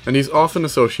Kami, and he's often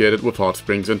associated with hot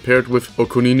springs and paired with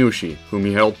Okuninushi, whom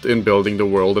he helped in building the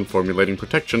world and formulating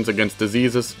protections against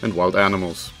diseases and wild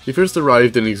animals. He first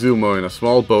arrived in Izumo in a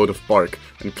small boat of bark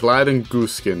and clad in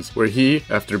goose skins, where he,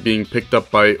 after being picked up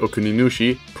by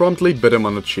Okuninushi, promptly bit him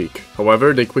on the cheek.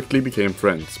 However, they quickly became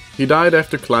friends. He died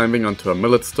after climbing onto a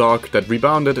millet stalk that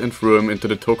rebounded and threw him into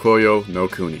the Tokoyo no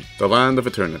Kuni, the land of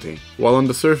eternity. While on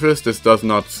the surface this does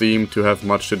not seem to have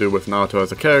much to do with Naoto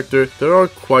as a character, there are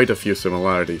quite a few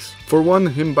similarities. For one,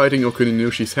 him biting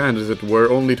Okuninushi's hand as it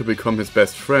were only to become his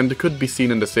best friend could be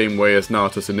seen in the same way as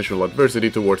Naoto's initial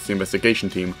adversity towards the investigation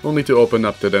team, only to open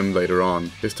up to them later on.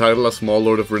 His title as Small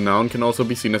Lord of Renown can also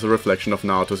be seen as a reflection of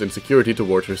Naoto's insecurity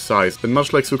towards her size, and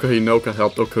much like Tsukahinoka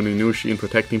helped Okuninushi in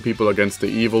protecting people against the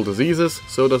evil diseases,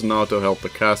 so does Naoto help the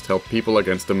cast help people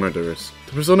against the murderers.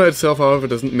 The persona itself, however,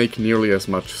 doesn't make nearly as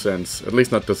much sense, at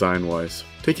least not design-wise.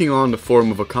 Taking on the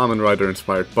form of a Kamen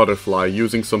Rider-inspired butterfly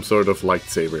using some sort of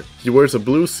lightsaber. He wears a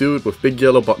blue suit with big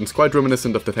yellow buttons quite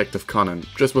reminiscent of Detective Conan,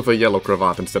 just with a yellow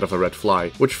cravat instead of a red fly,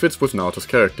 which fits with Naoto's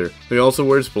character. He also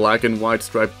wears black and white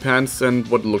striped pants and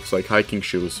what looks like hiking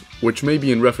shoes, which may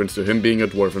be in reference to him being a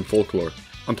dwarf in folklore.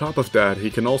 On top of that, he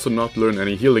can also not learn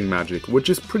any healing magic, which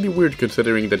is pretty weird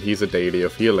considering that he's a deity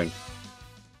of healing.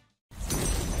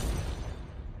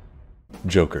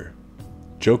 Joker.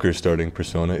 Joker's starting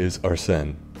persona is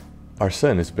Arsène.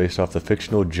 Arsène is based off the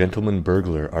fictional gentleman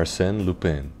burglar Arsène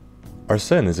Lupin.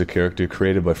 Arsène is a character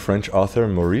created by French author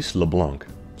Maurice Leblanc.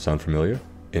 Sound familiar?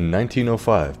 In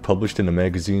 1905, published in the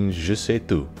magazine Je sais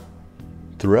tout.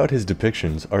 Throughout his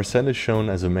depictions, Arsène is shown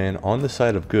as a man on the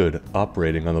side of good,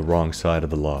 operating on the wrong side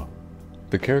of the law.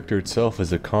 The character itself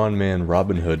is a con man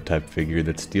Robin Hood type figure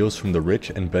that steals from the rich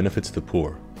and benefits the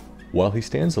poor. While he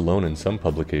stands alone in some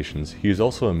publications, he is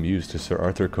also a muse to Sir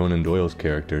Arthur Conan Doyle's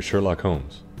character Sherlock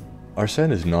Holmes.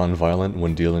 Arsène is non-violent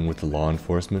when dealing with the law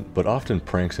enforcement, but often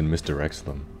pranks and misdirects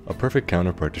them, a perfect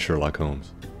counterpart to Sherlock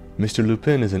Holmes. Mr.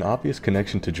 Lupin is an obvious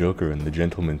connection to Joker in the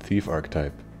gentleman thief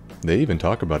archetype. They even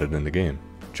talk about it in the game.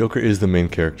 Joker is the main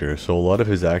character, so a lot of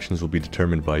his actions will be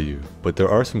determined by you, but there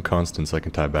are some constants I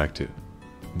can tie back to.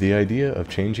 The idea of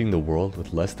changing the world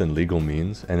with less than legal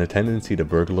means, and a tendency to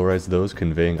burglarize those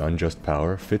conveying unjust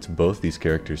power, fits both these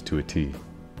characters to a T.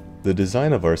 The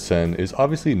design of Arsène is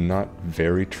obviously not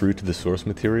very true to the source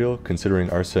material, considering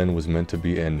Arsène was meant to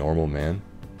be a normal man,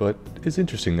 but is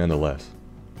interesting nonetheless.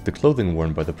 The clothing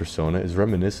worn by the persona is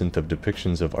reminiscent of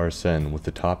depictions of Arsène with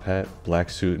the top hat, black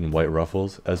suit and white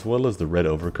ruffles, as well as the red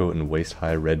overcoat and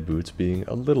waist-high red boots being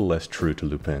a little less true to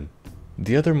Lupin.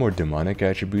 The other more demonic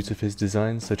attributes of his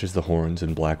design, such as the horns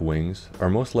and black wings, are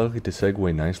most likely to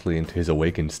segue nicely into his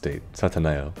awakened state,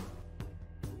 Satanael.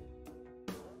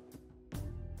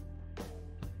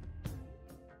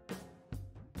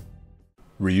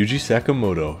 Ryuji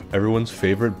Sakamoto, everyone's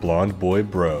favorite blonde boy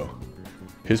bro.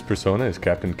 His persona is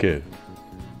Captain Kidd.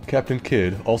 Captain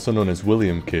Kidd, also known as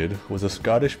William Kidd, was a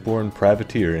Scottish-born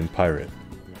privateer and pirate.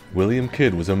 William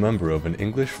Kidd was a member of an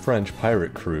English-French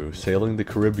pirate crew sailing the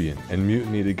Caribbean and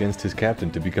mutinied against his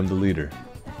captain to become the leader.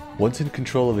 Once in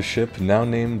control of a ship now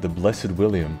named the Blessed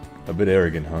William, a bit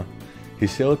arrogant, huh? He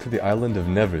sailed to the island of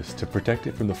Nevis to protect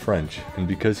it from the French, and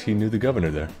because he knew the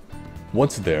governor there.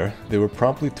 Once there, they were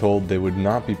promptly told they would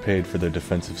not be paid for their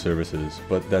defensive services,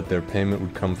 but that their payment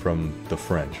would come from the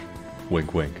French.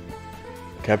 Wink wink.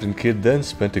 Captain Kidd then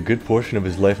spent a good portion of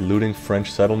his life looting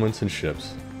French settlements and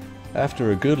ships.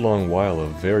 After a good long while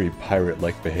of very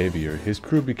pirate-like behavior, his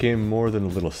crew became more than a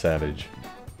little savage.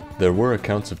 There were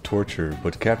accounts of torture,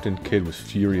 but Captain Kidd was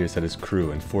furious at his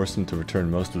crew and forced them to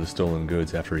return most of the stolen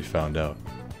goods after he found out.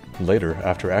 Later,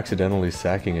 after accidentally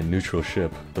sacking a neutral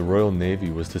ship, the Royal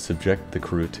Navy was to subject the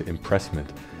crew to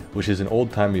impressment, which is an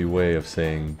old-timey way of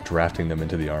saying drafting them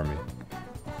into the army.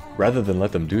 Rather than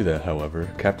let them do that, however,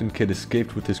 Captain Kidd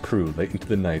escaped with his crew late into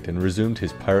the night and resumed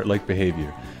his pirate-like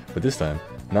behavior, but this time,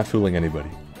 not fooling anybody.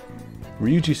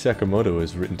 Ryuji Sakamoto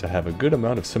is written to have a good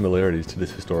amount of similarities to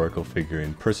this historical figure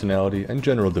in personality and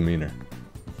general demeanor.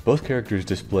 Both characters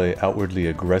display outwardly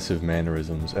aggressive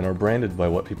mannerisms and are branded by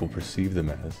what people perceive them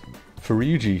as. For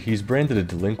Ryuji, he's branded a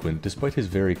delinquent despite his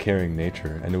very caring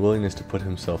nature and a willingness to put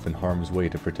himself in harm's way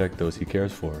to protect those he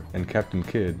cares for, and Captain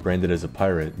Kidd branded as a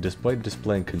pirate despite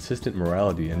displaying consistent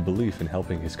morality and belief in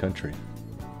helping his country.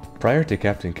 Prior to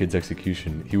Captain Kidd's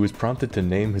execution, he was prompted to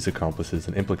name his accomplices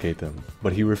and implicate them,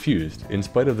 but he refused, in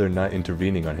spite of their not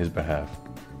intervening on his behalf.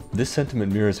 This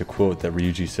sentiment mirrors a quote that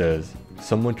Ryuji says,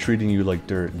 "Someone treating you like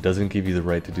dirt doesn't give you the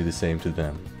right to do the same to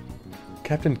them."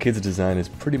 Captain Kid's design is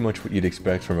pretty much what you'd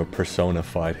expect from a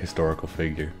personified historical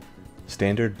figure.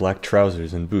 Standard black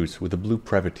trousers and boots with a blue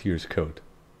privateer's coat.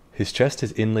 His chest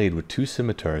is inlaid with 2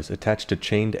 scimitars attached to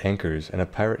chained anchors, and a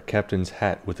pirate captain's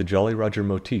hat with a Jolly Roger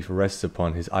motif rests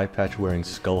upon his eye-patch-wearing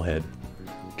skull head.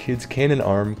 Kid's cannon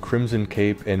arm, crimson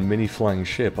cape, and mini flying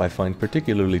ship I find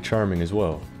particularly charming as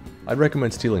well. I'd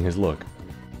recommend stealing his look.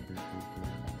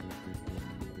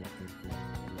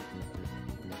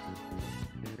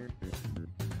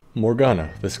 Morgana,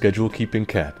 the schedule-keeping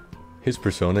cat. His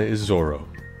persona is Zorro.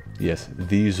 Yes,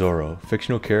 the Zorro,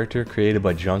 fictional character created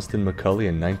by Johnston McCulley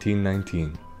in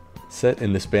 1919. Set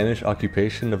in the Spanish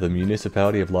occupation of the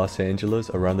municipality of Los Angeles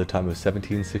around the time of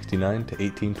 1769 to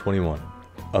 1821.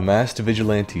 A masked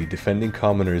vigilante defending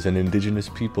commoners and indigenous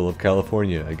people of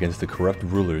California against the corrupt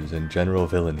rulers and general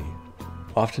villainy.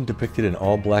 Often depicted in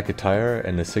all-black attire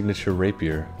and a signature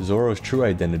rapier, Zorro's true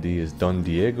identity is Don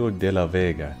Diego de la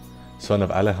Vega, son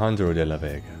of Alejandro de la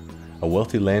Vega, a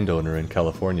wealthy landowner in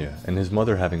California, and his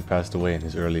mother having passed away in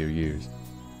his earlier years.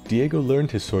 Diego learned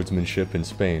his swordsmanship in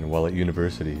Spain while at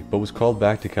university, but was called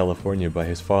back to California by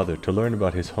his father to learn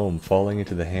about his home falling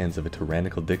into the hands of a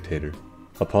tyrannical dictator.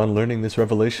 Upon learning this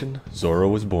revelation,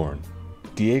 Zorro was born.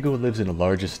 Diego lives in a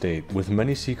large estate with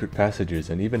many secret passages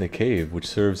and even a cave which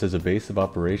serves as a base of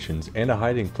operations and a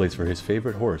hiding place for his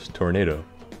favorite horse, Tornado.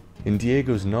 In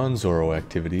Diego's non-Zorro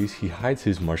activities, he hides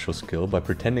his martial skill by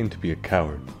pretending to be a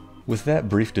coward. With that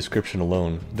brief description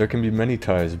alone, there can be many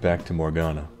ties back to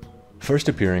Morgana. First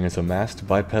appearing as a masked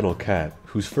bipedal cat,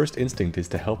 whose first instinct is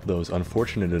to help those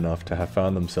unfortunate enough to have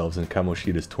found themselves in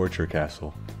Kamoshida's torture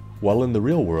castle. While in the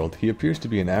real world, he appears to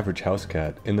be an average house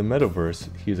cat, in the metaverse,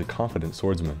 he is a confident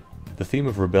swordsman. The theme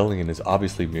of rebellion is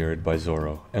obviously mirrored by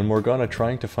Zorro, and Morgana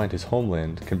trying to find his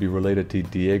homeland can be related to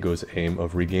Diego's aim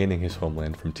of regaining his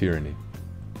homeland from tyranny.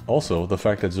 Also, the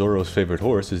fact that Zorro's favorite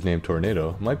horse is named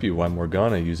Tornado might be why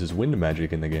Morgana uses wind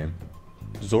magic in the game.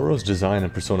 Zorro's design in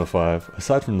Persona 5,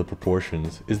 aside from the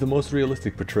proportions, is the most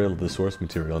realistic portrayal of the source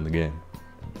material in the game.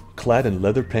 Clad in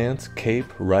leather pants, cape,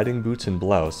 riding boots and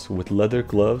blouse, with leather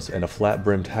gloves and a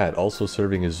flat-brimmed hat also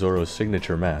serving as Zorro's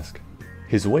signature mask.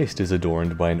 His waist is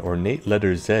adorned by an ornate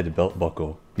letter Z belt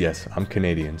buckle. Yes, I'm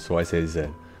Canadian, so I say Z.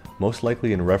 Most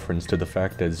likely in reference to the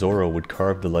fact that Zorro would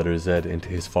carve the letter Z into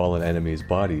his fallen enemies'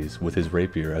 bodies with his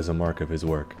rapier as a mark of his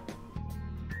work.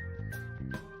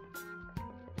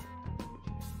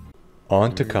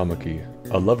 On to Kamaki,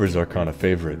 a Lover's Arcana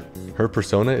favorite. Her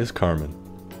persona is Carmen.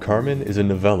 Carmen is a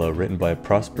novella written by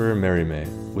Prosper Mérimée,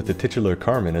 with the titular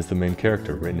Carmen as the main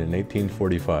character, written in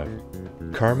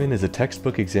 1845. Carmen is a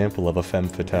textbook example of a femme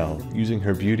fatale, using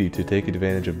her beauty to take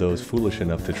advantage of those foolish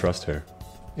enough to trust her.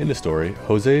 In the story,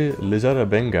 Jose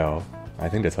Lizarrabengao, I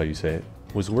think that's how you say it,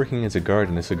 was working as a guard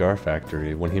in a cigar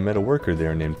factory when he met a worker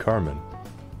there named Carmen.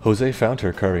 Jose found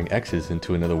her carving X's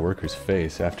into another worker's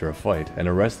face after a fight and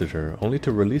arrested her, only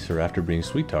to release her after being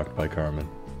sweet-talked by Carmen.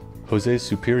 Jose's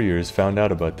superiors found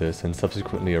out about this and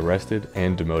subsequently arrested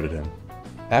and demoted him.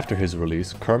 After his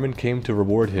release, Carmen came to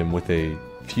reward him with a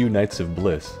few nights of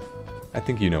bliss. I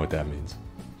think you know what that means.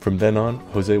 From then on,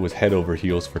 Jose was head over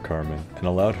heels for Carmen and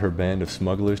allowed her band of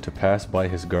smugglers to pass by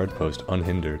his guard post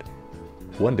unhindered.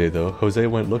 One day though, Jose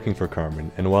went looking for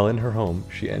Carmen, and while in her home,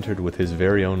 she entered with his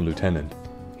very own lieutenant.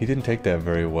 He didn't take that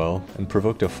very well and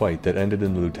provoked a fight that ended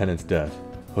in the lieutenant's death.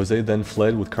 Jose then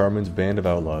fled with Carmen's band of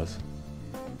outlaws.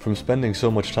 From spending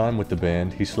so much time with the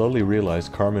band, he slowly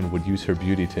realized Carmen would use her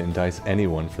beauty to entice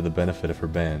anyone for the benefit of her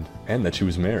band, and that she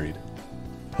was married.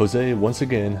 Jose, once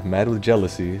again, mad with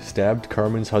jealousy, stabbed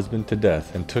Carmen's husband to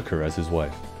death and took her as his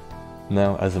wife.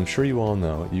 Now, as I'm sure you all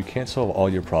know, you can't solve all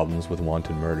your problems with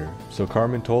wanton murder, so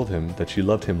Carmen told him that she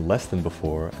loved him less than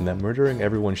before and that murdering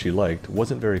everyone she liked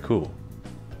wasn't very cool.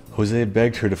 Jose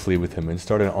begged her to flee with him and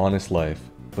start an honest life,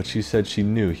 but she said she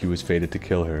knew he was fated to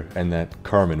kill her and that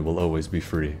Carmen will always be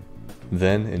free.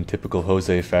 Then, in typical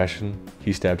Jose fashion,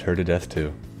 he stabbed her to death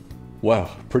too.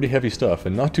 Wow, pretty heavy stuff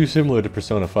and not too similar to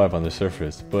Persona 5 on the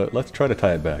surface, but let's try to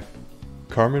tie it back.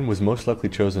 Carmen was most likely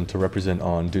chosen to represent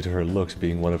An due to her looks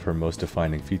being one of her most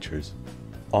defining features.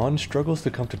 An struggles to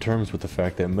come to terms with the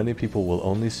fact that many people will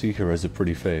only see her as a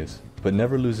pretty face, but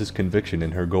never loses conviction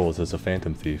in her goals as a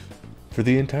phantom thief. For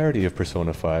the entirety of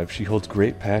Persona 5, she holds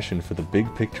great passion for the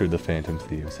big picture of the Phantom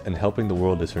Thieves, and helping the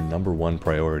world is her #1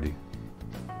 priority.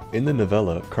 In the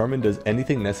novella, Carmen does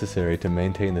anything necessary to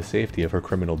maintain the safety of her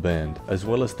criminal band, as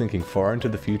well as thinking far into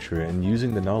the future and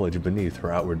using the knowledge beneath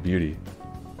her outward beauty.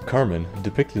 Carmen,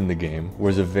 depicted in the game,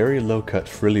 wears a very low-cut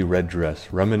frilly red dress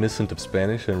reminiscent of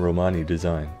Spanish and Romani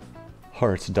design.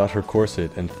 Hearts dot her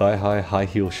corset and thigh-high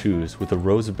high-heel shoes with a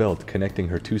rose belt connecting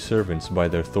her two servants by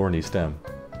their thorny stem.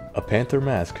 A panther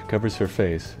mask covers her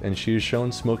face, and she is shown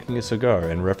smoking a cigar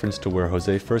in reference to where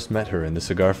Jose first met her in the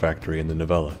cigar factory in the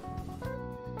novella.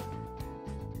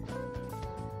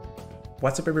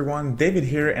 What's up everyone, David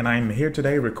here, and I'm here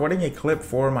today recording a clip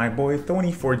for my boy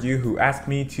Tony for you, who asked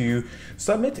me to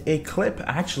submit a clip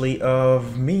actually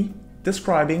of me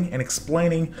describing and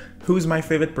explaining who's my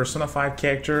favorite Persona 5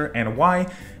 character and why,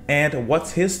 and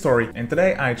what's his story. And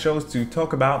today I chose to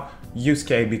talk about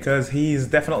Yusuke because he's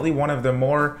definitely one of the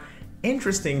more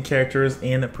interesting characters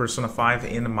in Persona 5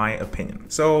 in my opinion.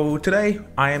 So today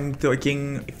I am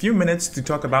taking a few minutes to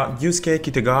talk about Yusuke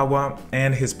Kitagawa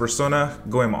and his persona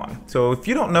Goemon. So if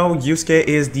you don't know, Yusuke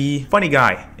is the funny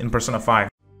guy in Persona 5.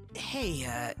 Hey,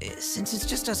 since it's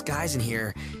just us guys in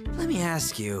here, let me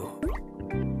ask you,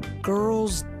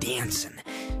 girls dancing,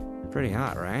 pretty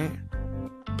hot, right?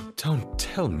 Don't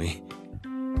tell me.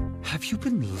 Have you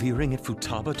been leering at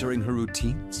Futaba during her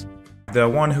routines? The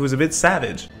one who's a bit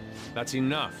savage. That's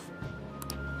enough.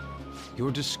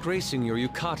 You're disgracing your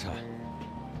yukata.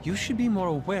 You should be more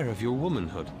aware of your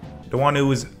womanhood. The one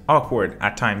who's awkward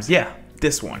at times. Yeah,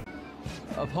 this one.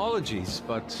 Apologies,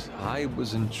 but I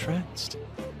was entranced.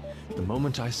 The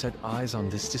moment I set eyes on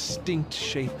this distinct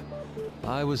shape,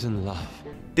 I was in love.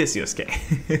 This Yusuke.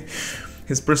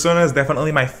 His persona is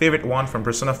definitely my favorite one from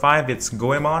Persona 5, it's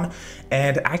Goemon.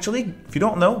 And actually, if you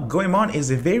don't know, Goemon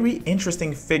is a very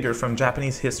interesting figure from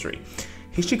Japanese history.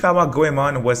 Hishikawa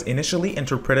Goemon was initially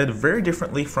interpreted very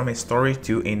differently from a story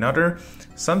to another.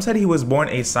 Some said he was born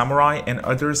a samurai and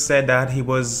others said that he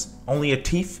was only a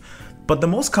thief. But the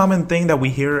most common thing that we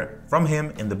hear from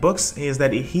him in the books is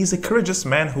that he's a courageous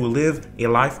man who lived a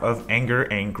life of anger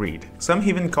and greed. Some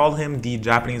even call him the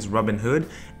Japanese Robin Hood,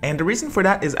 and the reason for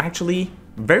that is actually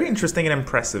very interesting and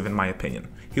impressive in my opinion.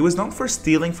 He was known for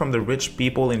stealing from the rich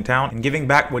people in town and giving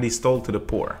back what he stole to the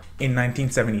poor. In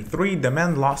 1973, the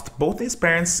man lost both his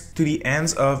parents to the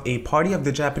hands of a party of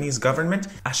the Japanese government,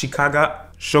 Ashikaga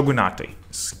Shogunate.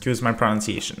 Excuse my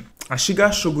pronunciation.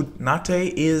 Ashikaga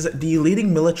Shogunate is the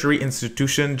leading military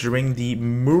institution during the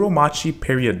Muromachi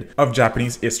period of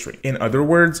Japanese history. In other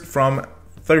words, from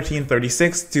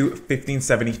 1336 to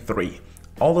 1573.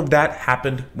 All of that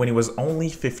happened when he was only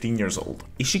 15 years old.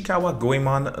 Ishikawa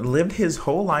Goemon lived his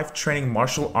whole life training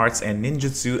martial arts and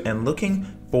ninjutsu and looking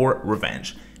for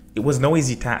revenge. It was no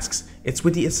easy tasks. It's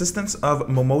with the assistance of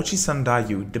Momochi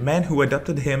Sandayu, the man who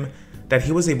adopted him, that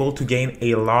he was able to gain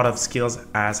a lot of skills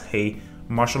as a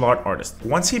martial art artist.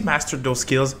 Once he mastered those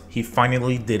skills, he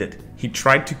finally did it. He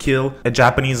tried to kill a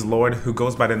Japanese lord who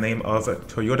goes by the name of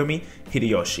Toyotomi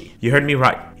Hideyoshi. You heard me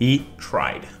right, he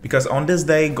tried. Because on this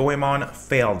day, Goemon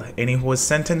failed and he was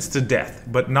sentenced to death,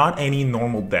 but not any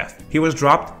normal death. He was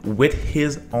dropped with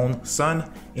his own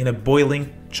son in a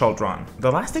boiling chaldron.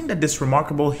 The last thing that this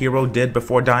remarkable hero did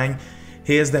before dying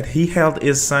is that he held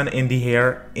his son in the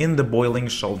air in the boiling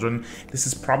chaldron. This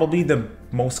is probably the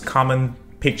most common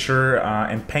picture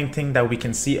and painting that we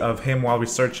can see of him while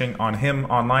researching on him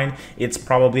online. It's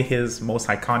probably his most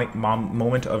iconic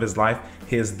moment of his life,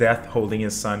 his death holding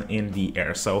his son in the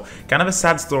air. So kind of a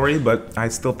sad story, but I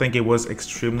still think it was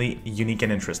extremely unique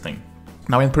and interesting.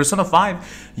 Now in Persona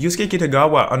 5, Yusuke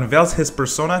Kitagawa unveils his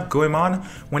persona Goemon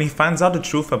when he finds out the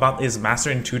truth about his master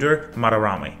and tutor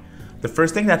Madarame. The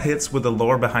first thing that hits with the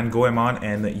lore behind Goemon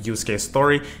and Yusuke's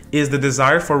story is the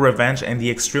desire for revenge and the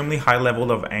extremely high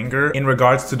level of anger in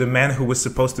regards to the man who was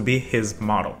supposed to be his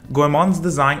model. Goemon's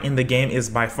design in the game is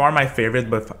by far my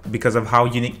favorite because of how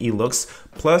unique he looks,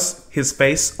 plus his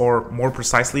face, or more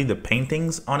precisely the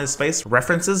paintings on his face,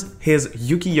 references his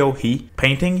ukiyo-e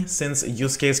painting, since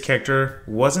Yusuke's character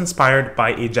was inspired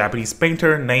by a Japanese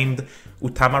painter named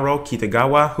Utamaro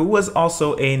Kitagawa, who was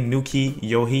also a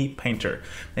Nuki-yohi painter.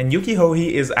 And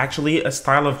Yuki-yohi is actually a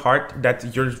style of art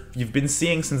that you've been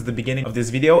seeing since the beginning of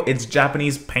this video. It's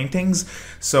Japanese paintings,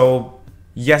 so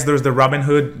yes, there's the Robin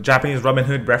Hood, Japanese Robin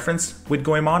Hood reference with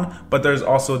Goemon, but there's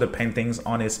also the paintings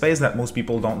on his face that most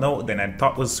people don't know, that I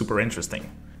thought was super interesting.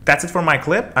 That's it for my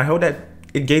clip. I hope that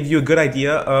it gave you a good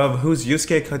idea of who's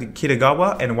Yusuke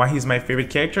Kitagawa and why he's my favorite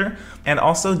character, and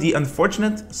also the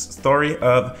unfortunate story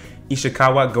of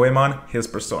Ishikawa Goemon, his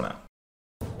persona.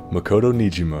 Makoto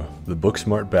Nijima, the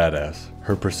book-smart badass.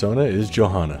 Her persona is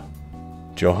Johanna.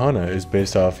 Johanna is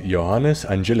based off Johannes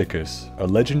Angelicus, a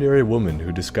legendary woman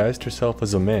who disguised herself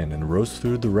as a man and rose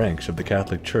through the ranks of the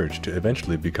Catholic Church to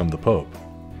eventually become the Pope,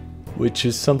 which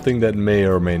is something that may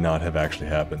or may not have actually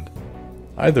happened.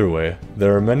 Either way,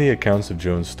 there are many accounts of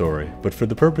Joan's story, but for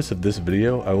the purpose of this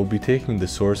video I will be taking the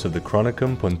source of the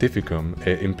Chronicum Pontificum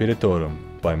et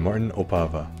Imperatorum by Martin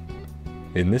Opava.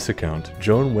 In this account,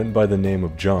 Joan went by the name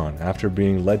of John after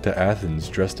being led to Athens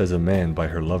dressed as a man by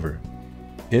her lover.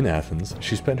 In Athens,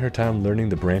 she spent her time learning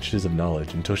the branches of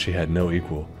knowledge until she had no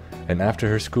equal, and after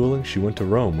her schooling she went to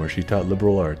Rome where she taught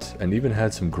liberal arts and even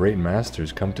had some great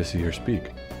masters come to see her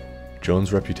speak.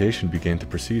 Joan's reputation began to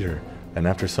precede her, and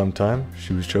after some time,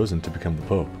 she was chosen to become the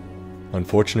Pope.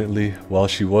 Unfortunately, while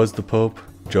she was the Pope,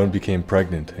 Joan became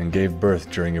pregnant and gave birth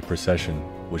during a procession,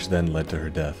 which then led to her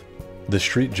death. The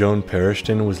street Joan perished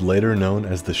in was later known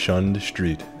as the Shunned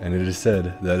Street, and it is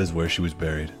said that is where she was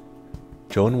buried.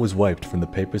 Joan was wiped from the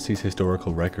papacy's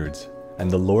historical records, and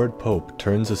the Lord Pope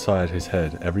turns aside his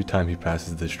head every time he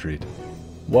passes the street.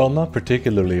 While not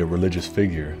particularly a religious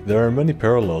figure, there are many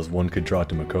parallels one could draw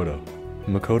to Makoto.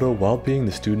 Makoto, while being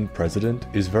the student president,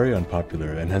 is very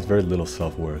unpopular and has very little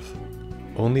self-worth.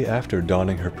 Only after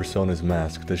donning her persona's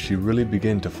mask does she really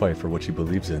begin to fight for what she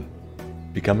believes in.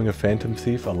 Becoming a phantom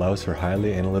thief allows her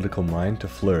highly analytical mind to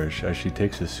flourish as she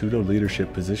takes a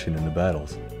pseudo-leadership position in the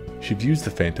battles. She views the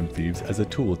phantom thieves as a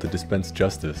tool to dispense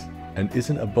justice, and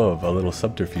isn't above a little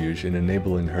subterfuge in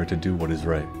enabling her to do what is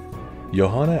right.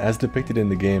 Johanna, as depicted in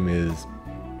the game, is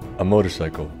a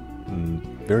motorcycle.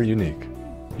 Very unique.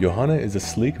 Johanna is a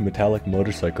sleek metallic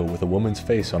motorcycle with a woman's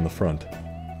face on the front.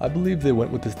 I believe they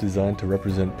went with this design to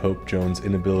represent Pope Joan's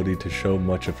inability to show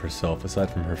much of herself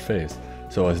aside from her face,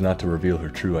 so as not to reveal her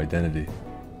true identity.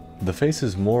 The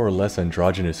face's more or less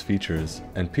androgynous features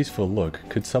and peaceful look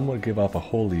could somewhat give off a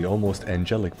holy, almost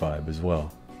angelic vibe as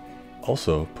well.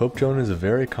 Also, Pope Joan is a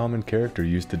very common character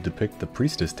used to depict the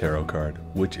Priestess Tarot card,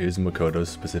 which is Makoto's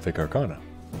specific arcana.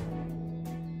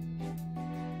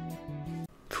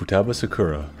 Futaba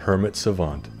Sakura, Hermit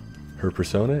Savant. Her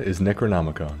persona is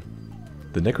Necronomicon.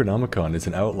 The Necronomicon is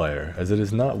an outlier, as it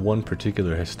is not one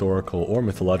particular historical or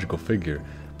mythological figure,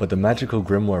 but the magical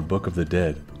grimoire Book of the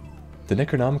Dead. The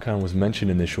Necronomicon was mentioned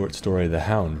in the short story The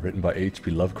Hound, written by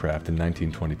H.P. Lovecraft in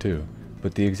 1922,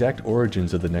 but the exact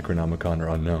origins of the Necronomicon are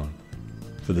unknown.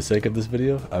 For the sake of this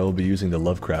video, I will be using the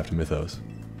Lovecraft mythos.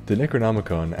 The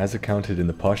Necronomicon, as accounted in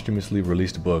the posthumously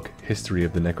released book History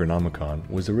of the Necronomicon,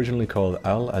 was originally called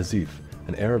Al-Azif,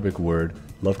 an Arabic word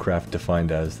Lovecraft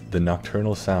defined as the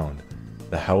nocturnal sound,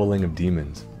 the howling of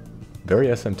demons. Very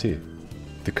SMT.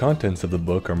 The contents of the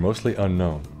book are mostly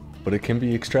unknown, but it can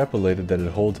be extrapolated that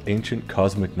it holds ancient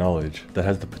cosmic knowledge that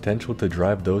has the potential to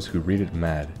drive those who read it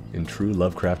mad, in true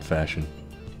Lovecraft fashion.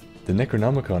 The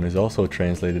Necronomicon is also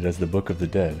translated as the Book of the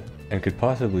Dead, and could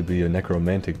possibly be a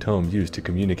necromantic tome used to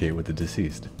communicate with the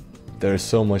deceased. There is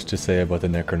so much to say about the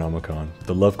Necronomicon,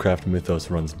 the Lovecraft mythos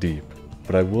runs deep,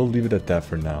 but I will leave it at that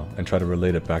for now and try to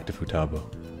relate it back to Futaba.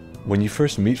 When you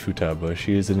first meet Futaba,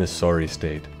 she is in a sorry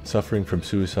state, suffering from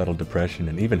suicidal depression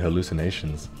and even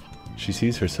hallucinations. She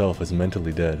sees herself as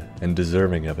mentally dead, and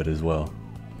deserving of it as well.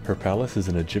 Her palace is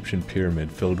an Egyptian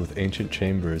pyramid filled with ancient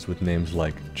chambers with names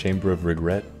like Chamber of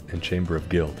Regret and Chamber of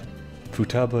Guilt.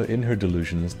 Futaba, in her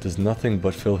delusions, does nothing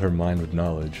but fill her mind with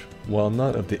knowledge, while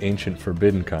not of the ancient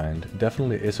forbidden kind,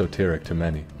 definitely esoteric to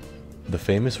many. The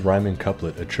famous rhyming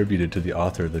couplet attributed to the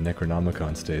author of the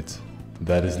Necronomicon states,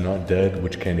 "That is not dead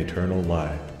which can eternal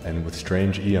lie, and with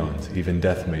strange eons even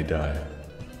death may die."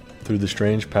 Through the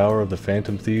strange power of the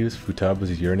phantom thieves,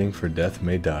 Futaba's yearning for death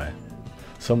may die.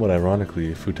 Somewhat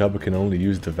ironically, Futaba can only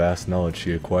use the vast knowledge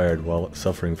she acquired while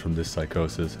suffering from this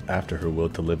psychosis after her will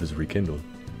to live is rekindled.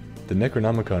 The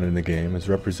Necronomicon in the game is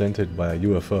represented by a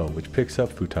UFO which picks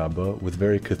up Futaba with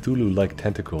very Cthulhu-like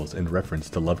tentacles in reference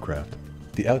to Lovecraft.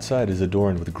 The outside is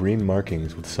adorned with green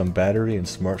markings with some battery and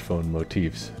smartphone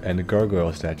motifs, and a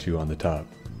gargoyle statue on the top.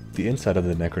 The inside of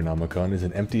the Necronomicon is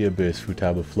an empty abyss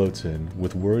Futaba floats in,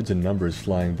 with words and numbers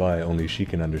flying by only she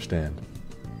can understand.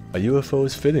 A UFO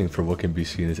is fitting for what can be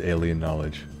seen as alien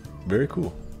knowledge. Very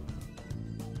cool.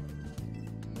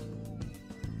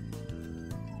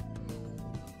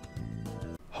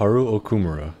 Haru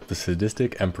Okumura, the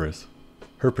Sadistic Empress.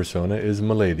 Her persona is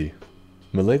Milady.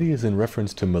 Milady is in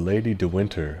reference to Milady de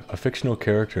Winter, a fictional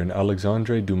character in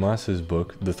Alexandre Dumas's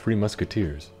book The Three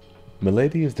Musketeers.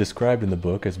 Milady is described in the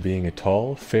book as being a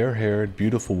tall, fair-haired,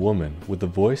 beautiful woman with a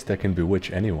voice that can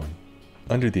bewitch anyone.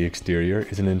 Under the exterior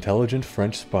is an intelligent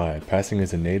French spy passing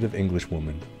as a native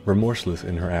Englishwoman, remorseless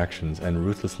in her actions and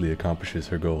ruthlessly accomplishes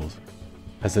her goals.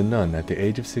 As a nun at the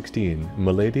age of 16,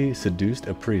 Milady seduced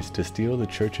a priest to steal the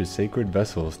church's sacred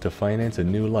vessels to finance a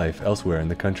new life elsewhere in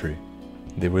the country.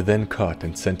 They were then caught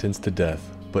and sentenced to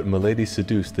death, but Milady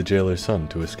seduced the jailer's son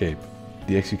to escape.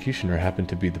 The executioner happened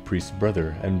to be the priest's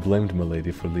brother and blamed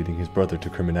Milady for leading his brother to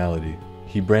criminality.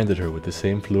 He branded her with the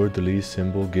same fleur-de-lis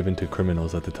symbol given to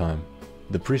criminals at the time.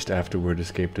 The priest afterward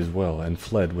escaped as well and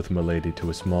fled with Milady to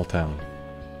a small town.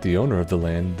 The owner of the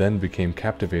land then became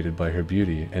captivated by her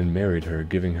beauty and married her,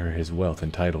 giving her his wealth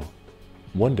and title.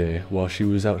 One day, while she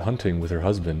was out hunting with her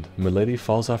husband, Milady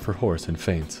falls off her horse and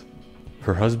faints.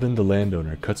 Her husband, the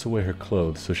landowner, cuts away her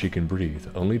clothes so she can breathe,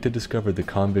 only to discover the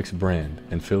convict's brand,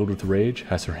 and filled with rage,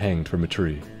 has her hanged from a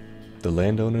tree. The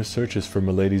landowner searches for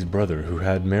Milady's brother who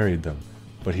had married them,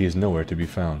 but he is nowhere to be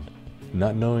found,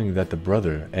 not knowing that the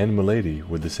brother and Milady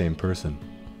were the same person.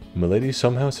 Milady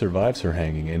somehow survives her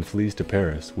hanging and flees to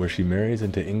Paris, where she marries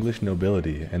into English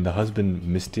nobility, and the husband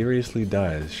mysteriously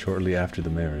dies shortly after the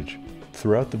marriage.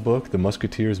 Throughout the book, the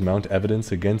musketeers mount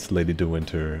evidence against Lady de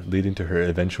Winter, leading to her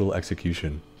eventual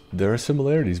execution. There are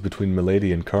similarities between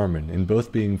Milady and Carmen, in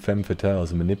both being femme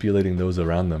fatales manipulating those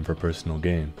around them for personal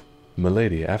gain.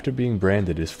 Milady, after being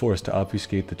branded, is forced to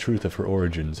obfuscate the truth of her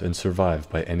origins and survive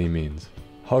by any means.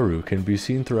 Haru can be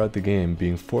seen throughout the game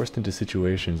being forced into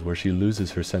situations where she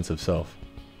loses her sense of self.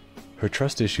 Her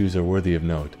trust issues are worthy of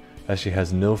note, as she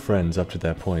has no friends up to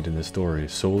that point in the story,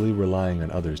 solely relying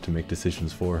on others to make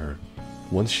decisions for her.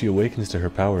 Once she awakens to her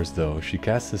powers though, she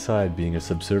casts aside being a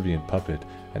subservient puppet,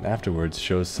 and afterwards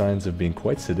shows signs of being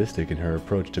quite sadistic in her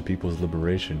approach to people's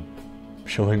liberation,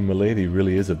 showing Milady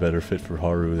really is a better fit for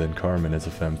Haru than Carmen as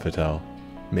a femme fatale.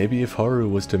 Maybe if Haru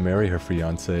was to marry her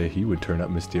fiancé, he would turn up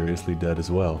mysteriously dead as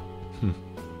well.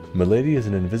 Milady is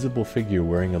an invisible figure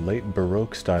wearing a late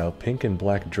Baroque-style pink and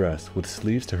black dress with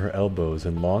sleeves to her elbows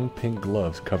and long pink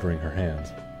gloves covering her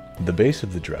hands. The base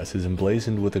of the dress is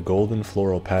emblazoned with a golden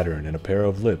floral pattern and a pair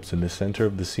of lips in the center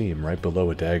of the seam right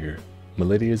below a dagger.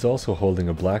 Milady is also holding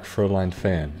a black fur-lined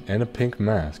fan and a pink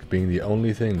mask, being the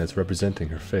only thing that's representing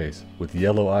her face, with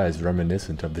yellow eyes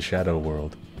reminiscent of the Shadow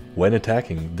World. When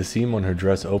attacking, the seam on her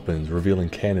dress opens, revealing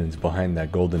cannons behind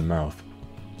that golden mouth.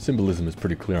 Symbolism is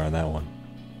pretty clear on that one.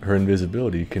 Her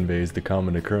invisibility conveys the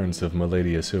common occurrence of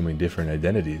Milady assuming different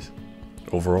identities.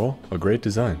 Overall, a great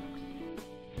design.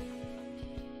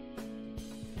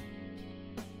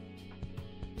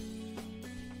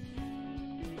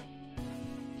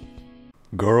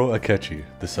 Goro Akechi,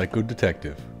 the Psycho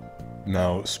Detective.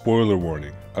 Now, spoiler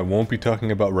warning, I won't be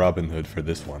talking about Robin Hood for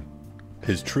this one.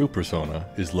 His true persona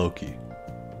is Loki.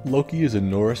 Loki is a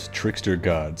Norse trickster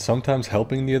god, sometimes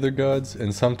helping the other gods,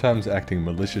 and sometimes acting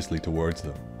maliciously towards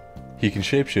them. He can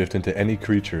shapeshift into any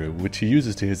creature, which he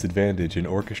uses to his advantage in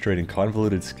orchestrating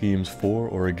convoluted schemes for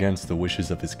or against the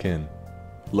wishes of his kin.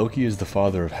 Loki is the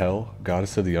father of Hel,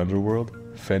 goddess of the underworld,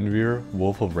 Fenrir,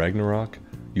 wolf of Ragnarok,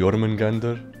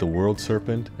 Jormungandr, the world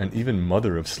serpent, and even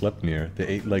mother of Sleipnir, the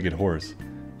eight-legged horse.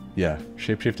 Yeah,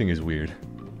 shapeshifting is weird.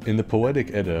 In the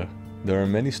Poetic Edda, there are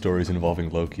many stories involving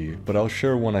Loki, but I'll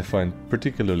share one I find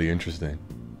particularly interesting.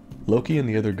 Loki and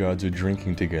the other gods are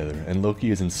drinking together, and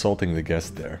Loki is insulting the guests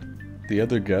there. The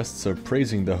other guests are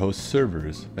praising the host's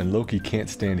servers, and Loki can't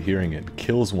stand hearing it,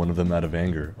 kills one of them out of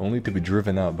anger, only to be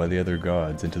driven out by the other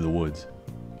gods into the woods.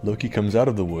 Loki comes out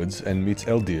of the woods and meets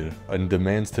Eldir, and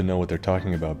demands to know what they're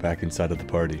talking about back inside of the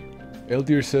party.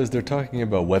 Eldir says they're talking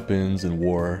about weapons and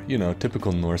war, you know,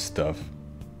 typical Norse stuff,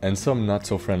 and some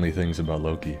not-so-friendly things about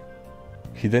Loki.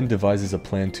 He then devises a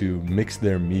plan to mix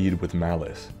their mead with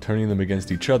malice, turning them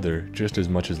against each other just as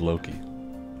much as Loki.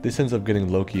 This ends up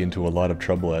getting Loki into a lot of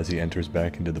trouble as he enters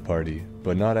back into the party,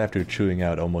 but not after chewing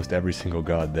out almost every single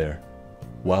god there.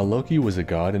 While Loki was a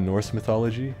god in Norse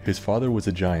mythology, his father was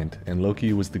a giant, and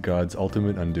Loki was the god's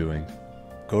ultimate undoing.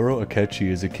 Goro Akechi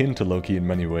is akin to Loki in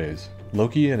many ways.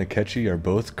 Loki and Akechi are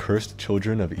both cursed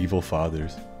children of evil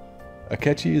fathers.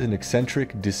 Akechi is an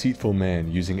eccentric, deceitful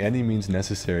man using any means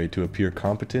necessary to appear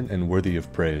competent and worthy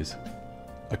of praise.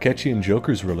 Akechi and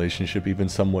Joker's relationship even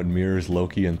somewhat mirrors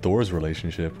Loki and Thor's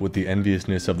relationship, with the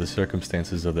enviousness of the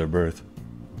circumstances of their birth.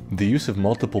 The use of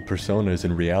multiple personas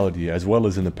in reality as well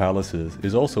as in the palaces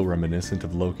is also reminiscent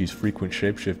of Loki's frequent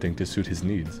shapeshifting to suit his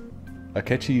needs.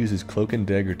 Akechi uses cloak and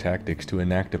dagger tactics to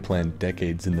enact a plan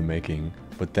decades in the making,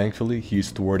 but thankfully he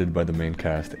is thwarted by the main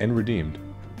cast and redeemed.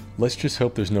 Let's just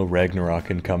hope there's no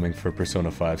Ragnarok incoming for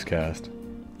Persona 5's cast.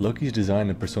 Loki's design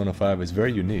in Persona 5 is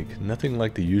very unique, nothing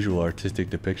like the usual artistic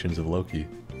depictions of Loki.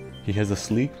 He has a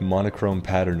sleek, monochrome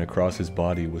pattern across his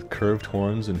body with curved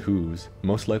horns and hooves,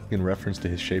 most likely in reference to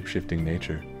his shape-shifting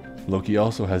nature. Loki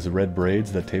also has red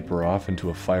braids that taper off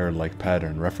into a fire-like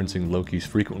pattern, referencing Loki's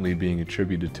frequently being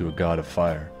attributed to a god of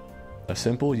fire. A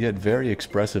simple yet very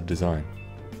expressive design.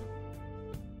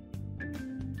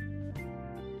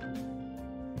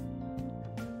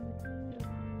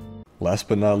 Last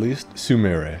but not least,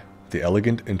 Sumire, the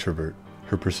elegant introvert.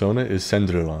 Her persona is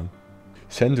Cendrillon.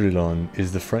 Cendrillon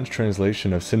is the French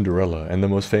translation of Cinderella and the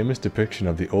most famous depiction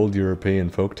of the old European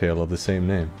folktale of the same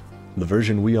name. The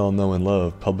version we all know and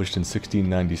love, published in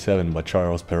 1697 by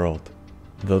Charles Perrault,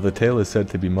 though the tale is said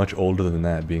to be much older than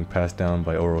that, being passed down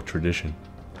by oral tradition.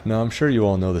 Now I'm sure you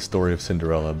all know the story of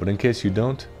Cinderella, but in case you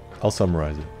don't, I'll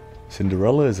summarize it.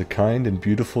 Cinderella is a kind and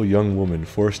beautiful young woman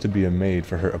forced to be a maid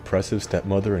for her oppressive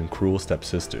stepmother and cruel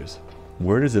stepsisters.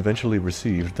 Word is eventually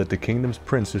received that the kingdom's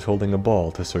prince is holding a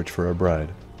ball to search for a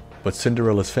bride. But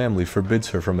Cinderella's family forbids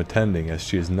her from attending as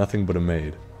she is nothing but a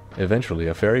maid. Eventually,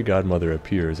 a fairy godmother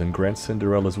appears and grants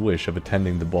Cinderella's wish of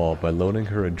attending the ball by loaning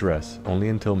her a dress only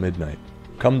until midnight.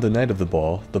 Come the night of the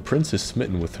ball, the prince is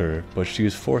smitten with her, but she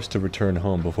is forced to return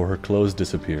home before her clothes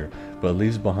disappear, but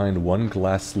leaves behind one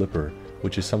glass slipper,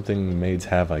 which is something maids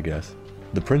have, I guess.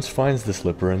 The prince finds the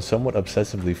slipper and somewhat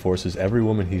obsessively forces every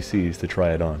woman he sees to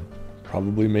try it on,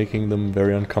 probably making them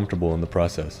very uncomfortable in the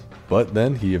process. But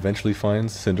then he eventually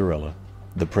finds Cinderella.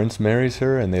 The prince marries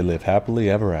her and they live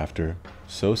happily ever after.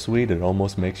 So sweet it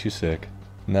almost makes you sick.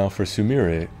 Now for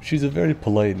Sumire, she's a very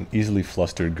polite and easily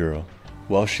flustered girl.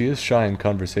 While she is shy in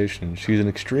conversation, she's an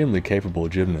extremely capable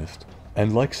gymnast.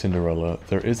 And like Cinderella,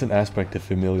 there is an aspect of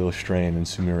familial strain in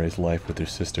Sumire's life with her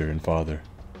sister and father.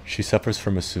 She suffers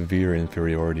from a severe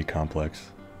inferiority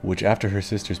complex, which after her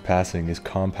sister's passing is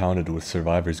compounded with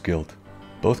survivor's guilt.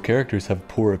 Both characters have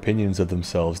poor opinions of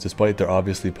themselves despite their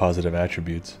obviously positive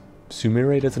attributes.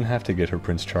 Sumire doesn't have to get her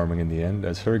Prince Charming in the end,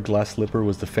 as her glass slipper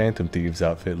was the Phantom Thieves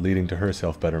outfit leading to her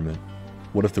self-betterment.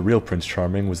 What if the real Prince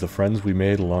Charming was the friends we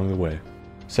made along the way?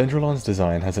 Cendrillon's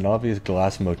design has an obvious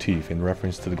glass motif in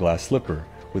reference to the glass slipper,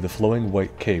 with a flowing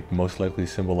white cape most likely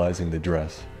symbolizing the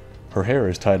dress. Her hair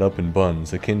is tied up in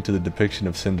buns, akin to the depiction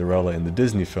of Cinderella in the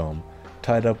Disney film,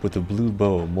 tied up with a blue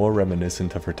bow more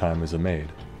reminiscent of her time as a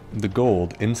maid. The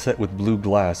gold, inset with blue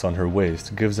glass on her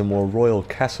waist, gives a more royal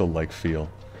castle-like feel.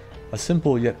 A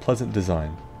simple yet pleasant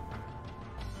design.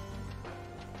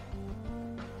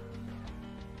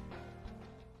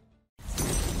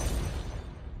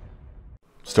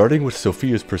 Starting with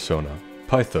Sophia's persona,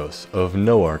 Pythos of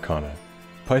no arcana.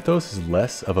 Pythos is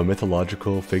less of a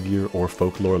mythological figure or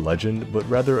folklore legend, but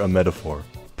rather a metaphor.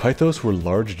 Pythos were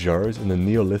large jars in the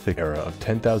Neolithic era of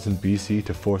 10,000 BC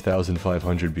to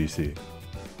 4,500 BC.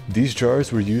 These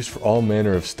jars were used for all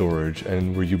manner of storage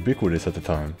and were ubiquitous at the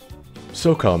time.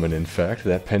 So common, in fact,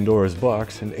 that Pandora's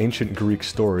Box, an ancient Greek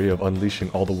story of unleashing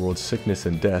all the world's sickness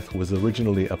and death, was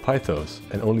originally a pythos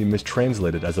and only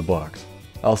mistranslated as a box.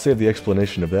 I'll save the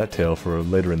explanation of that tale for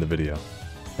later in the video.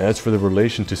 As for the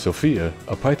relation to Sophia,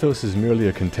 a pythos is merely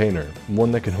a container,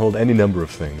 one that can hold any number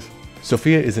of things.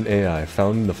 Sophia is an AI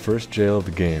found in the first jail of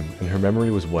the game, and her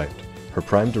memory was wiped. Her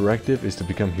prime directive is to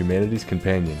become humanity's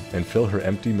companion and fill her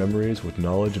empty memories with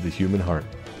knowledge of the human heart.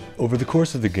 Over the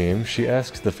course of the game, she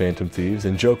asks the Phantom Thieves,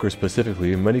 and Joker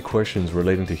specifically, many questions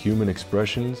relating to human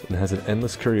expressions and has an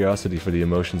endless curiosity for the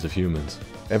emotions of humans.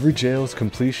 Every jail's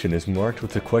completion is marked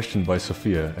with a question by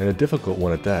Sophia, and a difficult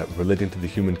one at that, relating to the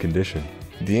human condition.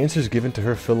 The answers given to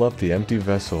her fill up the empty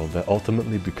vessel that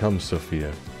ultimately becomes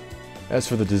Sophia. As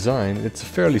for the design, it's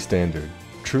fairly standard.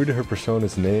 True to her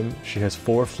persona's name, she has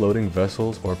 4 floating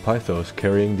vessels or pythos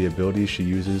carrying the abilities she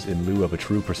uses in lieu of a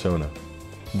true persona.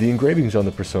 The engravings on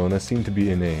the persona seem to be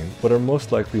inane, but are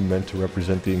most likely meant to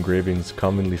represent the engravings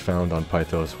commonly found on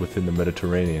pythos within the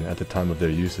Mediterranean at the time of their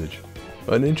usage.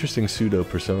 An interesting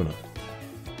pseudo-persona.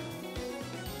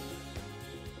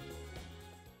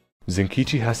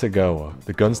 Zenkichi Hasegawa,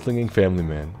 the gunslinging family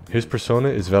man. His persona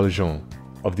is Valjean,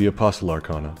 of the Apostle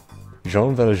Arcana.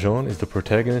 Jean Valjean is the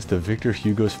protagonist of Victor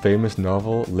Hugo's famous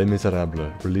novel Les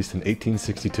Miserables, released in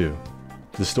 1862.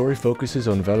 The story focuses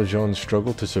on Valjean's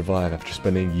struggle to survive after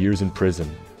spending years in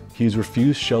prison. He is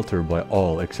refused shelter by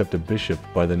all except a bishop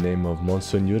by the name of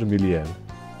Monseigneur Michel.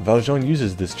 Valjean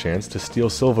uses this chance to steal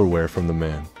silverware from the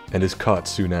man, and is caught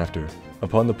soon after.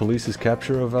 Upon the police's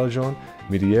capture of Valjean,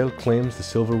 Michel claims the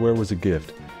silverware was a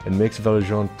gift, and makes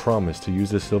Valjean promise to use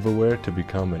the silverware to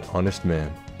become an honest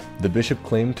man. The bishop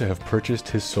claimed to have purchased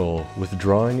his soul,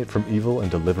 withdrawing it from evil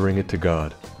and delivering it to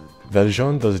God.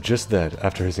 Valjean does just that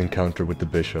after his encounter with the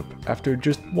bishop, after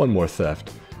just one more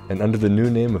theft, and under the new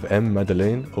name of M.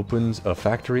 Madeleine opens a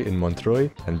factory in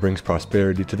Montreuil and brings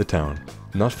prosperity to the town.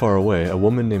 Not far away, a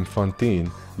woman named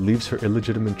Fantine leaves her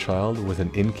illegitimate child with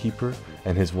an innkeeper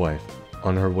and his wife,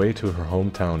 on her way to her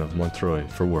hometown of Montreuil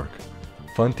for work.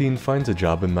 Fantine finds a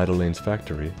job in Madeleine's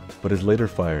factory, but is later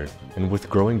fired, and with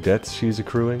growing debts she is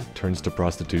accruing, turns to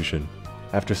prostitution.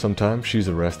 After some time, she's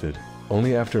arrested.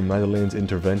 Only after Madeleine's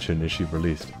intervention is she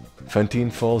released.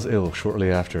 Fantine falls ill shortly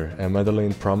after, and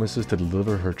Madeleine promises to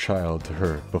deliver her child to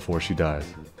her before she dies.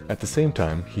 At the same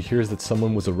time, he hears that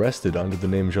someone was arrested under the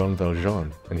name Jean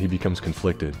Valjean, and he becomes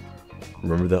conflicted.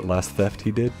 Remember that last theft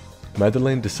he did?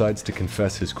 Madeleine decides to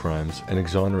confess his crimes and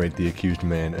exonerate the accused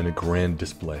man in a grand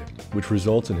display, which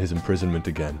results in his imprisonment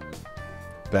again.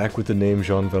 Back with the name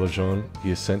Jean Valjean, he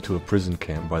is sent to a prison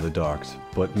camp by the docks,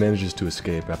 but manages to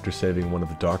escape after saving one of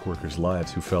the dock workers'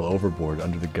 lives who fell overboard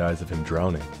under the guise of him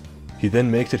drowning. He then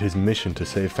makes it his mission to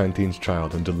save Fantine's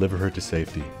child and deliver her to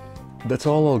safety. That's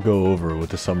all I'll go over with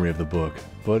the summary of the book,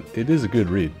 but it is a good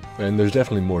read, and there's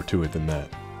definitely more to it than that.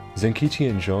 Zenkichi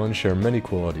and Jean share many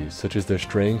qualities, such as their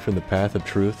straying from the path of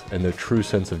truth and their true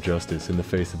sense of justice in the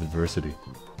face of adversity.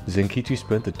 Zenkichi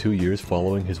spent the 2 years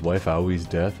following his wife Aoi's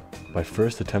death by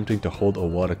first attempting to hold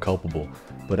Owada culpable,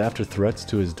 but after threats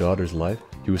to his daughter's life,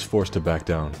 he was forced to back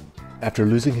down. After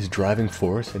losing his driving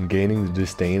force and gaining the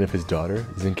disdain of his daughter,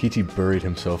 Zenkichi buried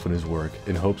himself in his work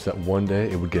in hopes that one day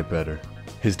it would get better.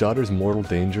 His daughter's mortal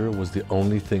danger was the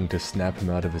only thing to snap him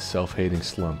out of his self-hating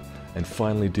slump and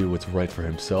finally do what's right for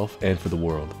himself and for the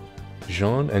world.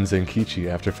 Jean and Zenkichi,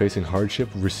 after facing hardship,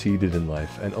 receded in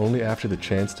life, and only after the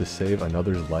chance to save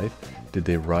another's life did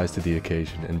they rise to the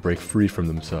occasion and break free from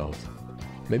themselves.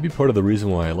 Maybe part of the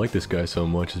reason why I like this guy so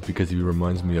much is because he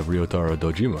reminds me of Ryotaro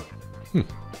Dojima.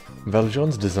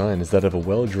 Valjean's design is that of a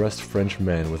well-dressed French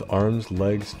man with arms,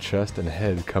 legs, chest, and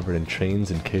head covered in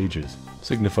chains and cages,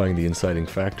 signifying the inciting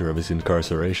factor of his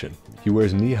incarceration. He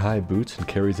wears knee-high boots and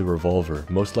carries a revolver,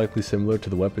 most likely similar to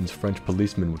the weapons French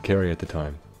policemen would carry at the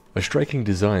time. A striking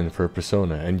design for a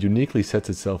persona, and uniquely sets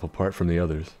itself apart from the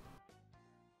others.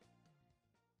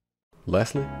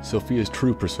 Lastly, Sophia's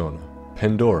true persona,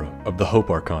 Pandora of the Hope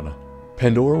Arcana.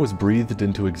 Pandora was breathed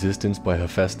into existence by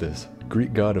Hephaestus,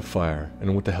 Greek god of fire,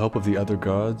 and with the help of the other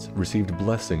gods, received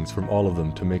blessings from all of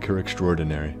them to make her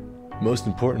extraordinary. Most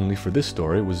importantly for this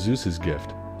story was Zeus's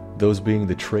gift, those being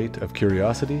the trait of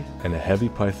curiosity and a heavy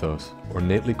pathos,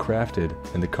 ornately crafted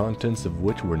and the contents of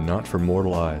which were not for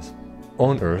mortal eyes.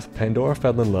 On Earth, Pandora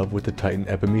fell in love with the titan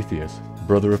Epimetheus,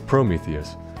 brother of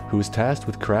Prometheus, who was tasked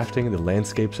with crafting the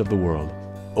landscapes of the world.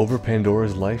 Over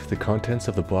Pandora's life, the contents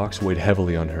of the box weighed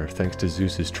heavily on her thanks to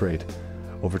Zeus's trait.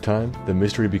 Over time, the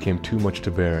mystery became too much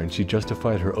to bear, and she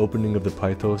justified her opening of the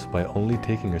Pythos by only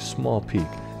taking a small peek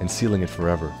and sealing it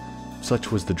forever.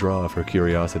 Such was the draw of her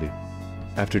curiosity.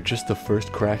 After just the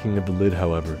first cracking of the lid,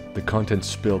 however, the contents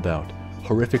spilled out.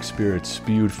 Horrific spirits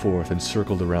spewed forth and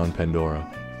circled around Pandora.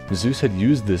 Zeus had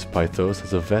used this Pythos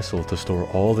as a vessel to store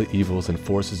all the evils and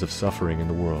forces of suffering in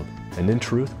the world, and in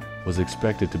truth, was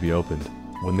expected to be opened.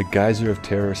 When the geyser of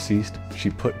terror ceased, she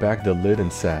put back the lid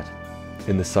and sat.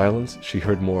 In the silence, she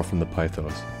heard more from the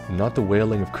Pythos, not the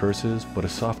wailing of curses, but a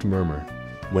soft murmur.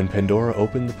 When Pandora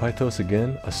opened the Pythos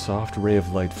again, a soft ray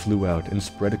of light flew out and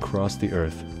spread across the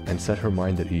earth, and set her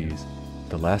mind at ease.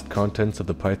 The last contents of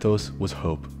the Pythos was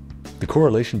hope. The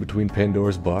correlation between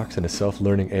Pandora's box and a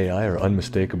self-learning AI are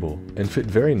unmistakable, and fit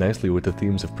very nicely with the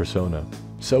themes of Persona.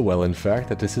 So well, in fact,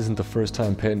 that this isn't the first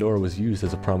time Pandora was used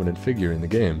as a prominent figure in the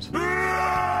games.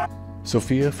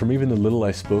 Sophia, from even the little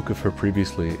I spoke of her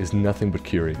previously, is nothing but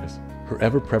curious. Her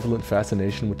ever-prevalent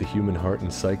fascination with the human heart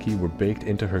and psyche were baked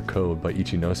into her code by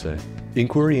Ichinose.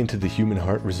 Inquiry into the human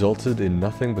heart resulted in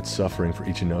nothing but suffering for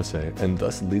Ichinose, and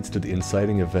thus leads to the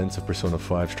inciting events of Persona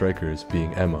 5 Strikers,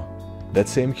 being Emma. That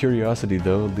same curiosity,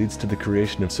 though, leads to the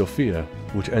creation of Sophia,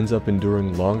 which ends up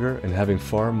enduring longer and having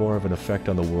far more of an effect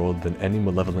on the world than any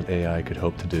malevolent AI could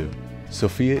hope to do.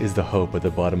 Sophia is the hope at the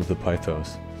bottom of the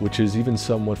Pythos, which is even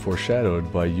somewhat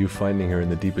foreshadowed by you finding her in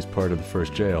the deepest part of the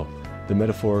first jail, the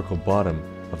metaphorical bottom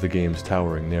of the game's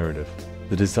towering narrative.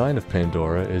 The design of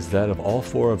Pandora is that of all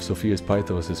four of Sophia's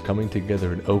Pythoses coming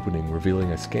together in opening,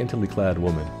 revealing a scantily clad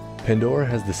woman. Pandora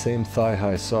has the same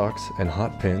thigh-high socks and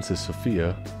hot pants as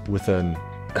Sophia, with an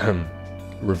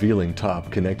revealing top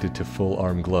connected to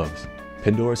full-arm gloves.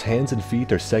 Pandora's hands and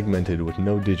feet are segmented with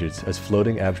no digits as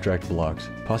floating abstract blocks,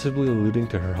 possibly alluding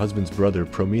to her husband's brother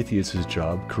Prometheus's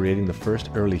job creating the first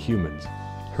early humans.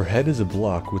 Her head is a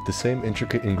block with the same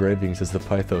intricate engravings as the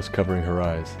Pythos covering her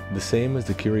eyes, the same as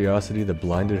the curiosity that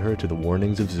blinded her to the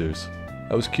warnings of Zeus.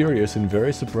 I was curious and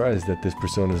very surprised at this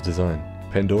persona's design.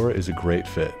 Pandora is a great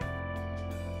fit.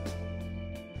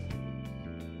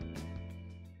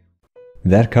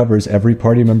 That covers every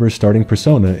party member's starting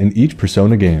persona in each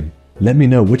Persona game. Let me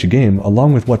know which game,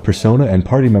 along with what persona and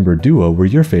party member duo were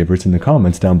your favorites in the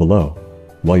comments down below.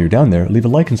 While you're down there, leave a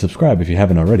like and subscribe if you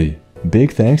haven't already.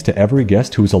 Big thanks to every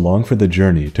guest who was along for the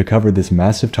journey to cover this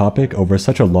massive topic over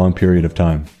such a long period of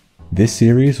time. This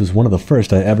series was one of the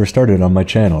first I ever started on my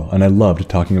channel, and I loved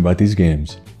talking about these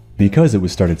games. Because it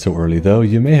was started so early though,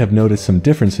 you may have noticed some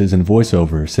differences in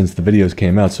voiceover since the videos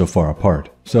came out so far apart,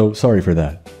 so sorry for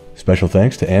that. Special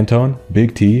thanks to Anton,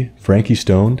 Big T, Frankie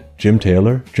Stoned, Jim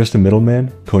Taylor, Just a Middleman,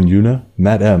 Konyuna,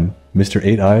 Matt M, Mr.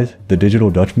 8 Eyes, The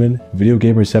Digital Dutchman,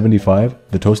 VideoGamer75,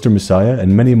 The Toaster Messiah,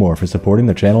 and many more for supporting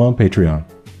the channel on Patreon.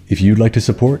 If you'd like to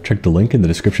support, check the link in the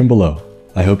description below.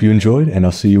 I hope you enjoyed, and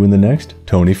I'll see you in the next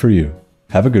Tony for You.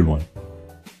 Have a good one.